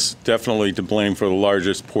governor was definitely to blame for the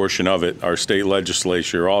largest portion of it, our state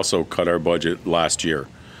legislature also cut our budget last year.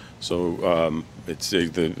 So it's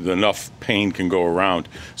enough pain can go around.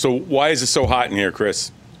 So why is it so hot in here,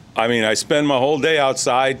 Chris? I mean, I spend my whole day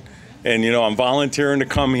outside, and you know, I'm volunteering to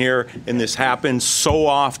come here, and this happens so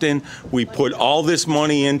often. We put all this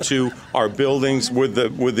money into our buildings with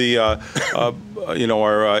the you know,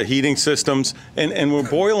 our heating systems, and we're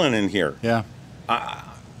boiling in here. Yeah.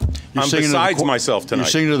 I'm besides myself tonight. You're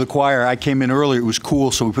singing to the choir. I came in early. It was cool,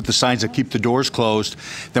 so we put the signs that keep the doors closed.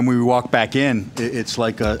 Then when we walk back in, it's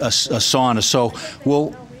like a sauna. So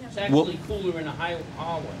we'll... It's actually cooler in the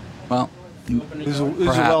hallway. Well, this is a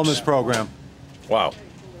wellness program. Wow.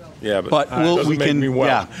 Yeah, but we can.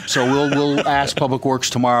 Yeah, so we'll ask Public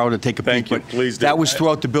Works tomorrow to take a peek. Thank you. Please do. That was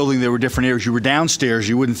throughout the building. There were different areas. You were downstairs.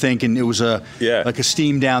 You wouldn't think, and it was like a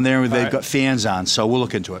steam down there. They've got fans on, so we'll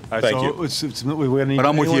look into it. Thank you. But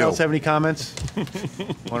I'm with you. Anyone else have any comments?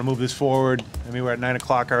 Want to move this forward? I mean, we're at 9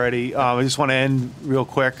 o'clock already. I just want to end real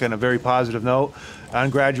quick on a very positive note.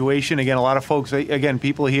 On graduation, again, a lot of folks, again,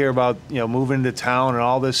 people hear about, you know, moving to town and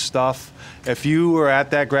all this stuff. If you were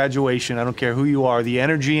at that graduation, I don't care who you are, the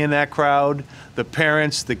energy in that crowd, the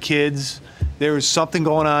parents, the kids, there is something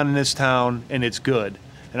going on in this town, and it's good.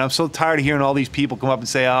 And I'm so tired of hearing all these people come up and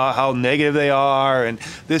say how negative they are, and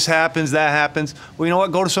this happens, that happens. Well, you know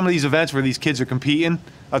what? Go to some of these events where these kids are competing.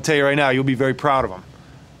 I'll tell you right now, you'll be very proud of them.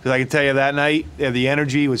 Because I can tell you that night, the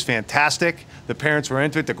energy was fantastic. The parents were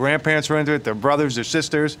into it. The grandparents were into it. Their brothers, their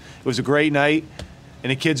sisters. It was a great night. And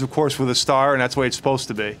the kids, of course, were the star, and that's the way it's supposed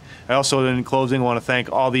to be. I also, in closing, want to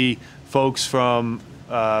thank all the folks from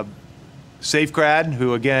SafeGrad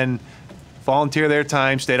who, again, volunteer their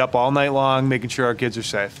time, stayed up all night long, making sure our kids are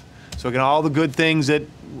safe. So, again, all the good things that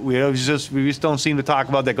we just don't seem to talk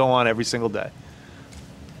about that go on every single day.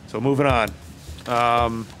 So, moving on.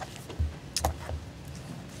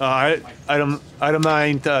 Item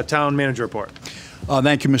 9, Town Manager Report.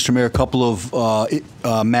 Thank you, Mr. Mayor. A couple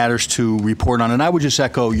of matters to report on, and I would just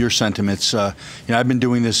echo your sentiments. You know, I've been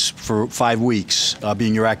doing this for 5 weeks,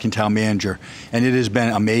 being your acting town manager, and it has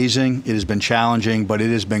been amazing. It has been challenging, but it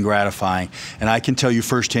has been gratifying. And I can tell you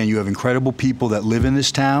firsthand, you have incredible people that live in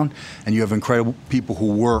this town, and you have incredible people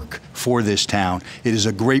who work for this town. It is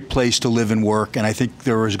a great place to live and work, and I think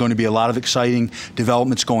there is going to be a lot of exciting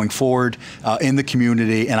developments going forward in the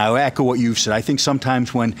community. And I echo what you've said. I think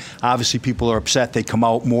sometimes when obviously people are upset, they come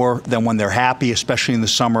out more than when they're happy, especially in the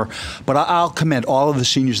summer. But I'll commend all of the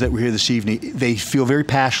seniors that were here this evening. They feel very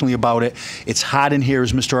passionately about it. It's hot in here,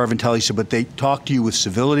 as Mr. Arventelli said, but they talked to you with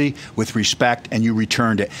civility, with respect, and you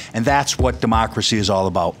returned it. And that's what democracy is all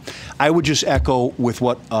about. I would just echo with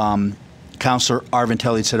what Councilor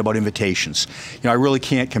Arventelli had said about invitations. You know, I really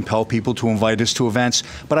can't compel people to invite us to events,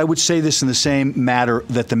 but I would say this in the same matter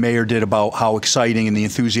that the mayor did about how exciting and the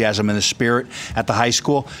enthusiasm and the spirit at the high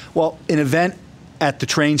school. Well, an event at the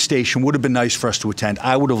train station would have been nice for us to attend.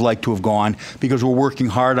 I would have liked to have gone because we're working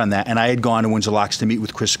hard on that. And I had gone to Windsor Locks to meet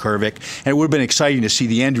with Chris Kervick, and it would have been exciting to see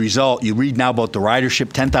the end result. You read now about the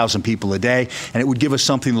ridership, 10,000 people a day, and it would give us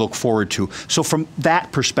something to look forward to. So from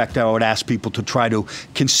that perspective, I would ask people to try to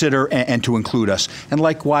consider and to include us. And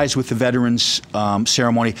likewise with the Veterans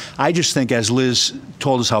ceremony, I just think, as Liz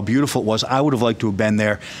told us how beautiful it was, I would have liked to have been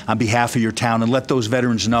there on behalf of your town and let those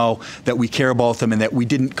veterans know that we care about them and that we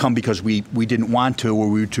didn't come because we didn't want to or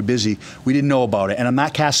we were too busy. We didn't know about it. And I'm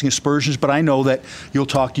not casting aspersions, but I know that you'll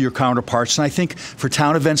talk to your counterparts. And I think for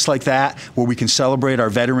town events like that, where we can celebrate our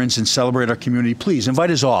veterans and celebrate our community, please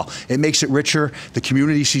invite us all. It makes it richer. The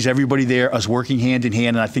community sees everybody there, us working hand in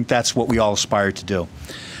hand, and I think that's what we all aspire to do.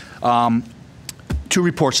 2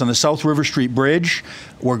 reports on the South River Street Bridge.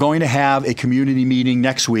 We're going to have a community meeting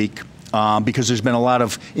next week because there's been a lot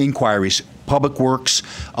of inquiries. Public Works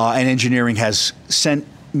and Engineering has sent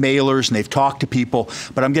mailers and they've talked to people,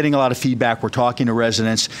 but I'm getting a lot of feedback. We're talking to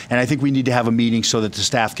residents, and I think we need to have a meeting so that the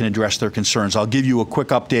staff can address their concerns. I'll give you a quick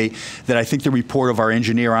update that I think the report of our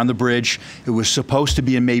engineer on the bridge, it was supposed to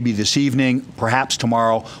be in maybe this evening, perhaps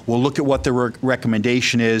tomorrow. We'll look at what the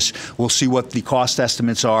recommendation is. We'll see what the cost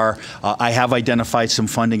estimates are. I have identified some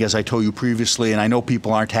funding, as I told you previously, and I know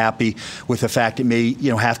people aren't happy with the fact it may,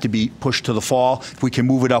 have to be pushed to the fall. If we can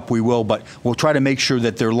move it up, we will, but we'll try to make sure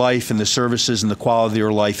that their life and the services and the quality of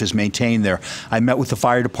their life is maintained there. I met with the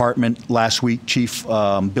fire department last week, Chief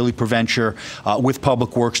Billy Preventure, with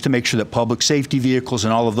Public Works to make sure that public safety vehicles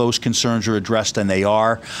and all of those concerns are addressed, and they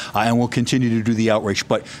are, and we'll continue to do the outreach.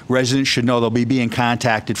 But residents should know they'll be being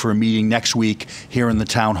contacted for a meeting next week here in the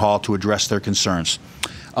town hall to address their concerns.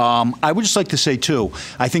 I would just like to say, too,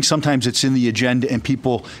 I think sometimes it's in the agenda and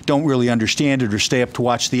people don't really understand it or stay up to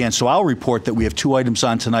watch the end. So I'll report that we have 2 items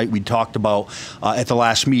on tonight we talked about at the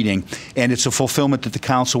last meeting, and it's a fulfillment that the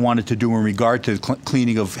council wanted to do in regard to the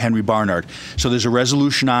cleaning of Henry Barnard. So there's a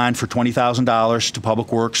resolution on for $20,000 to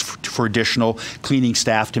Public Works for additional cleaning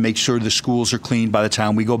staff to make sure the schools are cleaned by the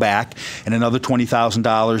time we go back, and another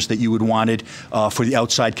 $20,000 that you had wanted for the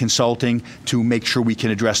outside consulting to make sure we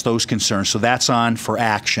can address those concerns. So that's on for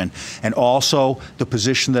action. And also the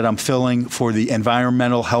position that I'm filling for the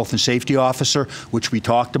Environmental Health and Safety Officer, which we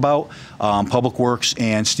talked about. Public Works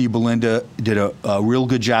and Steve Belinda did a real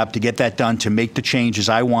good job to get that done, to make the changes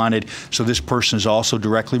I wanted. So this person is also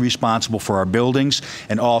directly responsible for our buildings,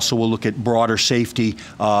 and also will look at broader safety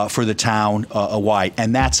for the town wide.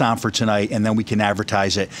 And that's on for tonight, and then we can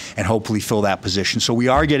advertise it and hopefully fill that position. So we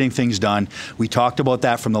are getting things done. We talked about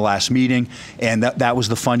that from the last meeting, and that was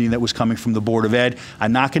the funding that was coming from the Board of Ed.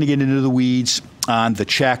 I'm not going to get into the weeds on the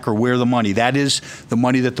check or where the money. That is the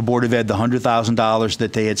money that the Board of Ed, the $100,000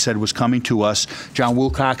 that they had said was coming to us. John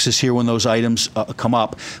Wilcox is here when those items come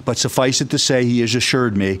up, but suffice it to say, he has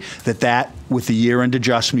assured me that with the year-end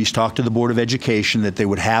adjustment, he's talked to the Board of Education that they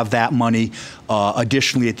would have that money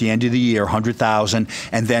additionally at the end of the year, $100,000,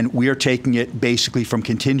 and then we are taking it basically from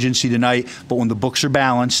contingency tonight, but when the books are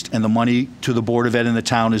balanced and the money to the Board of Ed and the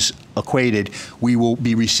town is equated, we will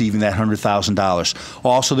be receiving that $100,000.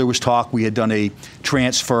 Also, there was talk, we had done a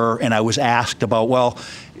transfer, and I was asked about, well,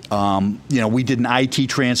 we did an IT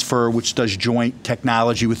transfer, which does joint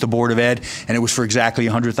technology with the Board of Ed, and it was for exactly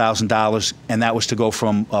 $100,000, and that was to go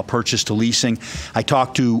from purchase to leasing. I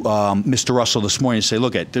talked to Mr. Russell this morning and say,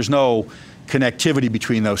 look, there's no connectivity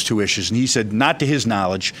between those 2 issues. And he said, not to his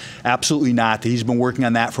knowledge, absolutely not, that he's been working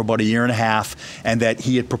on that for about a year and a half, and that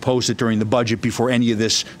he had proposed it during the budget before any of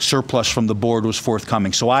this surplus from the board was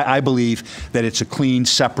forthcoming. So I believe that it's a clean,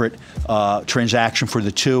 separate transaction for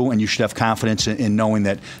the 2, and you should have confidence in knowing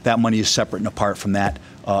that that money is separate and apart from that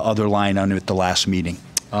other line on at the last meeting.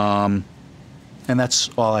 And that's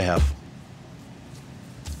all I have.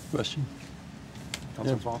 Question?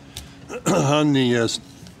 Councilor Paul? On the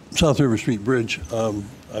South River Street Bridge,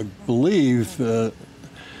 I believe that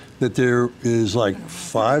there is like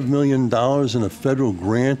 $5 million in a federal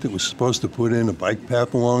grant that was supposed to put in a bike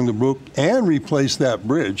path along the brook and replace that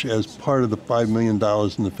bridge as part of the $5 million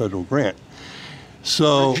in the federal grant.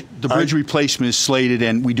 So the bridge replacement is slated,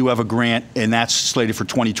 and we do have a grant, and that's slated for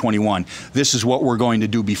 2021. This is what we're going to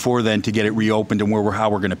do before then to get it reopened and how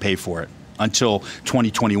we're going to pay for it. until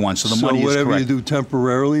 2021. So the money is correct. So whatever you do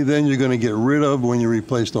temporarily, then you're going to get rid of when you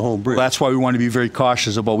replace the whole bridge. Well, that's why we want to be very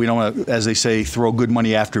cautious about, we don't want to, as they say, throw good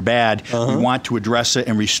money after bad. We want to address it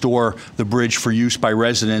and restore the bridge for use by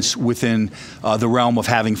residents within the realm of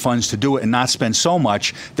having funds to do it, and not spend so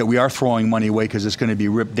much that we are throwing money away because it's going to be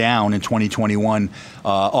ripped down in 2021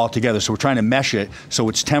 altogether. So we're trying to mesh it so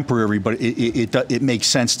it's temporary, but it makes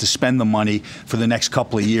sense to spend the money for the next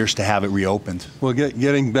couple of years to have it reopened. Well,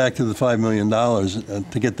 getting back to the $5 million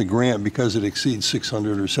to get the grant, because it exceeds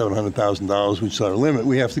 $600,000 or $700,000, which is our limit,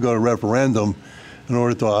 we have to go to referendum in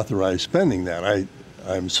order to authorize spending that.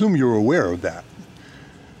 I assume you're aware of that,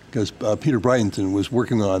 because Peter Brighton was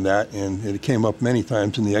working on that, and it came up many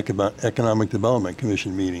times in the Economic Development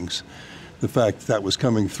Commission meetings. The fact that was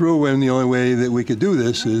coming through, and the only way that we could do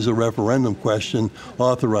this is a referendum question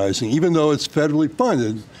authorizing, even though it's federally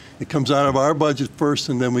funded, it comes out of our budget first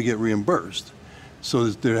and then we get reimbursed. So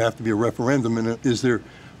there have to be a referendum, and is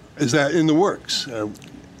that in the works?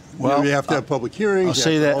 Well, you have to have public hearings.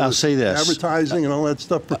 I'll say this. Advertising and all that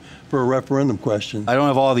stuff for a referendum question. I don't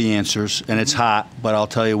have all the answers, and it's hot, but I'll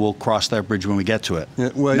tell you, we'll cross that bridge when we get to it.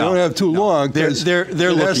 Yeah, well, you don't have too long. They're looking at it.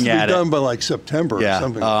 It has to be done by like September or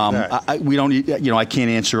something like that. We don't, I can't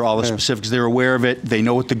answer all the specifics. They're aware of it. They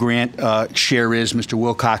know what the grant share is. Mr.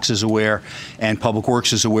 Wilcox is aware, and Public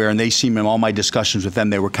Works is aware, and they seem, in all my discussions with them,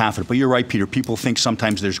 they were confident. But you're right, Peter. People think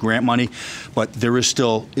sometimes there's grant money, but there is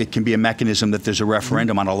still, it can be a mechanism that there's a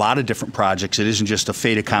referendum on a lot of different projects. It isn't just a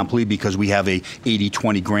fait accompli because we have a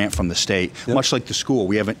 80-20 grant from the state. Much like the school,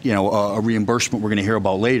 we haven't, a reimbursement we're going to hear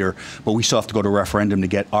about later, but we still have to go to referendum to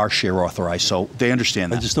get our share authorized. So they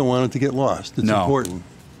understand that. I just don't want it to get lost. It's important.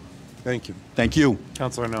 Thank you. Thank you.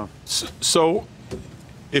 Councilor No. So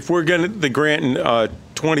if we're getting the grant in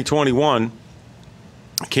 2021,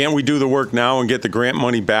 can't we do the work now and get the grant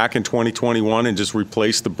money back in 2021 and just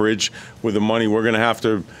replace the bridge with the money we're going to have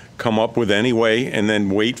to come up with anyway, and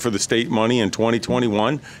then wait for the state money in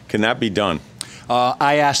 2021? Can that be done?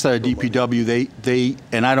 I asked the DPW, they,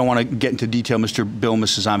 and I don't want to get into detail, Mr.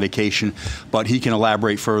 Bilmus is on vacation, but he can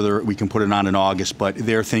elaborate further. We can put it on in August, but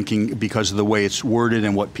they're thinking, because of the way it's worded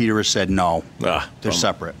and what Peter has said, no, they're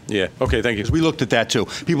separate. Yeah, okay, thank you. We looked at that too.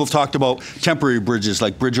 People have talked about temporary bridges,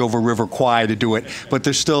 like Bridge over River Kwai to do it, but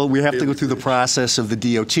there's still, we have to go through the process of the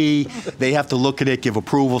DOT. They have to look at it, give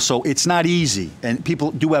approval, so it's not easy. And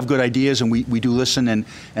people do have good ideas, and we do listen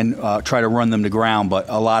and try to run them to ground, but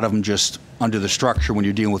a lot of them just, under the structure, when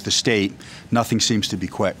you're dealing with the state, nothing seems to be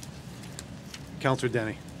quick. Councilor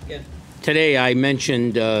Denny. Today I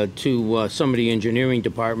mentioned to some of the engineering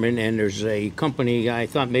department, and there's a company, I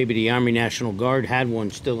thought maybe the Army National Guard had one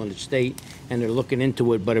still in the state, and they're looking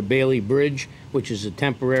into it, but a Bailey Bridge, which is a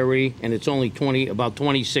temporary, and it's only about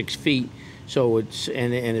 26 feet. So it's,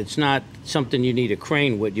 and it's not something you need a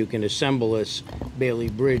crane with. You can assemble this Bailey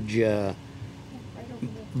Bridge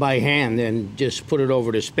by hand and just put it over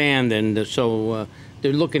the span. And so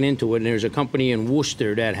they're looking into it, and there's a company in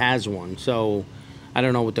Worcester that has one. So I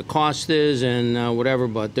don't know what the cost is and whatever,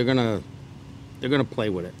 but they're gonna play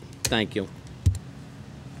with it. Thank you.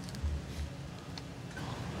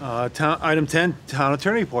 Item 10, Town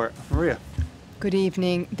Attorney Report. Maria. Good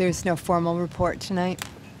evening. There's no formal report tonight.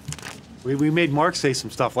 We made Mark say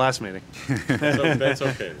some stuff last meeting. That's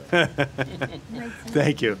okay.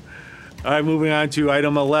 Thank you. All right, moving on to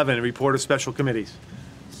item 11, report of special committees.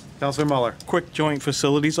 Councilor Muller. Quick joint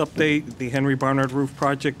facilities update. The Henry Barnard Roof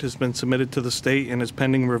Project has been submitted to the state and is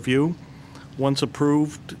pending review. Once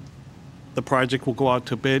approved, the project will go out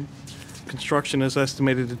to bid. Construction is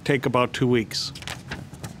estimated to take about 2 weeks.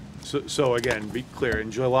 So again, be clear,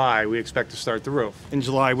 in July, we expect to start the roof. In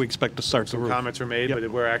July, we expect to start the roof. Some comments were made, but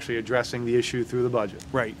we're actually addressing the issue through the budget.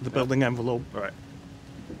 Right, the building envelope. All right.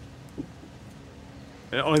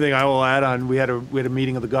 The only thing I will add on, we had a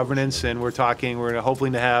meeting of the governance, and we're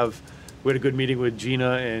hoping to have, we had a good meeting with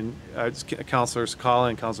Gina and Councilor Sakala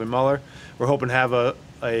and Councilor Muller. We're hoping to have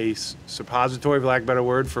a suppository, for lack of a better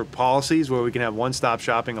word, for policies where we can have one-stop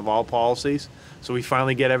shopping of all policies. So we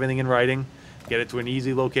finally get everything in writing, get it to an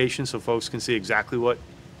easy location so folks can see exactly what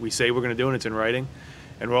we say we're going to do, and it's in writing.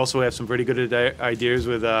 And we also have some pretty good ideas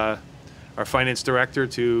with our finance director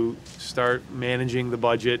to start managing the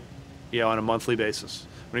budget, on a monthly basis.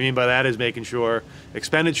 What I mean by that is making sure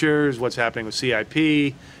expenditures, what's happening with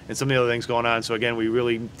CIP, and some of the other things going on. So again, we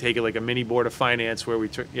really take it like a mini board of finance where we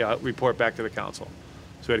report back to the council.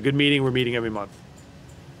 So we had a good meeting. We're meeting every month.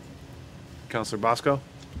 Councilor Bosco?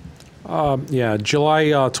 Yeah, July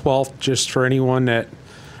 12th, just for anyone that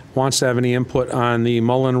wants to have any input on the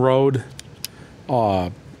Mullen Road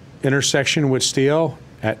intersection with Steele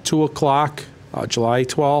at 2 o'clock July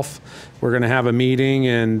 12th. We're going to have a meeting,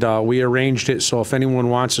 and we arranged it so if anyone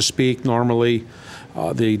wants to speak, normally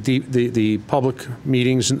the public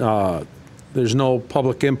meetings, there's no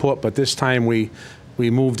public input, but this time we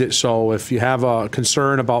moved it so if you have a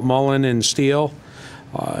concern about Mullen and Steele,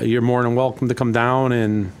 you're more than welcome to come down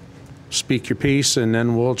and speak your piece, and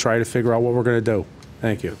then we'll try to figure out what we're going to do.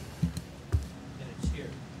 Thank you.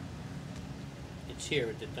 It's here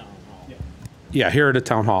at the town hall. Yeah, here at the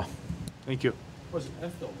town hall. Thank you. Was it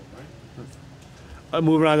Enfield, right?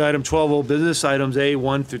 Moving on to item 12, old business, items A,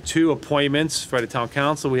 1 through 2, appointments for the town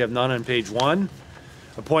council. We have none on page 1.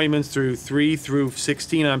 Appointments through 3 through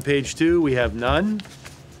 16 on page 2, we have none.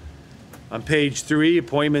 On page 3,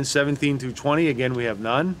 appointments 17 through 20, again, we have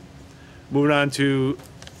none. Moving on to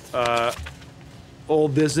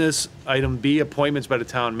old business, item B, appointments by the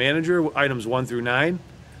town manager, items 1 through 9,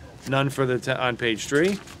 none for the on page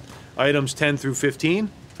 3. Items 10 through 15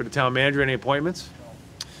 for the town manager, any appointments?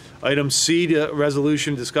 Item C, the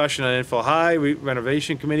resolution discussion on Enfield High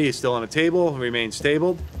renovation committee is still on the table, remains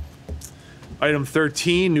tabled. Item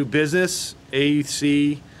 13, new business, A,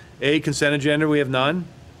 C, A, consent agenda, we have none.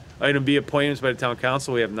 Item B, appointments by the town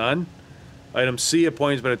council, we have none. Item C,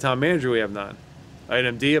 appointments by the town manager, we have none.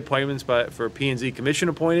 Item D, appointments for P&Z commission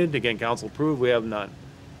appointed, again, council approved, we have none.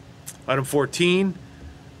 Item 14,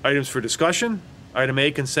 items for discussion. Item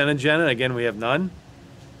A, consent agenda, again, we have none.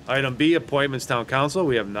 Item B, appointments town council,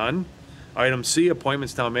 we have none. Item C,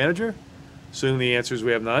 appointments town manager. Assuming the answer is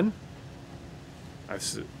we have none.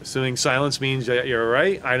 Assuming silence means that you're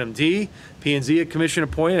right. Item D, P&Z commission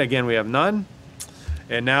appointed, again, we have none.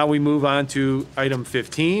 And now we move on to item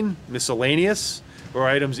 15, miscellaneous, where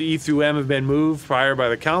items E through M have been moved prior by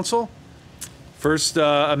the council. First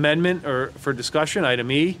amendment or for discussion,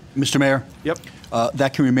 item E. Mr. Mayor? Yep.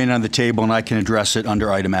 That can remain on the table, and I can address it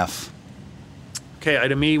under item F. Okay,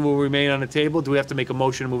 item E will remain on the table. Do we have to make a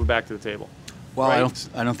motion to move it back to the table? Well, Right.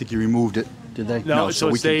 I don't think you removed it, did they? No, so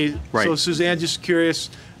it we stays, can, right. so Suzanne, just curious,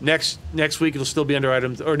 next week it'll still be under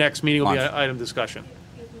items, or next meeting will be Month. item discussion?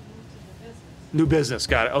 New business,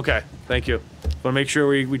 got it, okay, thank you. Want to make sure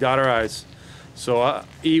we dot our i's. So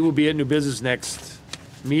E will be at new business next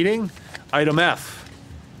meeting. Item F,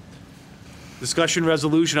 discussion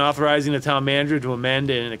resolution authorizing the town manager to amend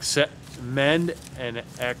and access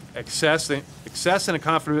and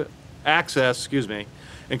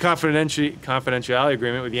confidentiality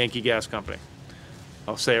agreement with Yankee Gas Company.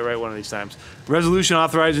 I'll say it right one of these times. Resolution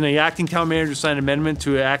authorizing the acting town manager to sign an amendment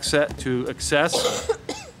to an access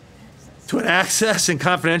and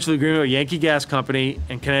confidential agreement with Yankee Gas Company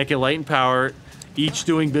and Connecticut Light and Power, each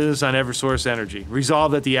doing business on Eversource Energy.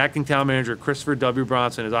 Resolved that the acting town manager, Christopher W.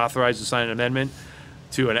 Bronson, is authorized to sign an amendment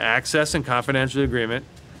to an access and confidential agreement.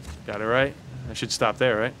 Got it right? I should stop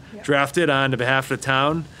there, right? Yep. Drafted on behalf of the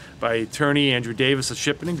town by attorney Andrew Davis of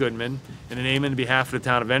Shippen and Goodman, in the name and behalf of the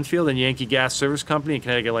town of Enfield and Yankee Gas Service Company and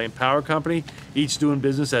Connecticut Light and Power Company, each doing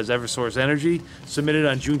business as Eversource Energy, submitted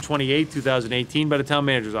on June 28, 2018 by the town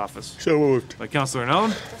manager's office. So moved. By Councilor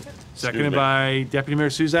None, seconded by Deputy Mayor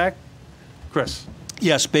Suzak. Chris.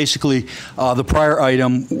 Yes, basically, the prior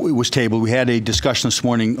item was tabled. We had a discussion this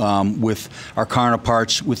morning with our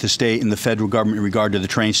counterparts with the state and the federal government in regard to the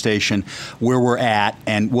train station, where we're at,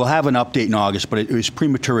 and we'll have an update in August, but it was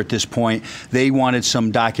premature at this point. They wanted some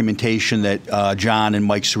documentation that John and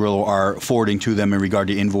Mike Cirillo are forwarding to them in regard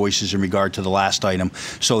to invoices in regard to the last item,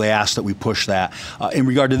 so they asked that we push that. In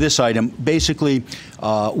regard to this item, basically,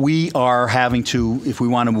 we are having to, if we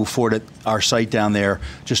want to move forward at our site down there,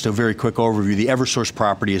 just a very quick overview, the Eversource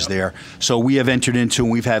property is there. So we have entered into,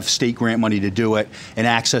 and we've had state grant money to do it, an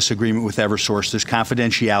access agreement with Eversource. There's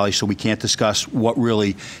confidentiality, so we can't discuss what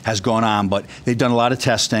really has gone on, but they've done a lot of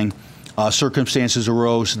testing. Circumstances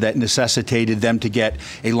arose that necessitated them to get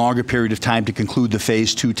a longer period of time to conclude the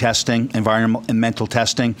phase 2 testing, environmental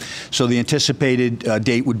testing. So the anticipated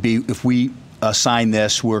date would be, if we sign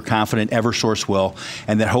this, we're confident Eversource will,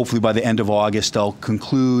 and that hopefully by the end of August they'll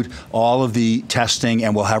conclude all of the testing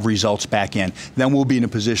and we'll have results back in. Then we'll be in a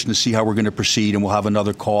position to see how we're going to proceed, and we'll have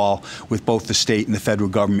another call with both the state and the federal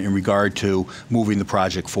government in regard to moving the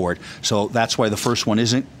project forward. So that's why the first one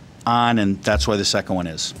isn't on, and that's why the second one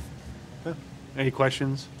is. Any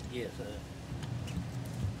questions? Yes.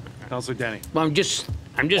 Councilor Denny. Well, I'm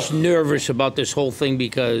just nervous about this whole thing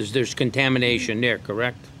because there's contamination there,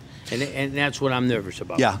 correct? And that's what I'm nervous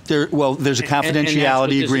about. Yeah, there's a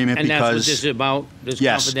confidentiality agreement and because... that's what this is about, this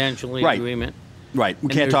confidentiality agreement? Right. We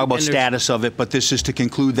can't talk about status of it, but this is to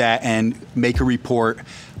conclude that and make a report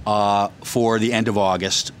for the end of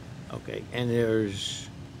August. Okay, and there's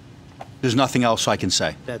nothing else I can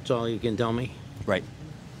say. That's all you can tell me? Right.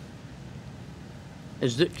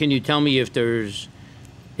 Can you tell me if there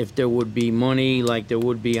would be money like there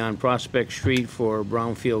would be on Prospect Street for a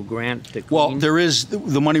brownfield grant to clean? Well, there is,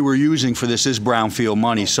 the money we're using for this is brownfield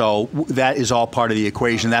money, so that is all part of the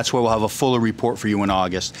equation. That's why we'll have a fuller report for you in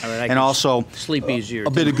August. All right, I And can also, sleep easier a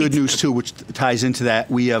bit of good tonight. news too, which ties into that.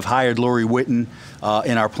 We have hired Lori Witten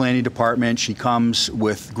in our planning department. She comes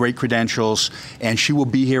with great credentials, and she will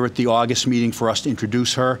be here at the August meeting for us to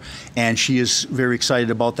introduce her. And she is very excited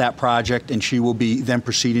about that project, and she will be then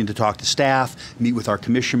proceeding to talk to staff, meet with our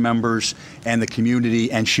commission members and the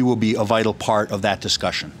community, and she will be a vital part of that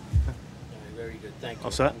discussion. Very good, thank you.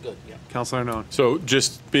 All set? I'm good, yeah. Councilor Arnone. So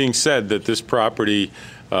just being said that this property,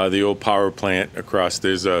 the old power plant across,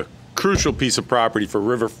 there's a crucial piece of property for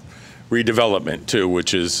river redevelopment too,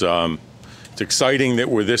 which is, it's exciting that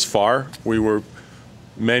we're this far. We were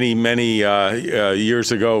many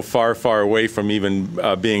years ago far away from even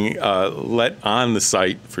being let on the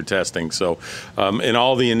site for testing. So in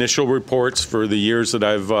all the initial reports for the years that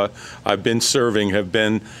I've been serving have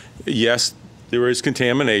been, yes, there is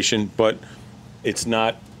contamination, but it's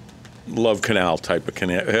not Love Canal type of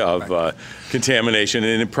contamination,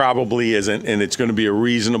 and it probably isn't, and it's going to be a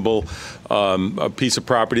reasonable a piece of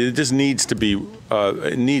property that just needs to be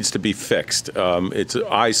fixed. It's an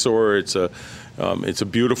eyesore. It's a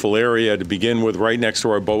beautiful area to begin with, right next to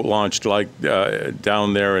our boat launch, like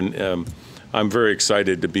down there, and I'm very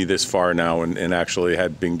excited to be this far now and actually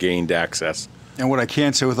had been gained access. And what I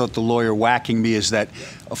can say without the lawyer whacking me is that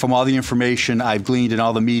from all the information I've gleaned in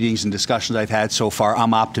all the meetings and discussions I've had so far,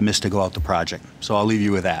 I'm optimistic about the project. So I'll leave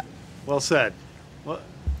you with that. Well said.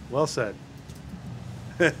 Well said.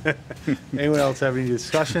 Anyone else have any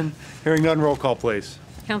discussion? Hearing none, roll call, please.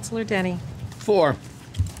 Councilor Denny. 4.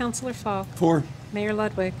 Councilor Falk. 4. Mayor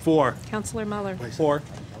Ludwig. 4. Councilor Muller. 4.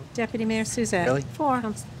 Deputy Mayor Suzak. Really? 4.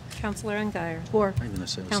 Councilor Ungary. 4. I'm gonna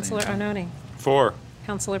say the Councilor same thing. Arnone. 4.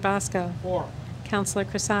 Councilor Bosco. 4. Councilor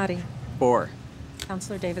Crissati. 4.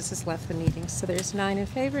 Councilor Davis has left the meeting, so there's 9 in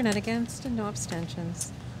favor, none against, and no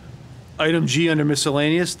abstentions. Item G under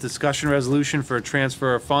miscellaneous, discussion resolution for a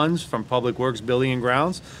transfer of funds from Public Works Building and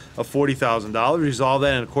Grounds of $40,000. Resolve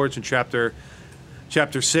that in accordance with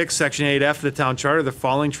Chapter 6, Section 8F of the Town Charter, the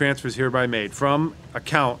following transfers hereby made. From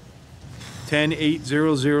account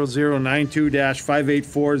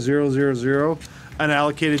 10800092-584000,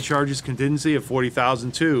 unallocated charges contingency of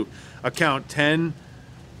 $40,000 to account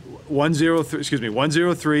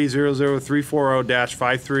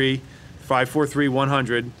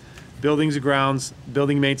 103-00340-543-543-100, buildings and grounds,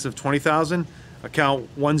 building maintenance of $20,000, account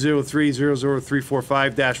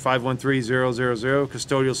 103-00345-513000,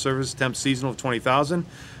 custodial service temp seasonal of $20,000,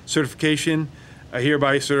 certification. I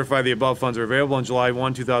hereby certify the above funds are available on July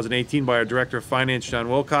 1, 2018 by our Director of Finance, John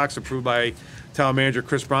Wilcox, approved by Town Manager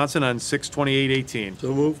Chris Bronson on 6/28/18.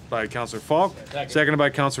 So moved. By Councilor Falk, seconded by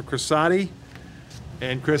Councilor Crissati.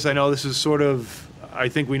 And Chris, I know this is sort of, I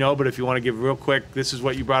think we know, but if you want to give real quick, this is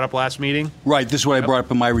what you brought up last meeting? Right, this is what I brought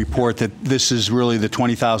up in my report, that this is really the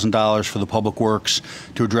 $20,000 for the Public Works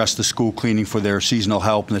to address the school cleaning for their seasonal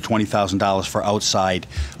help, and the $20,000 for outside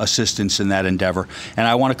assistance in that endeavor. And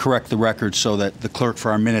I want to correct the record so that the clerk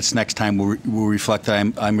for our minutes next time will reflect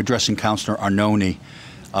that I'm addressing Councilor Arnone.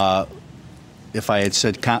 If I had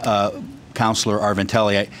said Councilor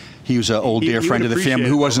Arventelli, he was an old dear friend of the family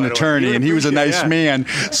who was an attorney, and he was a nice man.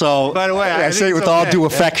 So by the way, I say it with all due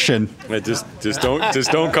affection. Just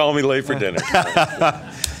don't call me late for dinner.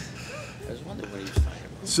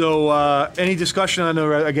 So any discussion on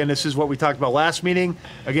the, again, this is what we talked about last meeting,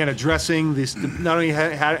 again, addressing this, not only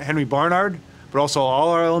Henry Barnard, but also all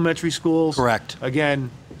our elementary schools. Correct.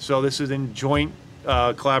 Again, so this is in joint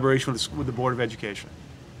collaboration with the Board of Education.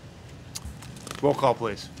 Roll call,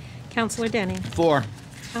 please. Councilor Denny. 4.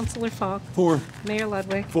 Councilor Falk. 4. Mayor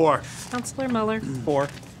Ludwig. 4. Councilor Muller. 4.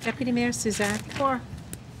 Deputy Mayor Suzak. 4.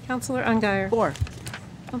 Councilor Ungary. 4.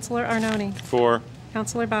 Councilor Arnone. 4.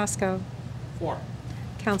 Councilor Bosco. 4.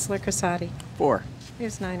 Councilor Crissati. 4.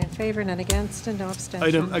 There's 9 in favor, none against, and no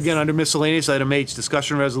abstentions. Item, again, under miscellaneous, item H,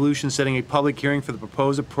 discussion resolution setting a public hearing for the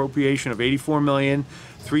proposed appropriation of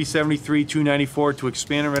 $84,373,294 to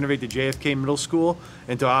expand and renovate the JFK Middle School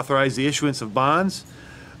and to authorize the issuance of bonds.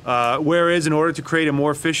 Whereas, in order to create a more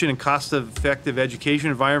efficient and cost-effective education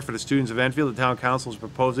environment for the students of Enfield, the Town Council is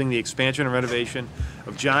proposing the expansion and renovation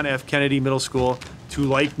of John F. Kennedy Middle School to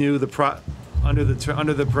like new, under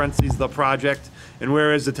the parentheses, the project. And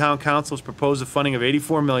whereas the Town Council has proposed a funding of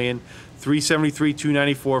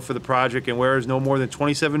 $84,373,294 for the project, and whereas no more than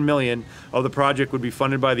 $27 million of the project would be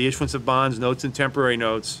funded by the issuance of bonds, notes, and temporary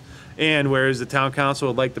notes, and whereas the Town Council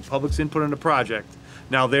would like the public's input on the project,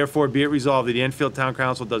 Now therefore be it resolved that the Enfield Town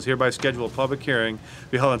Council does hereby schedule a public hearing to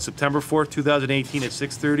be held on September 4th, 2018 at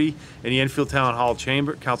 6:30 in the Enfield Town Hall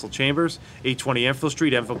Council Chambers, 820 Enfield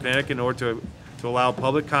Street, Enfield, Connecticut, in order to allow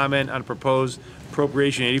public comment on proposed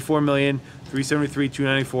appropriation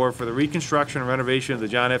 $84,373,294 for the reconstruction and renovation of the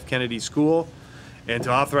John F. Kennedy School, and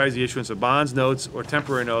to authorize the issuance of bonds, notes, or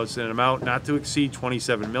temporary notes in an amount not to exceed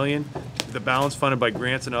 $27 million, with the balance funded by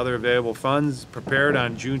grants and other available funds, prepared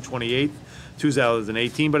on June 28th,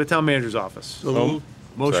 2018 by the Town Manager's Office. So moved.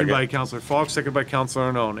 Motion Second. by Councilor Falk, second by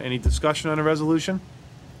Councilor Arnone. Any discussion on the resolution?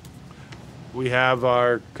 We have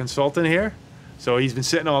our consultant here, so he's been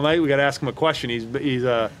sitting all night. We got to ask him a question. He's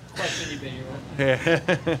Question you've been here.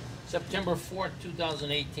 September 4th,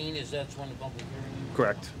 2018, is that's when the public hearing is?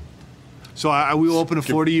 correct. So I will open the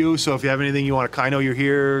floor to you. So if you have anything you want to, I know you're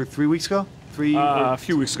here 3 weeks ago. A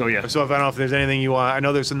few weeks ago, yeah. So if I don't know if there's anything you want, I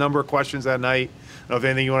know there's a number of questions that night. I don't know if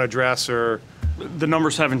anything you want to address or. The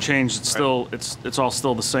numbers haven't changed. It's still it's all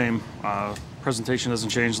still the same. Presentation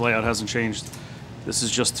hasn't changed. Layout hasn't changed. This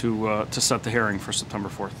is just to set the hearing for September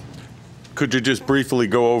 4th. Could you just briefly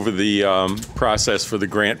go over the process for the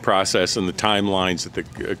grant process and the timelines that the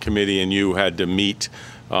committee and you had to meet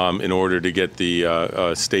in order to get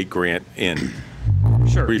the state grant in?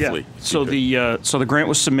 Sure. Briefly. Yeah. So the grant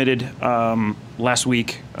was submitted last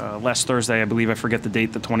week, last Thursday, I believe. I forget the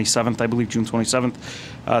date, the 27th, I believe, June 27th.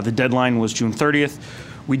 The deadline was June 30th.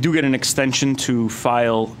 We do get an extension to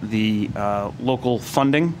file the local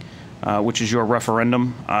funding, which is your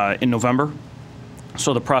referendum, in November.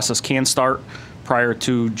 So the process can start prior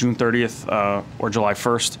to June 30th or July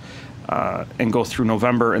 1st and go through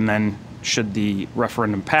November. And then should the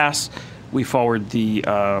referendum pass, we forward the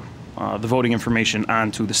voting information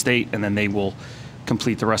on to the state, and then they will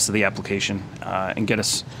complete the rest of the application and get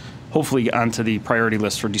us hopefully onto the priority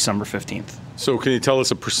list for December 15th. So can you tell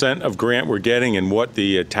us a percent of grant we're getting and what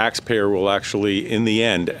the taxpayer will actually, in the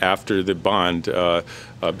end, after the bond,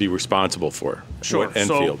 be responsible for? Sure. What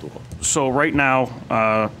Enfield will? So right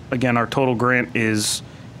now, again, our total grant is,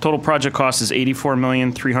 total project cost is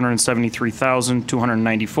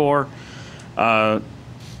 $84,373,294.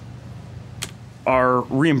 Our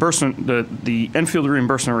reimbursement, the Enfield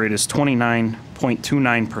reimbursement rate is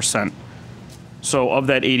 29.29%. So of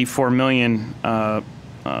that 84 million, the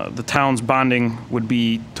town's bonding would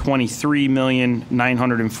be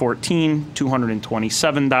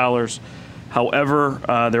 $23,914,227.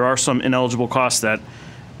 However, there are some ineligible costs that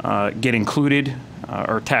get included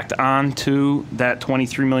or tacked on to that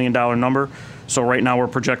 $23 million number. So right now we're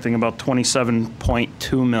projecting about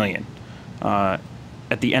 $27.2 million.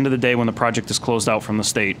 At the end of the day, when the project is closed out from the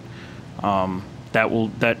state,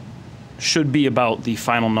 that should be about the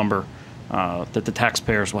final number that the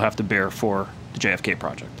taxpayers will have to bear for the JFK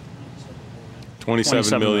project.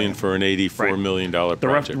 $27 million for an $84 million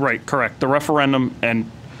project. Right, correct. The referendum,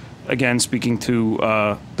 and again, speaking to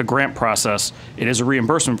the grant process, it is a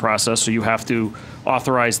reimbursement process, so you have to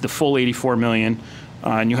authorize the full $84 million,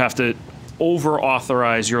 and you have to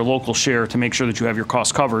over-authorize your local share to make sure that you have your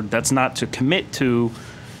costs covered. That's not to commit to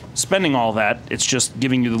spending all that. It's just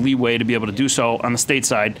giving you the leeway to be able to do so on the state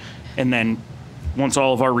side. And then once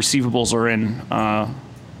all of our receivables are in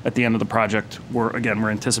at the end of the project, we're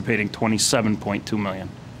anticipating $27.2 million.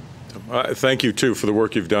 Thank you, too, for the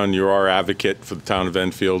work you've done. You're our advocate for the town of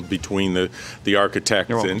Enfield between the architect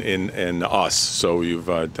and us. So you've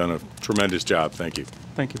done a tremendous job. Thank you.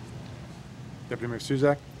 Thank you. Deputy Mayor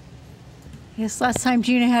Suzak? Yes, last time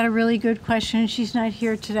Gina had a really good question. She's not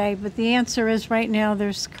here today, but the answer is right now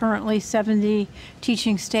there's currently 70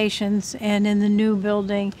 teaching stations, and in the new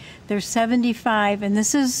building there's 75, and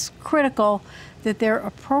this is critical that they're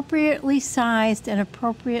appropriately sized and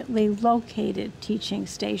appropriately located teaching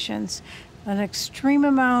stations. An extreme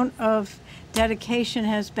amount of dedication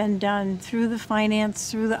has been done through the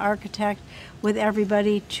finance, through the architect, with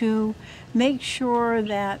everybody to make sure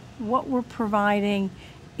that what we're providing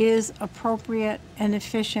is appropriate and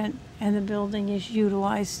efficient, and the building is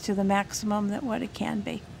utilized to the maximum that what it can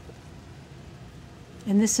be.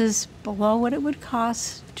 And this is below what it would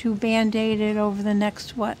cost to Band-Aid it over the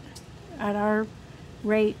next, at our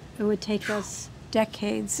rate, it would take us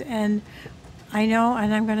decades. And I know,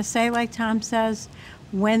 and I'm going to say like Tom says,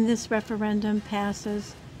 when this referendum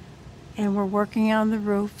passes and we're working on the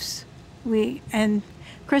roofs, and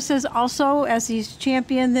Chris has also, as he's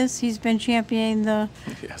championed this, he's been championing the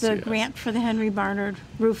grant for the Henry Barnard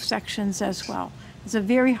roof sections as well. It's a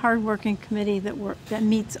very hard-working committee that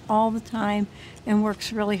meets all the time and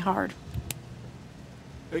works really hard.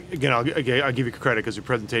 Again, I'll give you credit because your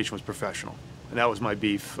presentation was professional, and that was my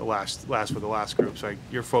beef with the last group. So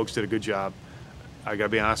your folks did a good job. I gotta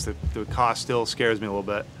be honest, the cost still scares me a little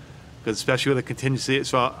bit, because especially with the contingency.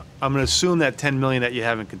 So I'm gonna assume that 10 million that you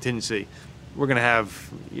have in contingency, you're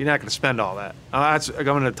not gonna spend all that. I'm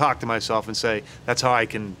gonna talk to myself and say, that's how I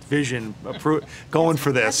can vision going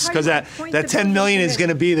for this, because that 10 million is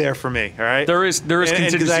gonna be there for me, all right? There is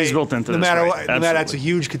contingencies built into no this, matter right? what, no matter, that's a Absolutely.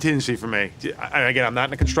 huge contingency for me. And again, I'm not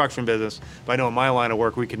in the construction business, but I know in my line of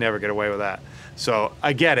work, we could never get away with that. So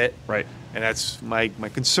I get it. Right. And that's my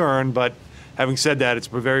concern, but having said that, it's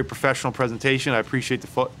a very professional presentation. I appreciate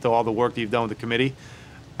all the work that you've done with the committee.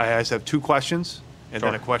 I just have 2 questions, and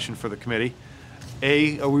then a question for the committee.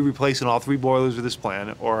 A, are we replacing all 3 boilers with this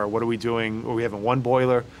plan, or what are we doing? Are we having 1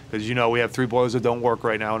 boiler? Because we have 3 boilers that don't work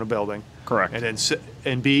right now in a building. Correct. And then,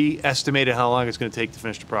 and B, estimated how long it's going to take to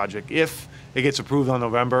finish the project. If it gets approved on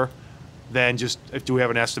November, then do we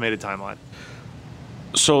have an estimated timeline?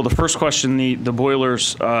 So the first question, the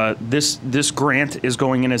boilers, this grant is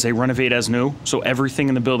going in as a renovate as new, so everything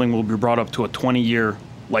in the building will be brought up to a 20-year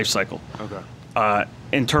life cycle. Okay.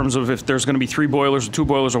 In terms of if there's going to be 3 boilers, or 2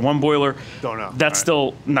 boilers, or 1 boiler, Don't know. that's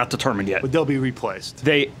still not determined yet. But they'll be replaced.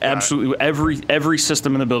 They absolutely, every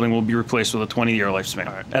system in the building will be replaced with a 20-year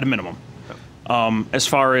lifespan, at a minimum. As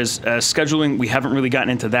far as scheduling, we haven't really gotten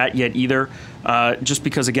into that yet either, just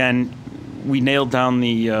because, again, we nailed down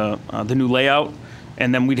the new layout,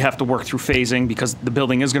 and then we'd have to work through phasing, because the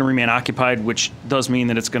building is going to remain occupied, which does mean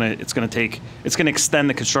that it's going to extend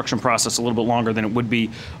the construction process a little bit longer than it would be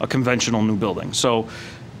a conventional new building. So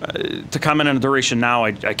to comment on the duration now,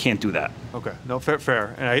 I can't do that. Okay, no,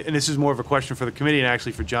 fair. And this is more of a question for the committee and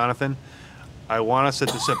actually for Jonathan. I want us at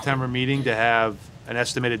the September meeting to have an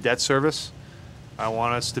estimated debt service. I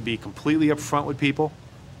want us to be completely upfront with people.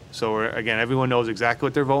 So again, everyone knows exactly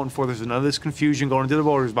what they're voting for. There's none of this confusion going into the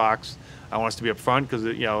voters box. I want us to be upfront because,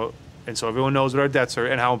 and so everyone knows what our debts are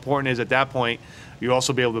and how important it is at that point. You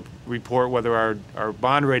also be able to report whether our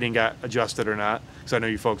bond rating got adjusted or not, because I know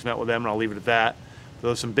you folks met with them, and I'll leave it at that.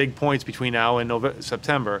 Those are some big points between now and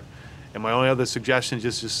September. And my only other suggestion,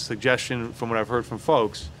 just a suggestion from what I've heard from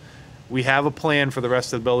folks, we have a plan for the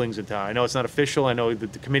rest of the buildings in town. I know it's not official. I know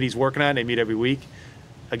that the committee's working on it. They meet every week.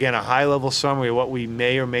 Again, a high-level summary of what we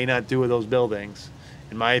may or may not do with those buildings,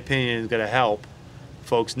 in my opinion, is going to help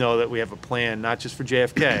folks know that we have a plan, not just for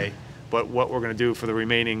JFK, but what we're going to do for the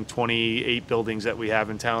remaining 28 buildings that we have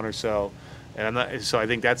in town or so. And so I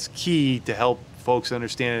think that's key to help folks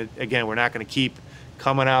understand it. Again, we're not going to keep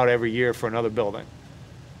coming out every year for another building.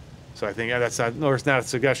 So I think it's not a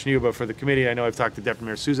suggestion to you, but for the committee, I know I've talked to Deputy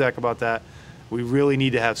Mayor Suzak about that. We really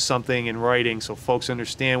need to have something in writing so folks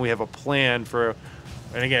understand we have a plan for,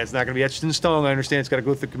 and again, it's not going to be etched in stone. I understand it's got to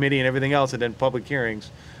go through the committee and everything else and then public hearings,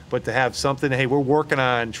 but to have something, hey, we're working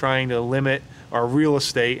on trying to limit our real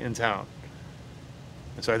estate in town.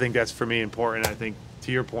 And so I think that's, for me, important. I think,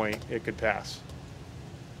 to your point, it could pass.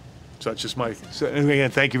 So that's just and again,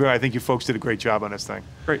 thank you very much. I think you folks did a great job on this thing.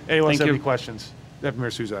 Great. Anyone Thank have you. any questions? Deputy Mayor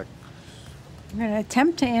Suzak. I'm going to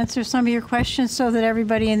attempt to answer some of your questions so that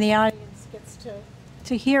everybody in the audience gets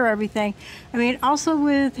to hear everything. I mean, also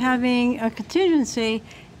with having a contingency,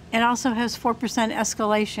 it also has 4%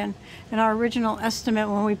 escalation. And our original estimate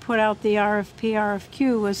when we put out the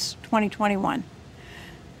RFQ was 2021.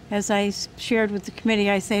 As I shared with the committee,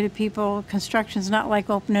 I say to people, construction's not like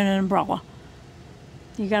opening an umbrella.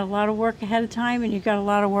 You got a lot of work ahead of time, and you got a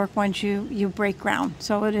lot of work once you break ground.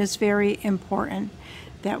 So it is very important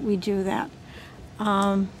that we do that.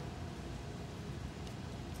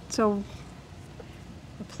 So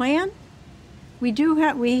the plan,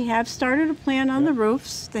 we have started a plan on the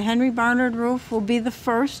roofs. The Henry Barnard roof will be the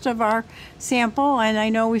first of our sample, and I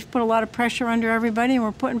know we've put a lot of pressure under everybody, and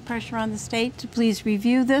we're putting pressure on the state to please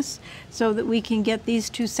review this so that we can get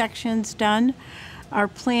these 2 sections done. Our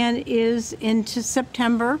plan is into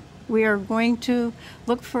September. We are going to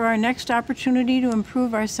look for our next opportunity to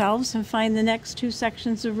improve ourselves and find the next 2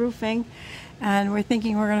 sections of roofing. And we're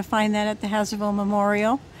thinking we're going to find that at the Hazardville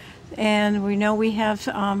Memorial. And we know we have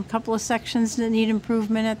a couple of sections that need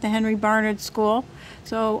improvement at the Henry Barnard School.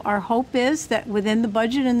 So our hope is that within the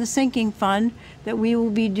budget and the sinking fund, that we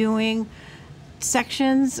will be doing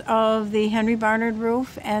sections of the Henry Barnard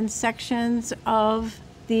roof and sections of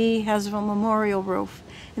the Hazardville Memorial roof.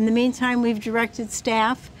 In the meantime, we've directed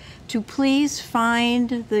staff to please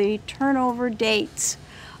find the turnover dates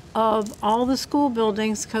of all the school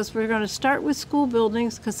buildings, because we're going to start with school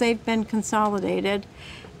buildings because they've been consolidated,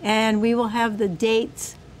 and we will have the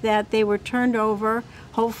dates that they were turned over.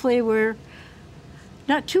 Hopefully we're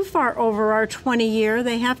not too far over our 20-year.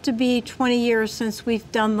 They have to be 20 years since we've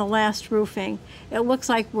done the last roofing. It looks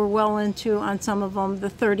like we're well into, on some of them, the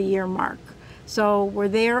 30-year mark. So we're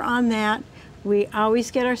there on that. We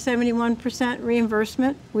always get our 71%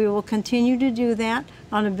 reimbursement. We will continue to do that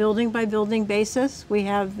on a building-by-building basis. We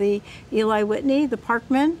have the Eli Whitney, the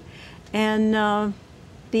Parkman, and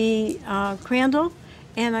the Crandall.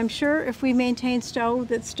 And I'm sure if we maintain Stowe,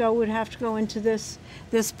 that Stowe would have to go into this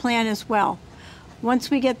plan as well.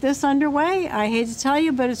 Once we get this underway, I hate to tell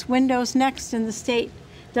you, but it's windows next, and the state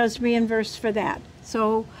does reimburse for that.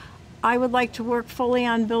 So I would like to work fully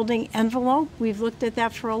on building envelope. We've looked at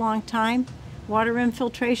that for a long time. Water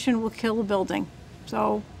infiltration will kill a building.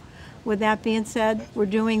 So with that being said, we're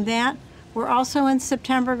doing that. We're also in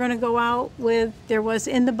September going to go out with, there was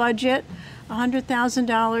in the budget,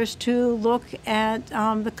 $100,000 to look at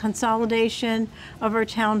the consolidation of our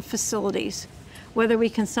town facilities. Whether we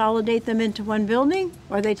consolidate them into one building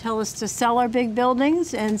or they tell us to sell our big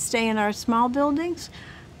buildings and stay in our small buildings,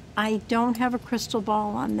 I don't have a crystal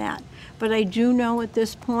ball on that. But I do know at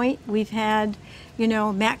this point we've had, you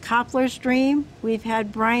know, Matt Kopler's dream, we've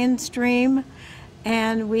had Brian's dream,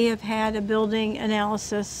 and we have had a building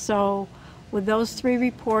analysis. So with those 3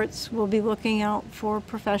 reports, we'll be looking out for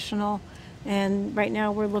professional. And right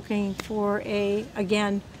now we're looking for a,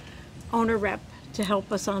 again, owner rep to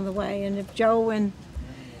help us on the way. And if Joe and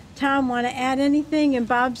Tom want to add anything, and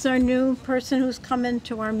Bob's our new person who's come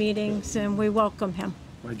into our meetings, and we welcome him.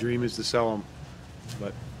 My dream is to sell them,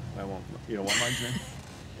 but I won't. You don't want my dream?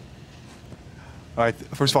 All right.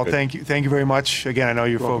 First of all, thank you very much. Again, I know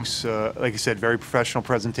you folks, like I said, very professional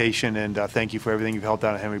presentation, and thank you for everything you've helped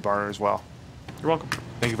out at Henry Barnard as well. You're welcome.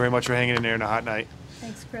 Thank you very much for hanging in there in a hot night.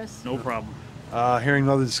 Thanks, Chris. No problem. Hearing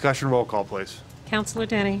no other discussion, roll call, please. Counselor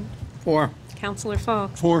Denny. 4. Counselor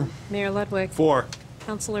Falk. 4. Mayor Ludwig. 4.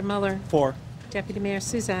 Counselor Muller. 4. Deputy Mayor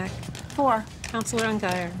Suzak. 4. Counselor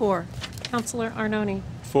Ungary. 4. Counselor Arnone.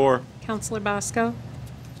 4. Counselor Bosco.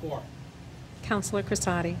 4. Counselor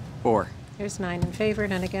Crisati. 4. There's 9 in favor,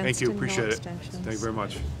 none against, Thank you. and Appreciate no it. abstentions. Thank you very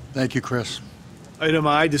much. Thank you, Chris. Item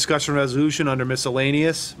I, discussion resolution under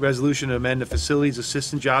miscellaneous, resolution to amend the facilities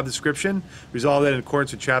assistant job description. Resolved that in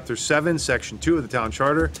accordance with Chapter 7, Section 2 of the Town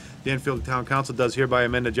Charter, the Enfield Town Council does hereby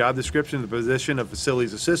amend the job description of the position of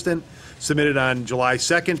facilities assistant, submitted on July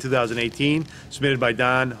 2nd, 2018, submitted by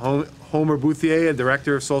Don Homer Bouthier,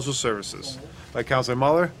 Director of Social Services. By Councilor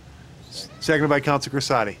Muller, seconded by Councilor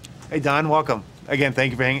Crisati. Hey, Don, welcome. Again,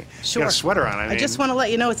 thank you for hanging. Sure. You got a sweater on. I just want to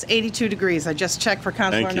let you know it's 82 degrees. I just checked for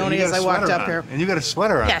Councilor Thank you. Arnone You as got a I walked sweater up on. here. And you got a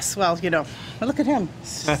sweater on. Yes, well, you know. But look at him.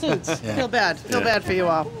 Suits. Yeah. Feel bad. Feel bad for you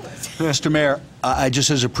all. Mr. Mayor, I just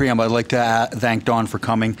as a preamble, I'd like to thank Dawn for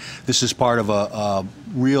coming. This is part of a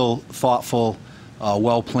real thoughtful,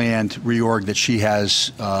 well-planned reorg that she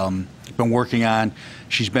has been working on.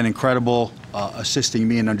 She's been incredible assisting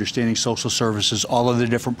me in understanding social services, all of the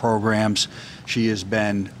different programs. She has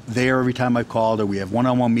been there every time I've called her. We have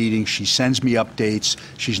one-on-one meetings. She sends me updates.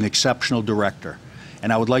 She's an exceptional director.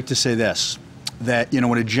 And I would like to say this, that, you know,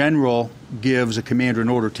 when a general gives a commander an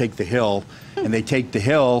order, take the hill, and they take the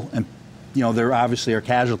hill, and, you know, there obviously are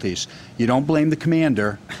casualties. You don't blame the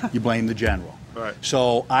commander, you blame the general. Right.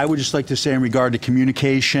 So I would just like to say in regard to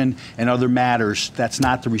communication and other matters, that's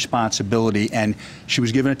not the responsibility. And she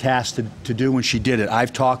was given a task to do, and she did it.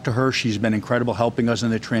 I've talked to her. She's been incredible helping us in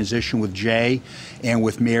the transition with Jay and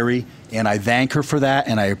with Mary. And I thank her for that,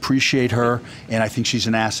 and I appreciate her, and I think she's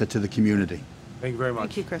an asset to the community. Thank you very much.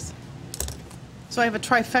 Thank you, Chris. So I have a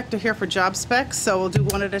trifecta here for job specs, so we'll do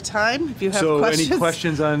one at a time. If you have questions. Any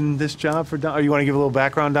questions on this job for Don? Or you want to give a little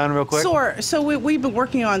background, Don, real quick? Sure. So we've been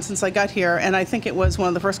working on since I got here, and I think it was one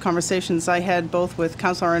of the first conversations I had both with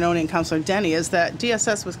Councilor Arnone and Councilor Denny, is that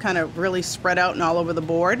DSS was kind of really spread out and all over the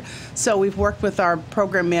board. So we've worked with our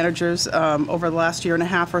program managers over the last year and a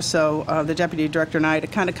half or so, the deputy director and I, to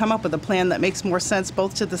kind of come up with a plan that makes more sense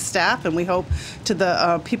both to the staff and we hope to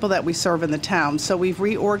the people that we serve in the town. So we've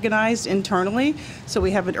reorganized internally. So we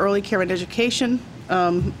have an early care and education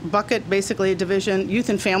bucket, basically a division, youth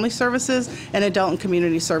and family services, and adult and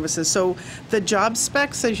community services. So the job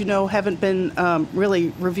specs, as you know, haven't been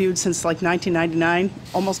really reviewed since like 1999,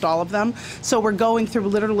 almost all of them. So we're going through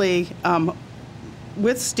literally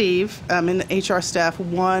with Steve and the HR staff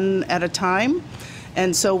one at a time.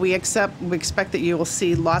 And so we expect that you will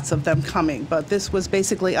see lots of them coming. But this was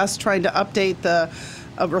basically us trying to update the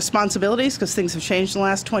responsibilities, because things have changed in the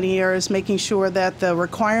last 20 years, making sure that the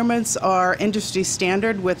requirements are industry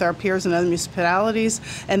standard with our peers in other municipalities,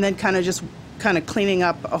 and then kind of cleaning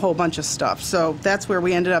up a whole bunch of stuff. So that's where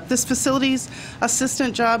we ended up. This facilities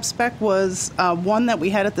assistant job spec was one that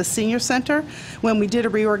we had at the senior center. When we did a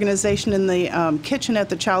reorganization in the kitchen at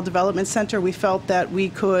the Child Development Center, we felt that we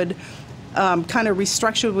could kind of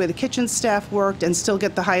restructure the way the kitchen staff worked and still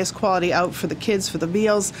get the highest quality out for the kids for the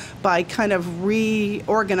meals by kind of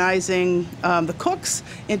reorganizing the cooks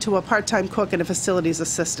into a part-time cook and a facilities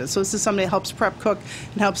assistant. So this is somebody that helps prep cook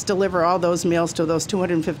and helps deliver all those meals to those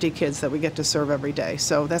 250 kids that we get to serve every day.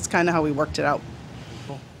 So that's kind of how we worked it out.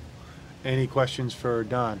 Any questions for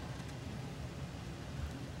Don?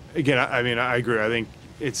 Again, I mean, I agree. I think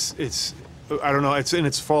it's I don't know,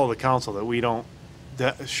 it's fault of the council that we don't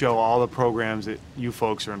show all the programs that you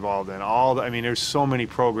folks are involved in. I mean, there's so many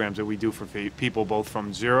programs that we do for people, both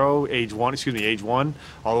from age one,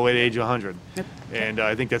 all the way to age 100. Yep. And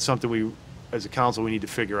I think that's something we, as a council, we need to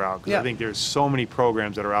figure out. Because I think there's so many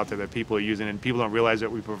programs that are out there that people are using, and people don't realize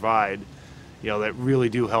that we provide, that really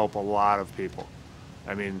do help a lot of people.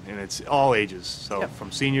 I mean, and it's all ages, so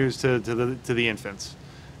from seniors to the infants.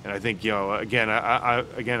 And I think, again,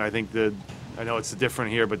 I think I know it's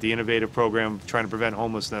different here, but the innovative program trying to prevent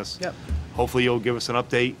homelessness. Yep. Hopefully you'll give us an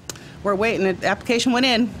update. We're waiting. The application went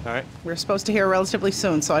in. All right. We're supposed to hear relatively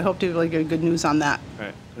soon, so I hope to get good news on that. All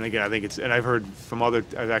right. And again, I think and I've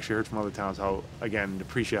actually heard from other towns how, again,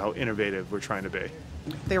 appreciate how innovative we're trying to be.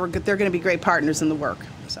 They're going to be great partners in the work.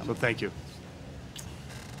 So thank you.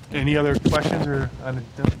 Any other questions or?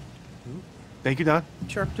 Thank you, Don.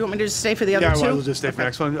 Sure. Do you want me to just stay for the other two? Yeah, we'll just stay for the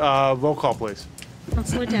next one. Roll call, please.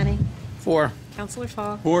 Councilor Denny. 4. Councilor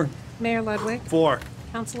Fall. 4. Mayor Ludwig. 4.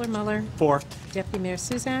 Councilor Muller. 4. Deputy Mayor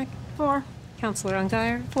Suzak. 4. Councilor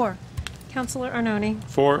Ungary. 4. Councilor Arnone.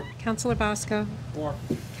 4. Councilor Bosco. 4.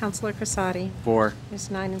 Councilor Crissati. 4.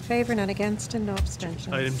 There's 9 in favor, none against, and no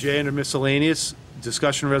abstentions. Item J under miscellaneous,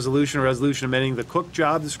 discussion resolution amending the cook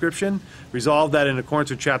job description. Resolved that in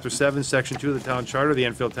accordance with Chapter 7, Section 2 of the Town Charter, the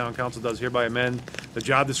Enfield Town Council does hereby amend the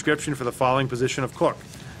job description for the following position of cook.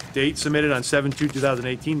 Date submitted on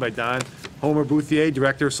 7/2/2018 by Don Homer Bouthier,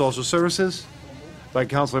 Director of Social Services. By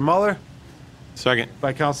Councilor Muller. Second.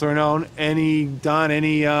 By Councilor Arnone. Any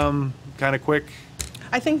kind of quick?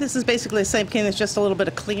 I think this is basically the same thing. There's just a little bit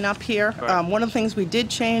of cleanup here. Right. One of the things we did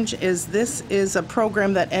change is this is a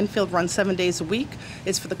program that Enfield runs 7 days a week.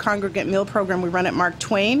 It's for the congregate meal program we run at Mark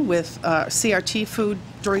Twain with CRT food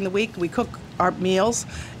during the week. We cook our meals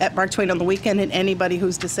at Mark Twain on the weekend, and anybody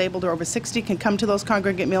who's disabled or over 60 can come to those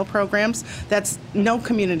congregate meal programs. No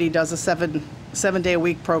community does a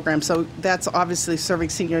seven-day-a-week program, so that's obviously serving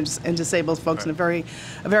seniors and disabled folks in a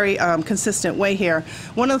very consistent way here.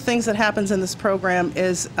 One of the things that happens in this program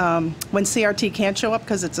is when CRT can't show up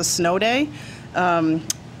because it's a snow day,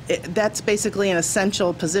 that's basically an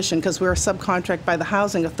essential position because we're subcontract by the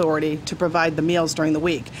Housing Authority to provide the meals during the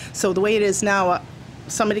week. So the way it is now,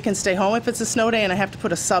 somebody can stay home if it's a snow day, and I have to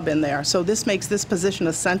put a sub in there. So this makes this position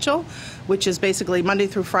essential, which is basically Monday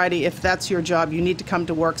through Friday. If that's your job, you need to come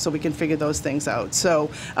to work so we can figure those things out. So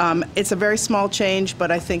it's a very small change,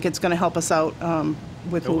 but I think it's going to help us out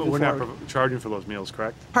with moving forward. We're not charging for those meals,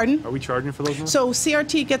 correct? Pardon? Are we charging for those meals? So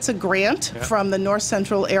CRT gets a grant from the North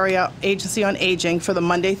Central Area Agency on Aging for the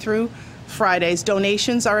Monday through Fridays.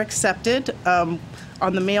 Donations are accepted.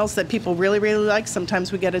 On the meals that people really, really like,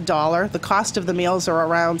 sometimes we get $1. The cost of the meals are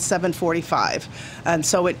around $7.45. And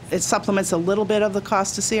so it supplements a little bit of the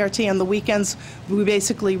cost of CRT. On the weekends, we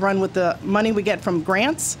basically run with the money we get from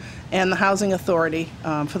grants and the Housing Authority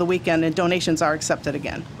for the weekend, and donations are accepted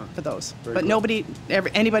again for those. But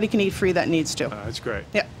anybody can eat free that needs to. That's great.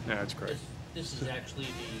 Yeah. Yeah, that's great. This is actually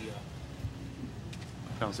the...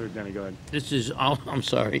 Councilor Denny, go ahead. This is... I'm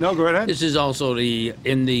sorry. No, go ahead. This is also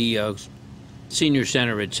in the senior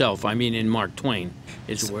center itself. I mean, in Mark Twain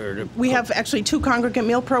is where we have actually 2 congregate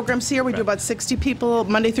meal programs here. We do about 60 people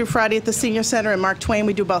Monday through Friday at the senior center. In Mark Twain,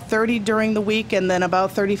 we do about 30 during the week, and then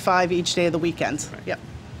about 35 each day of the weekends. Right. Yep.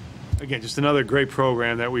 Again, just another great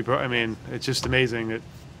program that I mean, it's just amazing that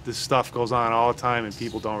this stuff goes on all the time and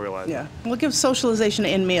people don't realize it. Yeah. We'll give socialization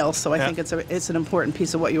in meals, so I think it's an important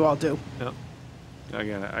piece of what you all do. Yep.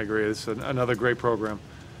 Again, I agree. It's another great program.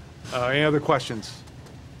 Any other questions?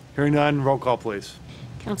 Hearing none, roll call, please.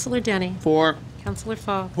 Councilor Denny. 4. Councilor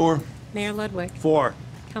Fall. 4. Mayor Ludwig. 4.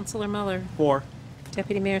 Councilor Muller. 4.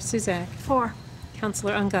 Deputy Mayor Suzak. 4.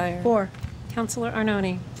 Councilor Ungary. 4. Councilor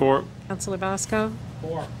Arnone. 4. Councilor Bosco.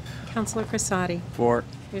 4. Councilor Crissati. 4.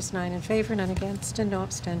 There's 9 in favor, none against, and no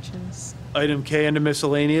abstentions. Item K under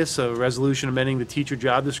miscellaneous, a resolution amending the teacher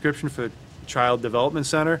job description for the Child Development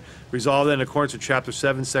Center. Resolved that in accordance with Chapter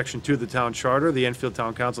 7, Section 2 of the Town Charter, the Enfield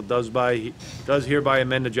Town Council does hereby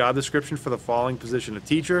amend the job description for the following position of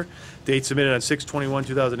teacher. Date submitted on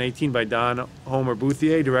 6/21/2018 by Don Homer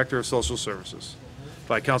Bouthier, Director of Social Services.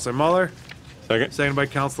 By Councilor Muller. Second. Seconded by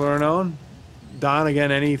Councilor Arnone. Don,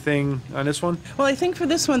 again, anything on this one? Well, I think for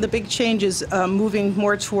this one, the big change is moving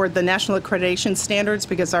more toward the national accreditation standards,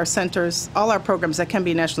 because our centers, all our programs that can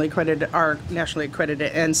be nationally accredited are nationally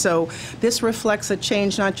accredited. And so this reflects a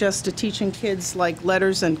change not just to teaching kids like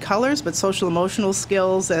letters and colors, but social emotional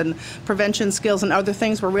skills and prevention skills and other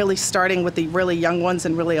things. We're really starting with the really young ones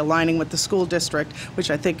and really aligning with the school district, which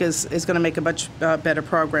I think is going to make a much better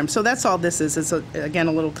program. So that's all this is again,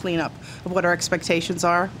 a little cleanup of what our expectations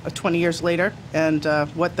are 20 years later, and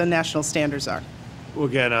what the national standards are. Well,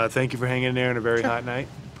 again, thank you for hanging in there on a very hot night.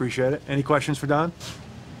 Appreciate it. Any questions for Don?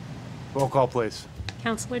 Roll call, please.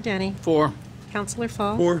 Counselor Denny. 4. Counselor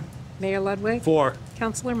Fall. 4. Mayor Ludwig. 4.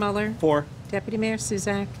 Counselor Muller. 4. Deputy Mayor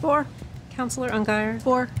Suzak. 4. Counselor Ungary.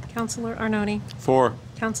 4. Counselor Arnone. 4.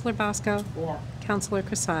 Counselor Bosco. 4. Counselor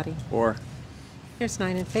Crissati. 4. There's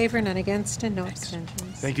 9 in favor, none against, and no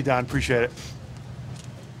abstentions. Thank you, Don. Appreciate it.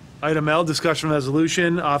 Item L, discussion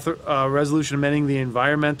resolution, resolution amending the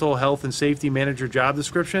environmental health and safety manager job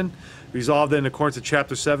description. Resolved that in accordance with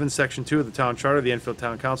Chapter 7, Section 2 of the Town Charter, the Enfield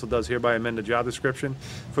Town Council does hereby amend the job description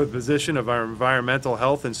for the position of our environmental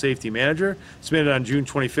health and safety manager, submitted on June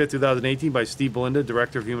 25th, 2018 by Steve Belinda,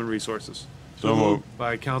 Director of Human Resources. So moved.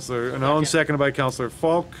 By Councilor Arnone, seconded by Councilor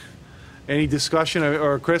Falk. Any discussion,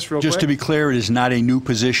 or Chris, real Just quick? to be clear, it is not a new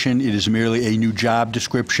position. It is merely a new job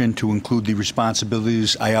description to include the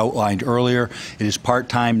responsibilities I outlined earlier. It is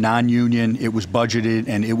part-time, non-union. It was budgeted,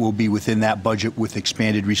 and it will be within that budget with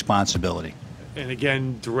expanded responsibility. And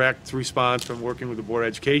again, direct response from working with the Board of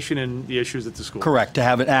Education and the issues at the school. Correct. To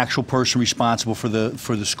have an actual person responsible for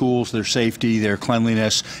the schools, their safety, their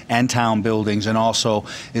cleanliness, and town buildings. And also,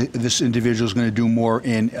 this individual is going to do more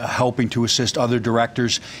in helping to assist other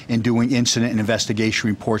directors in doing incident and investigation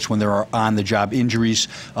reports when there are on-the-job injuries,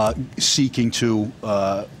 seeking to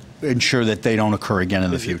ensure that they don't occur again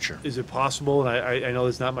in the future. Is it possible, and I know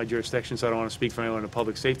it's not my jurisdiction, so I don't want to speak for anyone in the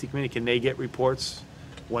Public Safety Committee, can they get reports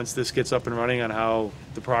once this gets up and running on how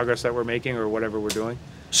the progress that we're making or whatever we're doing?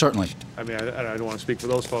 Certainly. I mean, I don't want to speak for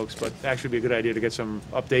those folks, but actually it'd be a good idea to get some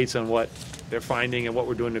updates on what they're finding and what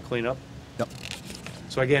we're doing to clean up. Yep.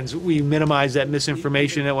 So again, we minimize that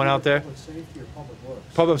misinformation that went out there.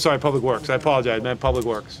 I'm sorry, Public Works. I apologize. I meant Public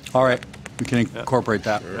Works. All right. We can incorporate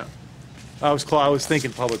that. Yeah. I was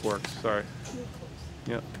thinking Public Works. Sorry.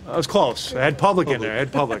 Yeah. I was close. I had Public in there. I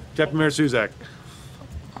had Public. Deputy Mayor Suzak.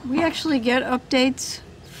 We actually get updates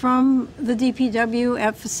from the DPW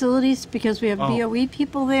at facilities because we have BOE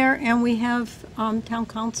people there and we have town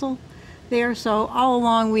council there. So all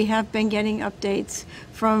along we have been getting updates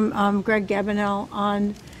from Greg Gabinell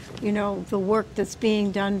on, the work that's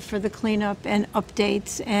being done for the cleanup and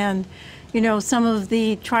updates and, some of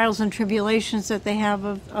the trials and tribulations that they have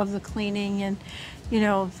of the cleaning and,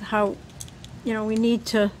 how, we need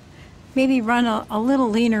to maybe run a little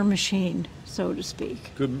leaner machine, so to speak.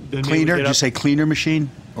 Cleaner? Did you say cleaner machine?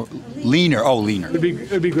 Or leaner? Oh, leaner.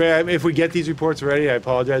 It'd be great if we get these reports already. I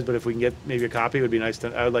apologize, but if we can get maybe a copy, it would be nice.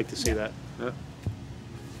 I would like to see that. Yeah.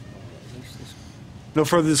 No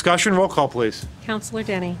further discussion. Roll call, please. Counselor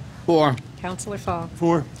Denny. 4. Counselor Fall.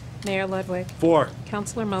 4. Mayor Ludwig. 4.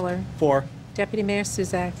 Counselor Muller. 4. Deputy Mayor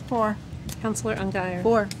Suzak. 4. Counselor Ungary.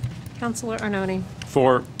 4. Counselor Arnone.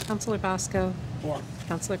 4. Counselor Bosco. 4.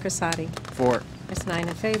 Counselor Crissati. 4. There's 9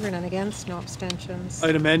 in favor, none against, no abstentions.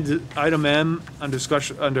 Item M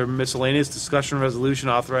under miscellaneous discussion resolution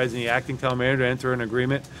authorizing the acting town manager to enter an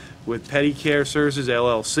agreement with Petty Care Services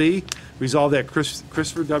LLC. Resolved that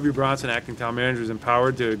Christopher W. Bronson, acting town manager, is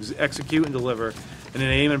empowered to execute and deliver in the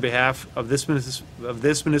name and behalf of this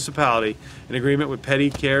municipality an agreement with Petty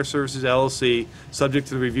Care Services LLC, subject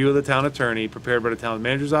to the review of the town attorney, prepared by the town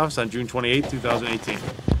manager's office on June 28, 2018.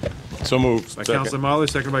 So moved. By Councilor Marler,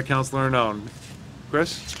 seconded by Councilor Arnone.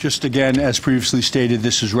 Chris? Just again, as previously stated,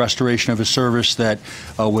 this is restoration of a service that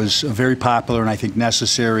was very popular and I think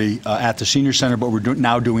necessary at the senior center, but we're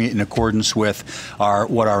now doing it in accordance with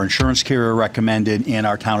what our insurance carrier recommended and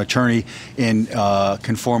our town attorney in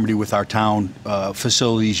conformity with our town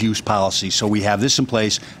facilities use policy. So we have this in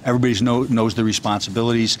place. Everybody knows their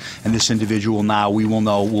responsibilities, and this individual now, we will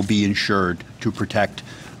know, will be insured to protect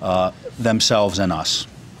themselves and us.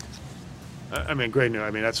 I mean, great news.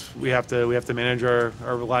 I mean, we have to manage our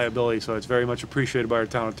reliability, so it's very much appreciated by our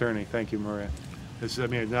town attorney. Thank you, Maria. I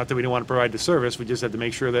mean, not that we didn't want to provide the service, we just had to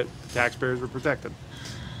make sure that taxpayers were protected.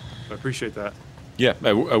 So I appreciate that. Yeah,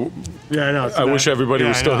 I know. I wish everybody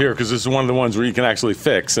was still here because this is one of the ones where you can actually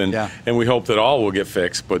fix, and we hope that all will get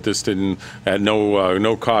fixed. But this didn't at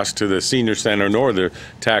no cost to the senior center nor the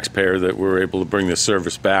taxpayer that we're able to bring this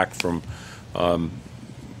service back from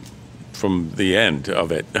from the end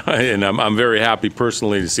of it. And I'm very happy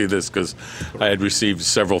personally to see this because I had received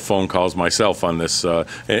several phone calls myself on this.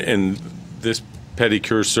 And this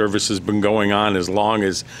pedicure service has been going on as long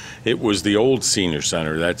as it was the old senior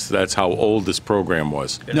center. That's how old this program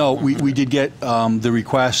was. No, we did get the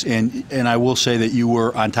request, and I will say that you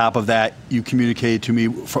were on top of that. You communicated to me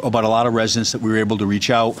about a lot of residents that we were able to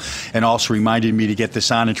reach out, and also reminded me to get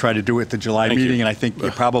this on and try to do it at the July meeting. And I think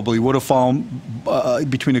it probably would have fallen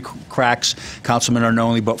between the cracks, Councilman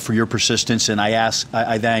Arnone, but for your persistence, and I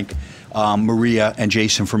thank Maria and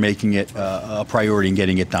Jason for making it a priority and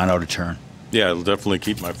getting it done out of turn. Yeah, it'll definitely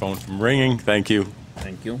keep my phone from ringing. Thank you.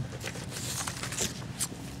 Thank you.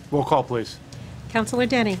 Roll call, please. Councilor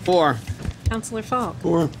Denny. 4. Councilor Falk.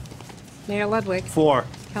 4. Mayor Ludwig. 4.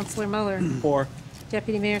 Councilor Muller. 4.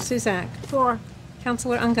 Deputy Mayor Suzak. 4.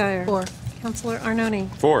 Councilor Ungary. 4. Councilor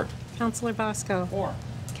Arnone. 4. Councilor Bosco. 4.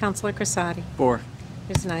 Councilor Crisati. 4.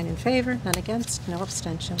 There's 9 in favor, none against, no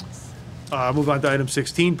abstentions. Move on to item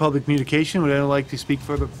 16, public communication. Would anyone like to speak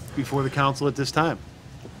before the council at this time?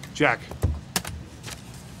 Jack.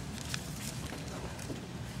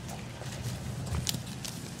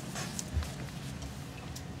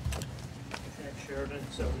 Sheridan,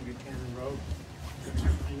 7 Buchanan Road.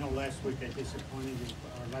 I know last week I disappointed you,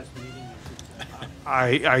 or last meeting.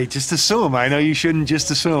 I just assume. I know you shouldn't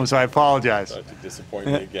just assume, so I apologize. Not to disappoint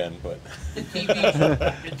me again, but The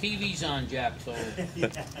TV's on, Jack, so.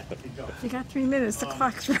 You got 3 minutes, the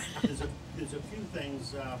clock's running. There's a few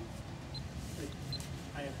things that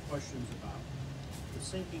I have questions about. The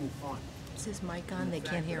sinking fund. Is his mic on? They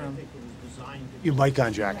can't hear him. Your mic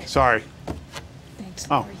on, Jack. Sorry. Thanks.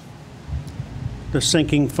 Oh. The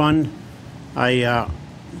sinking fund.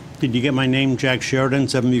 Did you get my name, Jack Sheridan,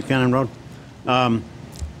 7 Buchanan Road?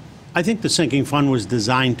 I think the sinking fund was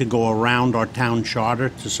designed to go around our town charter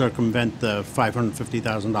to circumvent the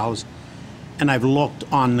 $550,000. And I've looked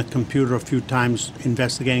on the computer a few times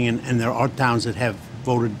investigating, and there are towns that have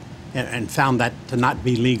voted and found that to not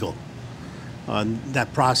be legal,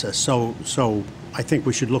 that process. So I think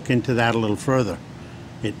we should look into that a little further.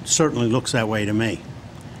 It certainly looks that way to me.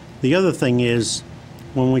 The other thing is,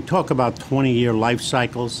 when we talk about 20-year life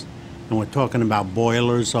cycles, and we're talking about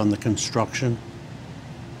boilers on the construction,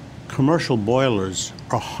 commercial boilers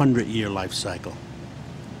are 100-year life cycle.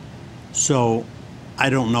 So I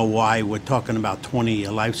don't know why we're talking about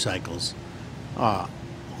 20-year life cycles.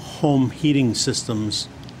 Home heating systems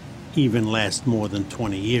even last more than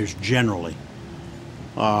 20 years generally.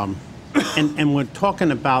 And we're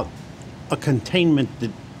talking about a containment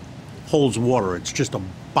that holds water. It's just a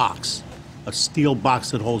box, a steel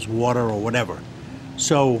box that holds water or whatever.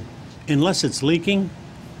 So unless it's leaking,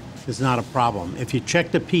 it's not a problem. If you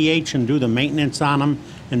check the pH and do the maintenance on them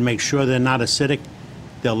and make sure they're not acidic,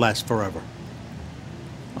 they'll last forever.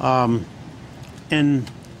 And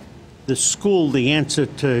the school, the answer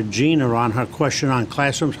to Gina on her question on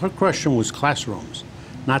classrooms, her question was classrooms,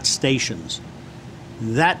 not stations.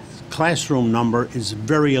 That classroom number is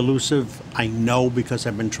very elusive. I know because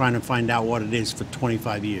I've been trying to find out what it is for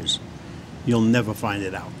 25 years. You'll never find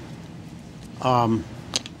it out.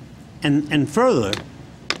 And further,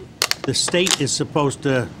 the state is supposed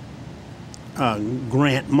to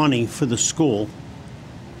grant money for the school,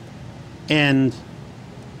 and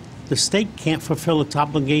the state can't fulfill its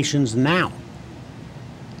obligations now.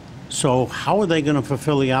 So how are they going to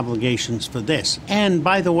fulfill the obligations for this? And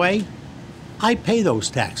by the way, I pay those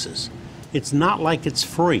taxes. It's not like it's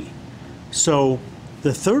free. So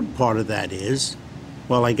the third part of that is,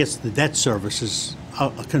 well, I guess the debt service is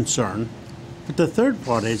a concern. But the third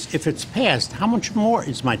part is, if it's passed, how much more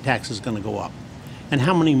is my taxes going to go up? And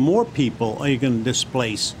how many more people are you going to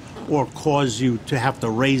displace or cause you to have to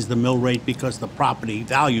raise the mill rate because the property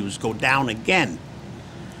values go down again?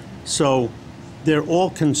 So they're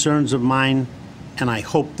all concerns of mine, and I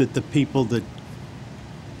hope that the people that,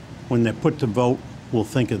 when they're put to vote, will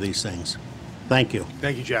think of these things. Thank you.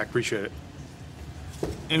 Thank you, Jack. Appreciate it.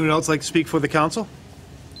 Anyone else like to speak for the council?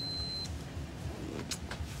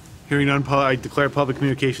 Hearing none, I declare public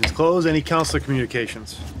communications closed. Any councilor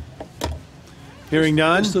communications? Hearing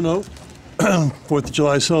none. Just a note, 4th of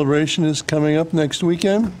July celebration is coming up next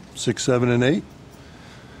weekend, 6, 7, and 8.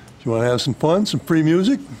 If you want to have some fun, some free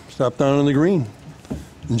music, stop down on the green.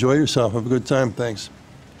 Enjoy yourself. Have a good time. Thanks.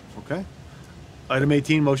 Okay. Item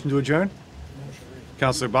 18, motion to adjourn.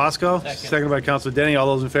 Councilor Bosco, seconded by Councilor Denny. All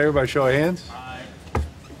those in favor by show of hands. Aye.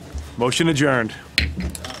 Motion adjourned.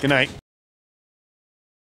 Good night.